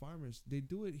local farmers, they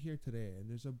do it here today. And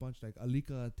there's a bunch like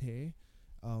Alika Ate,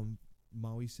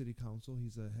 Maui City Council.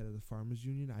 He's the head of the Farmers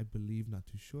Union, I believe, not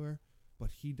too sure.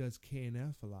 But he does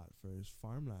KNF a lot for his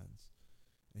farmlands.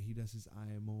 And he does his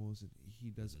IMOs, and he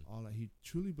does all that. He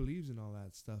truly believes in all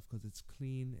that stuff because it's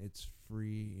clean, it's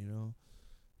free,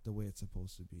 the way it's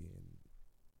supposed to be. And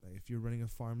like, if you're running a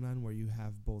farmland where you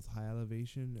have both high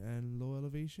elevation and low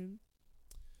elevation,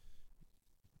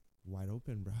 wide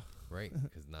open, bro. Right,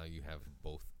 because now you have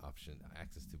both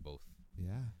access to both.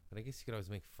 Yeah. But I guess you could always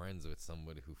make friends with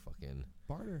somebody who fucking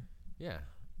Barter. yeah.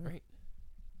 Right.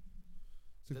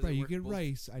 It's like, Does bro, it you work get both?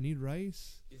 rice. I need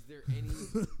rice. Is there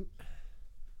any?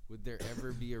 Would there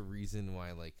ever be a reason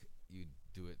why like you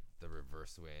do it the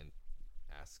reverse way and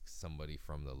ask somebody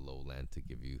from the lowland to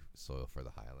give you soil for the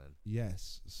highland?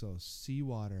 Yes. So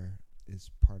seawater is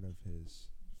part of his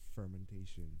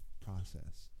fermentation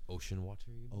process. Ocean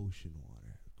water, you know? Ocean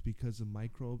water. Because the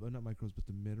not microbes, but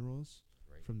the minerals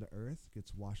Right. Right. from the earth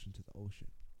gets washed into the ocean.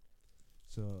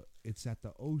 So it's at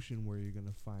the ocean where you're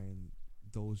gonna find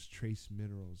those trace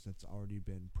minerals that's already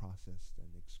been processed and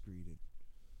excreted.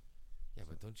 Yeah,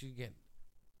 but don't you get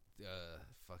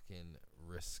fucking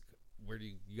risk? Where do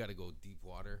you got to go deep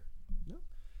water? No.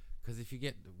 Because if you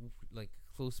get like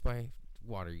close by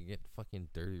water, you get fucking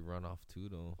dirty runoff too,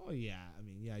 though. Oh yeah, I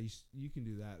mean, yeah, you can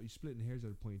do that. You splitting hairs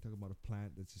at a point. You talk about a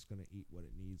plant that's just gonna eat what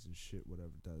it needs and shit whatever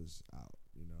it does out.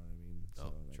 You know what I mean?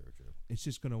 Oh, like, true. it's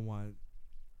just gonna want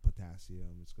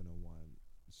potassium. It's gonna want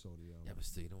sodium. Yeah, but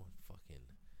still, you don't want fucking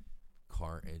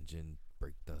car engine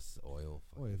brake dust oil.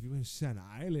 Oh, if you went to Sand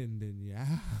Island, then yeah.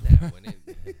 Nah, when it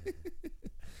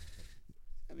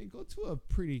I mean, go to a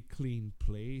pretty clean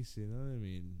place. You know what I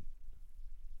mean?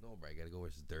 no, bro, I gotta go where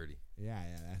it's dirty. Yeah.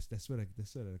 That's what a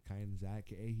kind is at.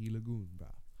 A Lagoon, bro.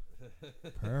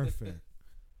 Perfect.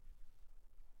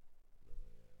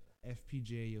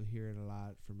 FPJ, you'll hear it a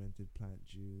lot. Fermented plant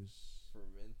juice.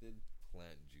 Fermented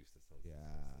plant juice. That sounds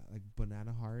Yeah, like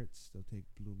banana hearts. They'll take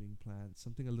blooming plants.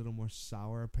 Something a little more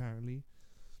sour, apparently.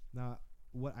 Now,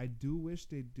 what I do wish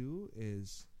they do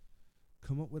is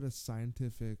come up with a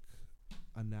scientific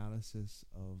analysis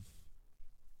of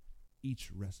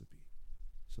each recipe.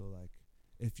 So, like,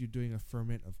 if you're doing a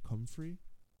ferment of comfrey,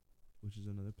 which is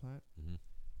another plant, Mm-hmm.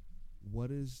 what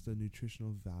is the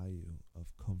nutritional value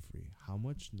of comfrey? How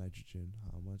much nitrogen,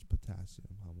 how much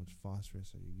potassium, how much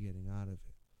phosphorus are you getting out of it?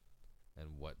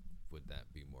 And what would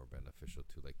that be more beneficial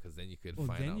to? Like, because then you could Well,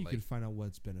 find then out you like can find out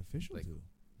what's beneficial like, to.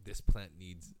 this plant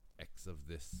needs X of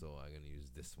this, so I'm gonna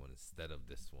use this one instead of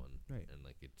this one. Right. And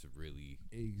like it's really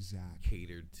Exactly.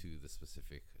 catered to the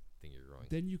specific thing you're growing.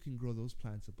 Then you can grow those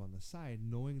plants up on the side,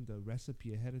 knowing the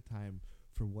recipe ahead of time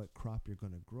for what crop you're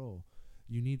gonna grow.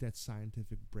 You need that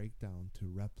scientific breakdown to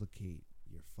replicate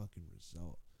your fucking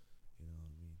result. You know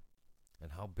what I mean?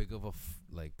 And how big of a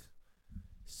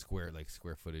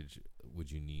square footage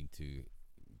would you need to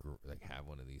have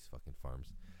one of these fucking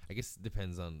farms? I guess it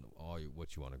depends on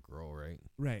what you want to grow, right?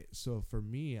 Right. So for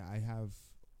me, I have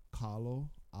Kalo,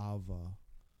 Ava.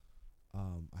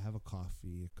 I have a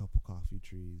couple coffee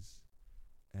trees,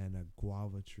 and a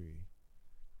guava tree,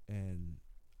 and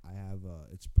I have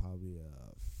it's probably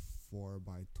a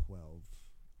 4x12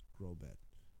 grow bed.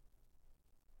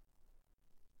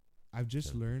 I've just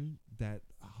Okay. learned that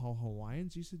how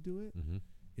Hawaiians used to do it Mm-hmm.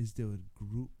 is they would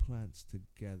group plants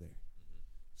together.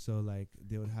 So like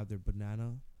they would have their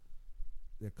banana,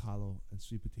 their kalo, and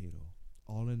sweet potato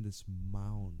all in this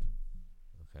mound,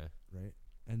 Okay. right?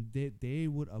 And they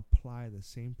would apply the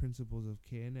same principles of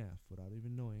KNF without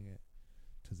even knowing it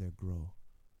to their grow.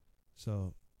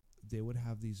 So they would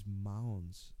have these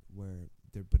mounds where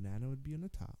their banana would be on the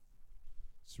top,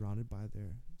 surrounded by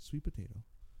their sweet potato,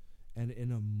 and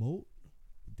in a moat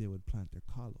they would plant their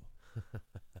kalo.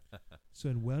 So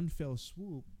in one fell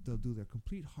swoop, they'll do their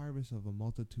complete harvest of a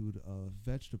multitude of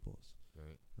vegetables,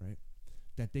 Right.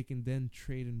 that they can then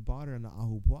trade and barter in the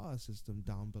Ahupua'a system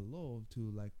down below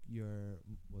to like your,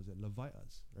 was it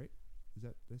Levitas, right?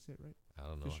 Did I say it right? I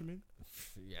don't know. Fishermen?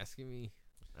 You asking me?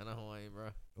 I know Hawaii, bro.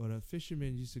 Or the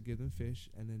fishermen used to give them fish,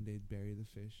 and then they'd bury the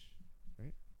fish,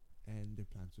 right? And their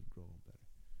plants would grow better.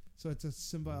 So it's a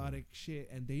symbiotic shit,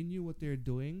 and they knew what they're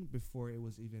doing before it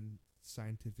was even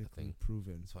scientifically think-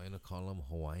 proven. That's why I call them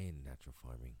Hawaiian natural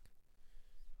farming.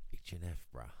 H&F,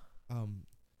 bro.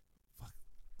 Fuck,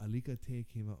 Alika Te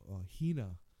came out.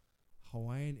 Hina,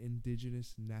 Hawaiian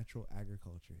Indigenous Natural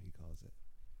Agriculture, he calls it.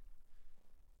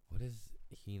 What is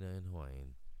Hina in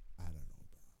Hawaiian? I don't know,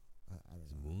 bro. I don't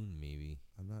It's know. moon, maybe.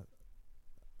 I'm not.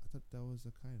 I thought that was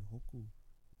a kind Hoku.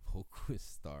 Hoku is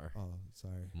star. Oh,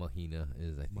 sorry. Mahina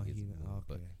is, I think, is Mahina, moon,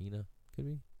 but okay. Hina could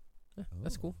be. Yeah,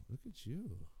 that's cool. Look at you.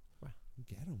 Bruh.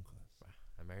 Get him, cuz.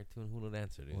 I'm married to a Hulu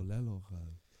dancer, dude. Olelo, cuz.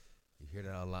 You hear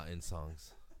that a lot in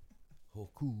songs.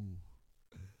 Hoku.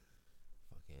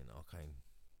 Fucking all kind.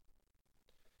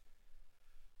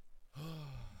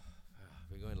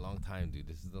 We're going a long time, dude.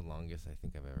 This is the longest I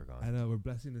think I've ever gone. I know, we're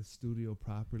blessing the studio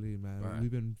properly, man. Right.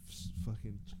 We've been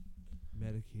fucking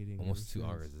medicating. Almost ever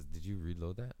 2 since. hours. Did you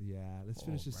reload that? Yeah, let's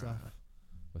finish this bruh. off.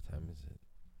 What time is it?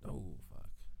 Oh, fuck.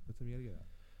 What time you gotta get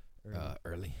up?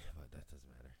 Early, but that doesn't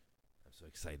matter. I'm so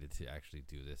excited to actually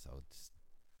do this. I'll just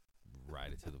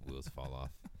ride it till the wheels fall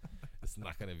off. It's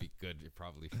not gonna be good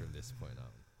probably from this point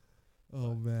on.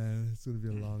 Oh man, it's gonna be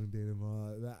a long day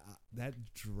tomorrow. That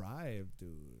drive, dude.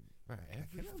 Right, I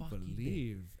every cannot fucking day.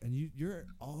 believe. And you're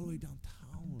all the way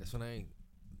downtown. That's when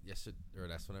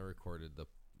that's when I recorded the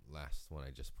last one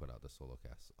I just put out, the solo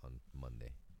cast on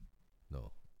Monday.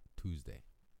 No, Tuesday.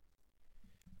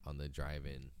 On the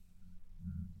drive-in.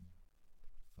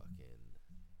 Fucking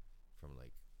from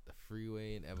like the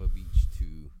freeway in Eva Beach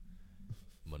to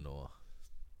Manoa.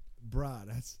 Bruh,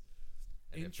 that's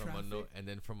And in then from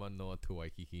traffic. from Manoa to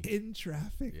Waikiki. In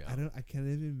traffic. Yeah. I can't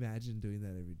even imagine doing that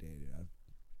every day, dude.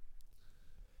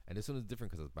 And this one is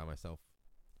different because I was by myself.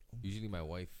 Oh. Usually my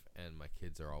wife and my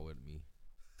kids are all with me.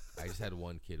 I just had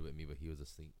one kid with me, but he was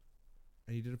asleep.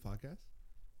 And you did a podcast?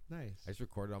 Nice. I just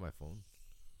recorded on my phone.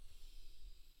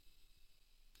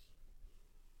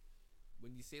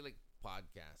 When you say like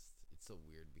podcast, it's so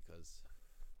weird because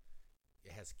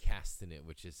it has cast in it,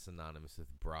 which is synonymous with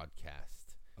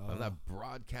broadcast. I'm not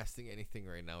broadcasting anything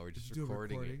right now. We're just Did you do a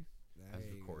recording it. recording?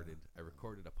 I've recorded. I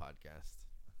recorded a podcast.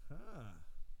 Huh.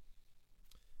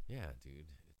 Yeah, dude.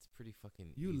 It's pretty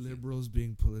fucking You easy. liberals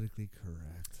being politically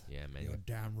correct. Yeah, man. You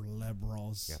damn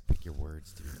liberals. Yeah, pick your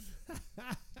words, dude.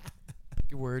 Pick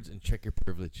your words and check your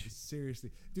privilege.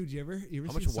 Seriously. Dude, you ever How seen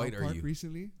much South white are Park you?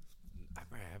 recently? I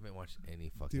haven't watched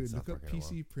any fucking Dude, South look up Park in a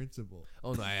while. PC Principal.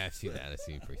 Oh no, I've seen that. I've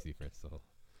seen PC Principal.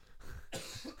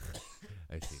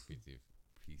 I've seen PC.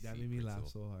 That made me laugh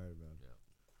Principal. so hard, man. Yeah.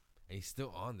 And he's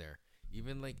still on there,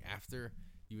 even like after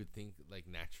you would think like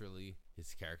naturally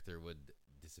his character would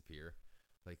disappear.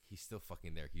 Like he's still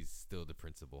fucking there. He's still the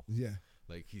principal. Yeah.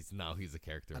 Like he's a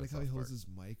character. I in like how South he Park. holds his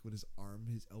mic with his arm,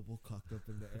 his elbow cocked up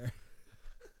in the air.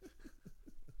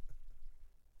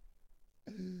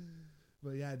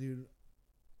 But yeah, dude.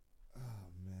 Oh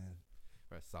man.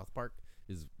 Right, South Park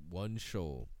is one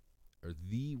show, or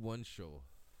the one show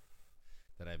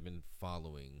that I've been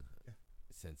following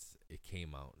since it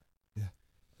came out. Yeah.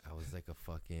 I was like a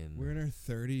fucking. We're in our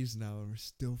 30s now and we're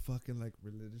still fucking like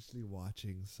religiously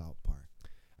watching South Park.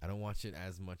 I don't watch it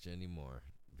as much anymore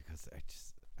because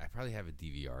I probably have it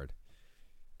DVR'd,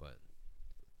 but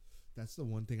That's the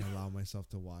one thing I allow myself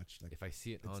to watch. Like if I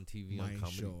see it it's on TV my on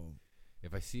Comedy, show.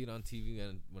 if I see it on TV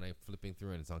and when I'm flipping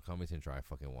through and it's on Comedy Central, I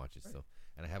fucking watch it Right. still.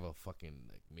 And I have a fucking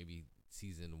like maybe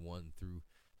season 1 through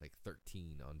like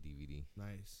 13 on DVD.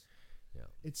 Nice. Yeah.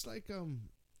 It's like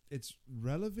it's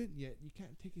relevant yet you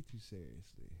can't take it too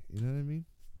seriously. You know what I mean?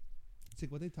 It's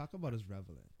like what they talk about is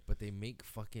relevant. But they make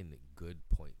fucking good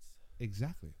points.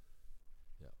 Exactly.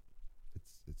 Yeah.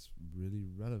 It's really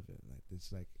relevant. Like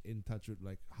it's like in touch with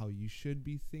like how you should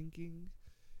be thinking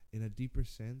in a deeper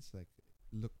sense. Like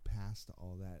look past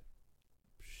all that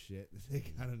shit that they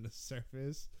got on the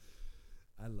surface.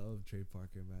 I love Trey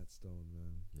Parker and Matt Stone,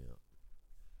 man. Yeah.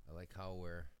 I like how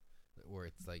where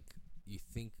it's like you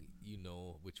think you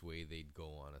know which way they'd go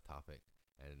on a topic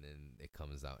and then it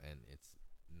comes out and it's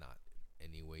not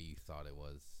any way you thought it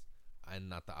was. And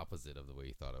not the opposite of the way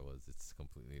you thought it was. It's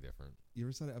completely different. You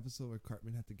ever saw the episode where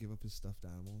Cartman had to give up his stuffed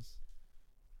animals?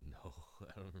 No,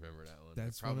 I don't remember that one.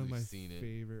 That's I've one of probably my seen it.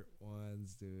 favorite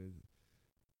ones, dude.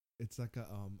 It's like a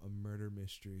murder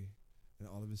mystery, and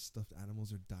all of his stuffed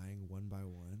animals are dying one by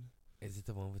one. Is it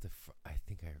the one with the? I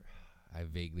think I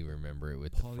vaguely remember it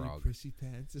with Polly the frog, Prissy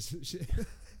Pants or some shit.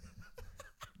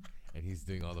 and he's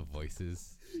doing all the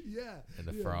voices Yeah. and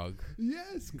the yeah. frog.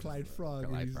 Yes, Clyde Frog,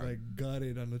 and Clyde he's Frog. like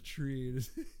gutted on a tree.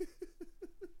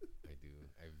 I do.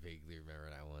 I vaguely remember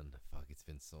that one. Fuck, it's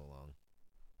been so long.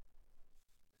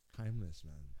 Timeless,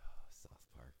 man. South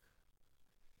Park.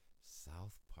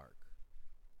 South Park.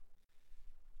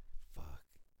 Fuck.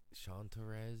 Sean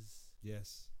Torres.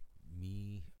 Yes.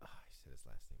 Me. I said his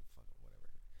last name. Fuck whatever.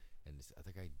 And this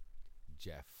other guy,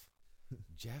 Jeff.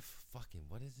 Jeff. Fucking.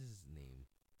 What is his name?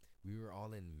 We were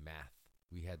all in math.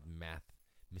 We had math.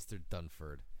 Mr.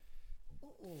 Dunford.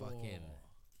 Fucking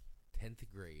 10th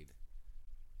grade.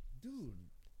 Dude,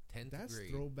 10th that's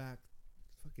grade. throwback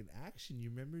fucking action. You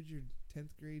remembered your 10th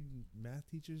grade math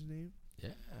teacher's name?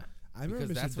 Yeah. I remember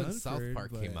Because that's Mr. when South Dunford,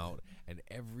 Park came but- out, and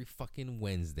every fucking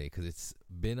Wednesday, because it's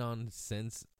been on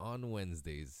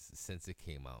Wednesdays since it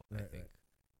came out. I Right, think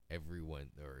every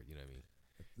Wednesday, or you know what I mean?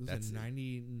 Was That's it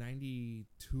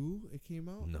 92 it came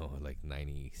out? No, like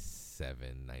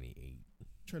 97, 98.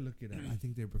 Try to look it up. I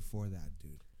think they're before that,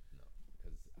 dude. No,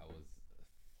 because I was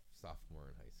a sophomore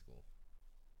in high school.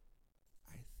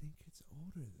 I think it's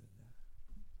older than that.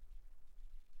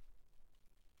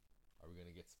 Are we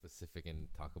gonna get specific and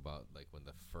talk about like when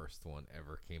the first one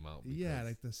ever came out? Yeah, Because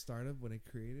like the startup when it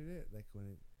created it, like when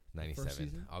it. 97,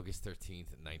 season? August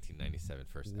 13th, 1997,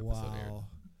 first episode aired. Wow.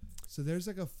 So there's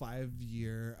like a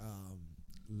 5-year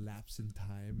lapse in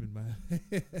time in my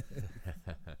head.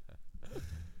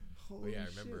 But Holy yeah, I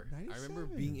shit, remember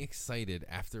 97. being excited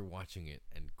after watching it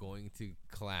and going to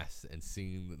class and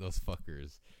seeing those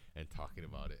fuckers and talking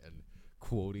about it and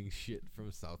quoting shit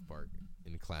from South Park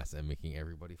in class and making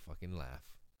everybody fucking laugh.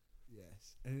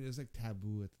 Yes, and it was like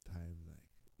taboo at the time. Like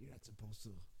you're not supposed to.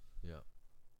 Yeah.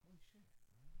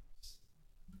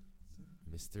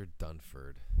 Mr.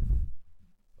 Dunford.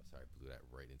 Sorry, I blew that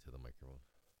right into the microphone.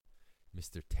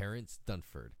 Mr. Terrence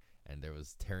Dunford. And there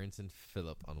was Terrence and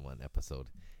Philip on one episode.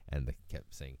 And they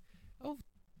kept saying, "Oh,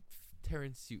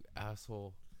 Terrence, you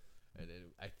asshole." And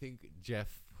then I think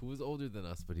Jeff, who was older than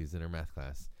us, but he's in our math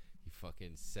class, he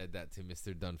fucking said that to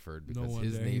Mr. Dunford because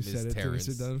his name is Terrence.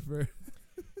 To Mr. Dunford.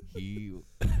 He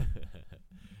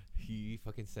he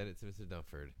fucking said it to Mr.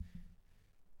 Dunford.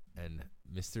 And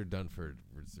Mr.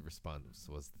 Dunford's response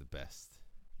was the best.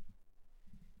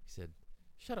 He said,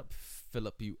 "Shut up,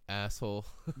 Philip, you asshole."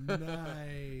 Nice.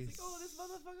 Like, oh, this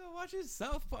motherfucker watches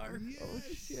South Park. Yes. Oh,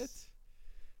 shit.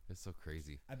 It's so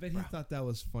crazy. I bet he thought that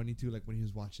was funny too, like when he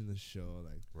was watching the show,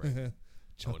 like Right.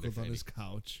 chuckled on his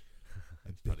couch. I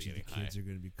bet probably you the getting kids are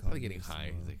gonna be Probably calling getting this high.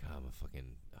 He's tomorrow. like, oh, I'm a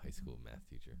fucking high school math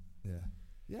teacher. Yeah,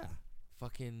 yeah.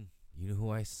 Fucking, you know who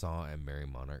I saw at Mary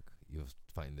Monarch? You'll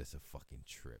find this a fucking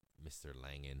trip. Mr.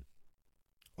 Langen.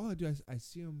 Oh, dude, I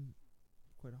see him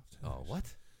quite often. Oh, actually.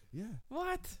 what? Yeah,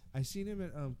 What? I seen him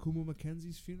at Kumu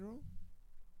Mackenzie's funeral.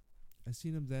 I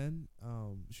seen him then.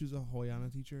 She was a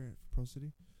Hoyana teacher at Pro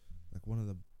City, like one of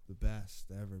the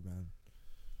best ever, man.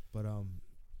 But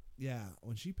yeah,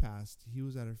 when she passed, he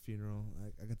was at her funeral.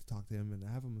 I got to talk to him, and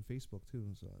I have him on Facebook too.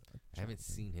 So I haven't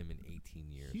seen him in 18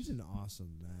 years. He's an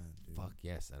awesome man, dude. Fuck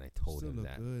yes, and I told Still him look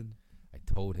that. good. I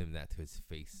told him that to his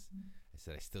face. I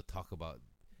said, I still talk about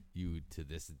you to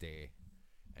this day,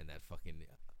 and that fucking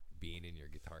being in your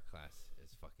guitar class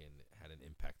has fucking had an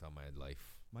impact on my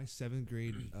life. My 7th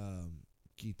grade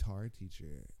guitar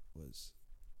teacher was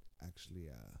actually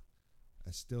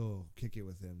I still kick it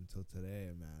with him till today,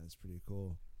 man. It's pretty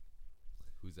cool.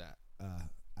 Who's that?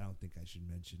 I don't think I should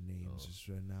mention names Oh. just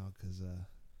right now because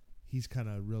he's kind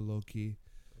of real low key.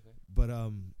 Okay. But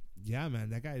yeah, man,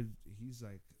 that guy, he's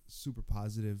like super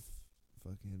positive,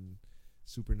 fucking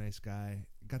super nice guy.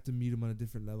 Got to meet him on a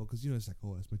different level because it's like,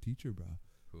 oh, that's my teacher, bro.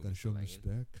 Who? Gotta show him Langen?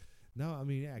 respect. No, I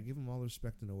mean, yeah, I give him all the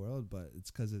respect in the world, but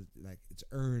it's because it's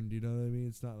earned. You know what I mean?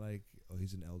 It's not like, oh,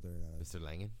 he's an elder. Mr.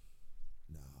 Langen?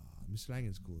 No, Mr.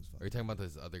 Langen's cool as fuck. Are you talking about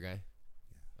this other guy?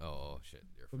 Yeah. Oh shit.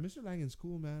 You're But Mr. Langen's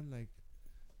cool, man. Like,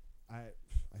 I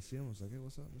see him. I was like, hey,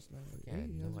 what's up, Mr. Langen? Yeah, I had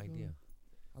Hey, no how's it idea. going?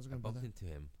 How's it I going, bumped brother? into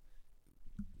him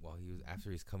while he was after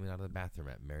he's coming out of the bathroom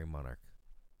at Mary Monarch.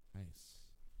 Nice.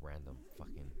 Random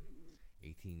fucking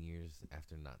 18 years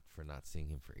after not seeing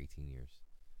him for 18 years.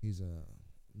 He's a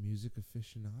music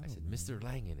aficionado. I said, man. Mr.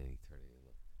 Langen, and he turned and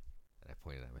looked. And I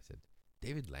pointed at him. I said,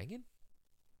 David Langen?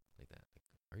 Like that.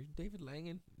 Like, are you David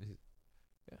Langen? And he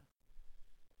said,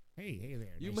 Hey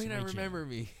there. you nice may to not meet you." remember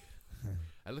me.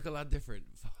 I look a lot different.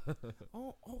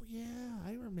 Oh yeah,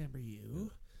 I remember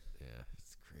you. Yeah,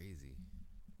 it's crazy.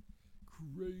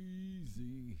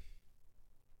 Crazy.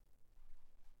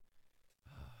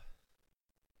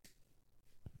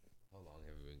 How long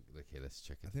have we been? Okay, let's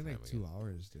check it. I think like 2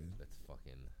 hours, dude. Let's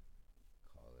fucking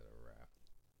call it a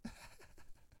wrap.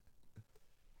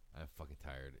 I'm fucking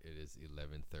tired. It is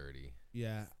 11:30,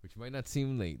 Yeah, which might not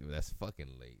seem late, but that's fucking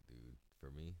late, dude. For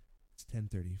me. it's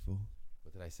 10:30, fool.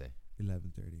 What did I say?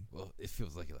 11:30. Well, it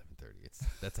feels like 11:30.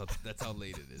 That's how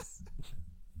late it is.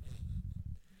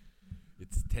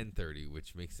 It's 10:30,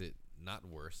 which makes it not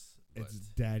worse. But It's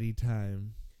daddy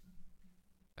time.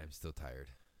 I'm still tired.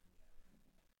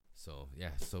 So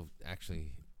yeah. So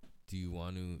actually, do you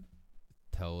want to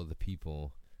tell the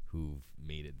people who've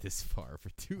made it this far for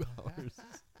 2 hours?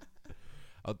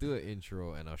 I'll do an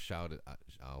intro and I'll shout it.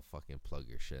 I'll fucking plug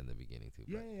your shit in the beginning too.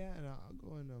 Yeah, But yeah, and I'll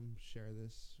go and share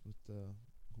this with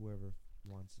whoever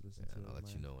wants to listen yeah, to and it. I'll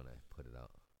let you know when I put it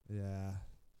out. Yeah,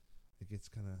 it gets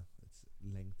it's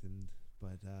lengthened,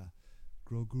 but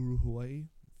Grow Guru Hawaii.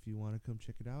 If you want to come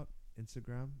check it out,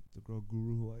 Instagram, the Grow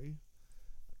Guru Hawaii.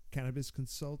 Cannabis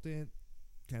consultant,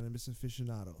 cannabis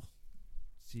aficionado.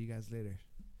 See you guys later.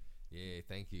 Yeah,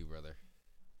 thank you, brother.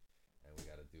 And we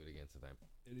gotta do it again sometime.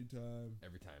 Anytime.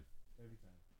 Every time. Every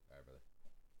time. All right, brother.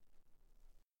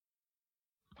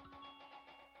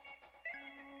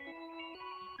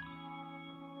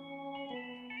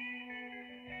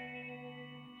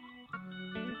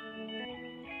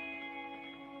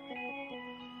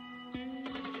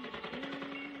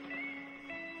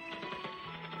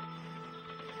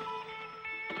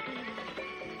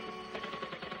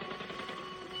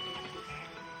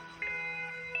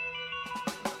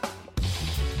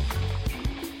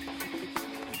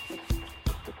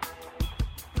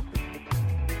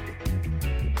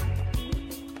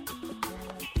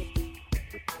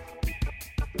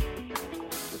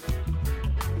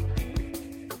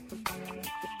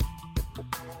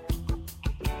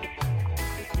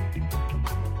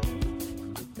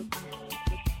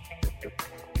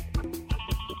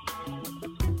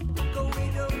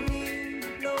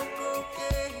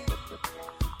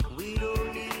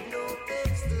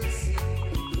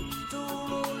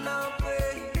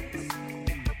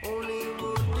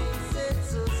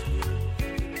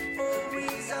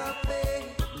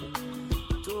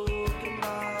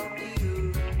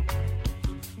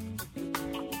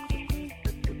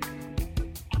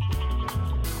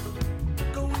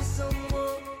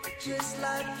 just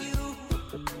like you.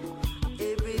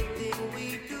 Everything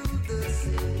we do the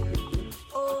same.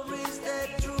 Or is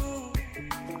that true?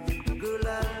 Girl,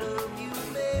 I love you,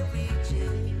 Mary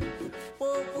Jane.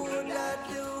 What would I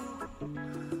do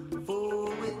for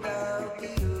without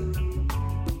you?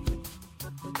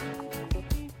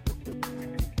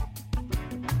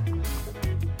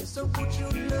 So put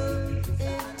your love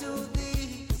into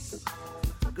this,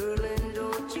 girl, and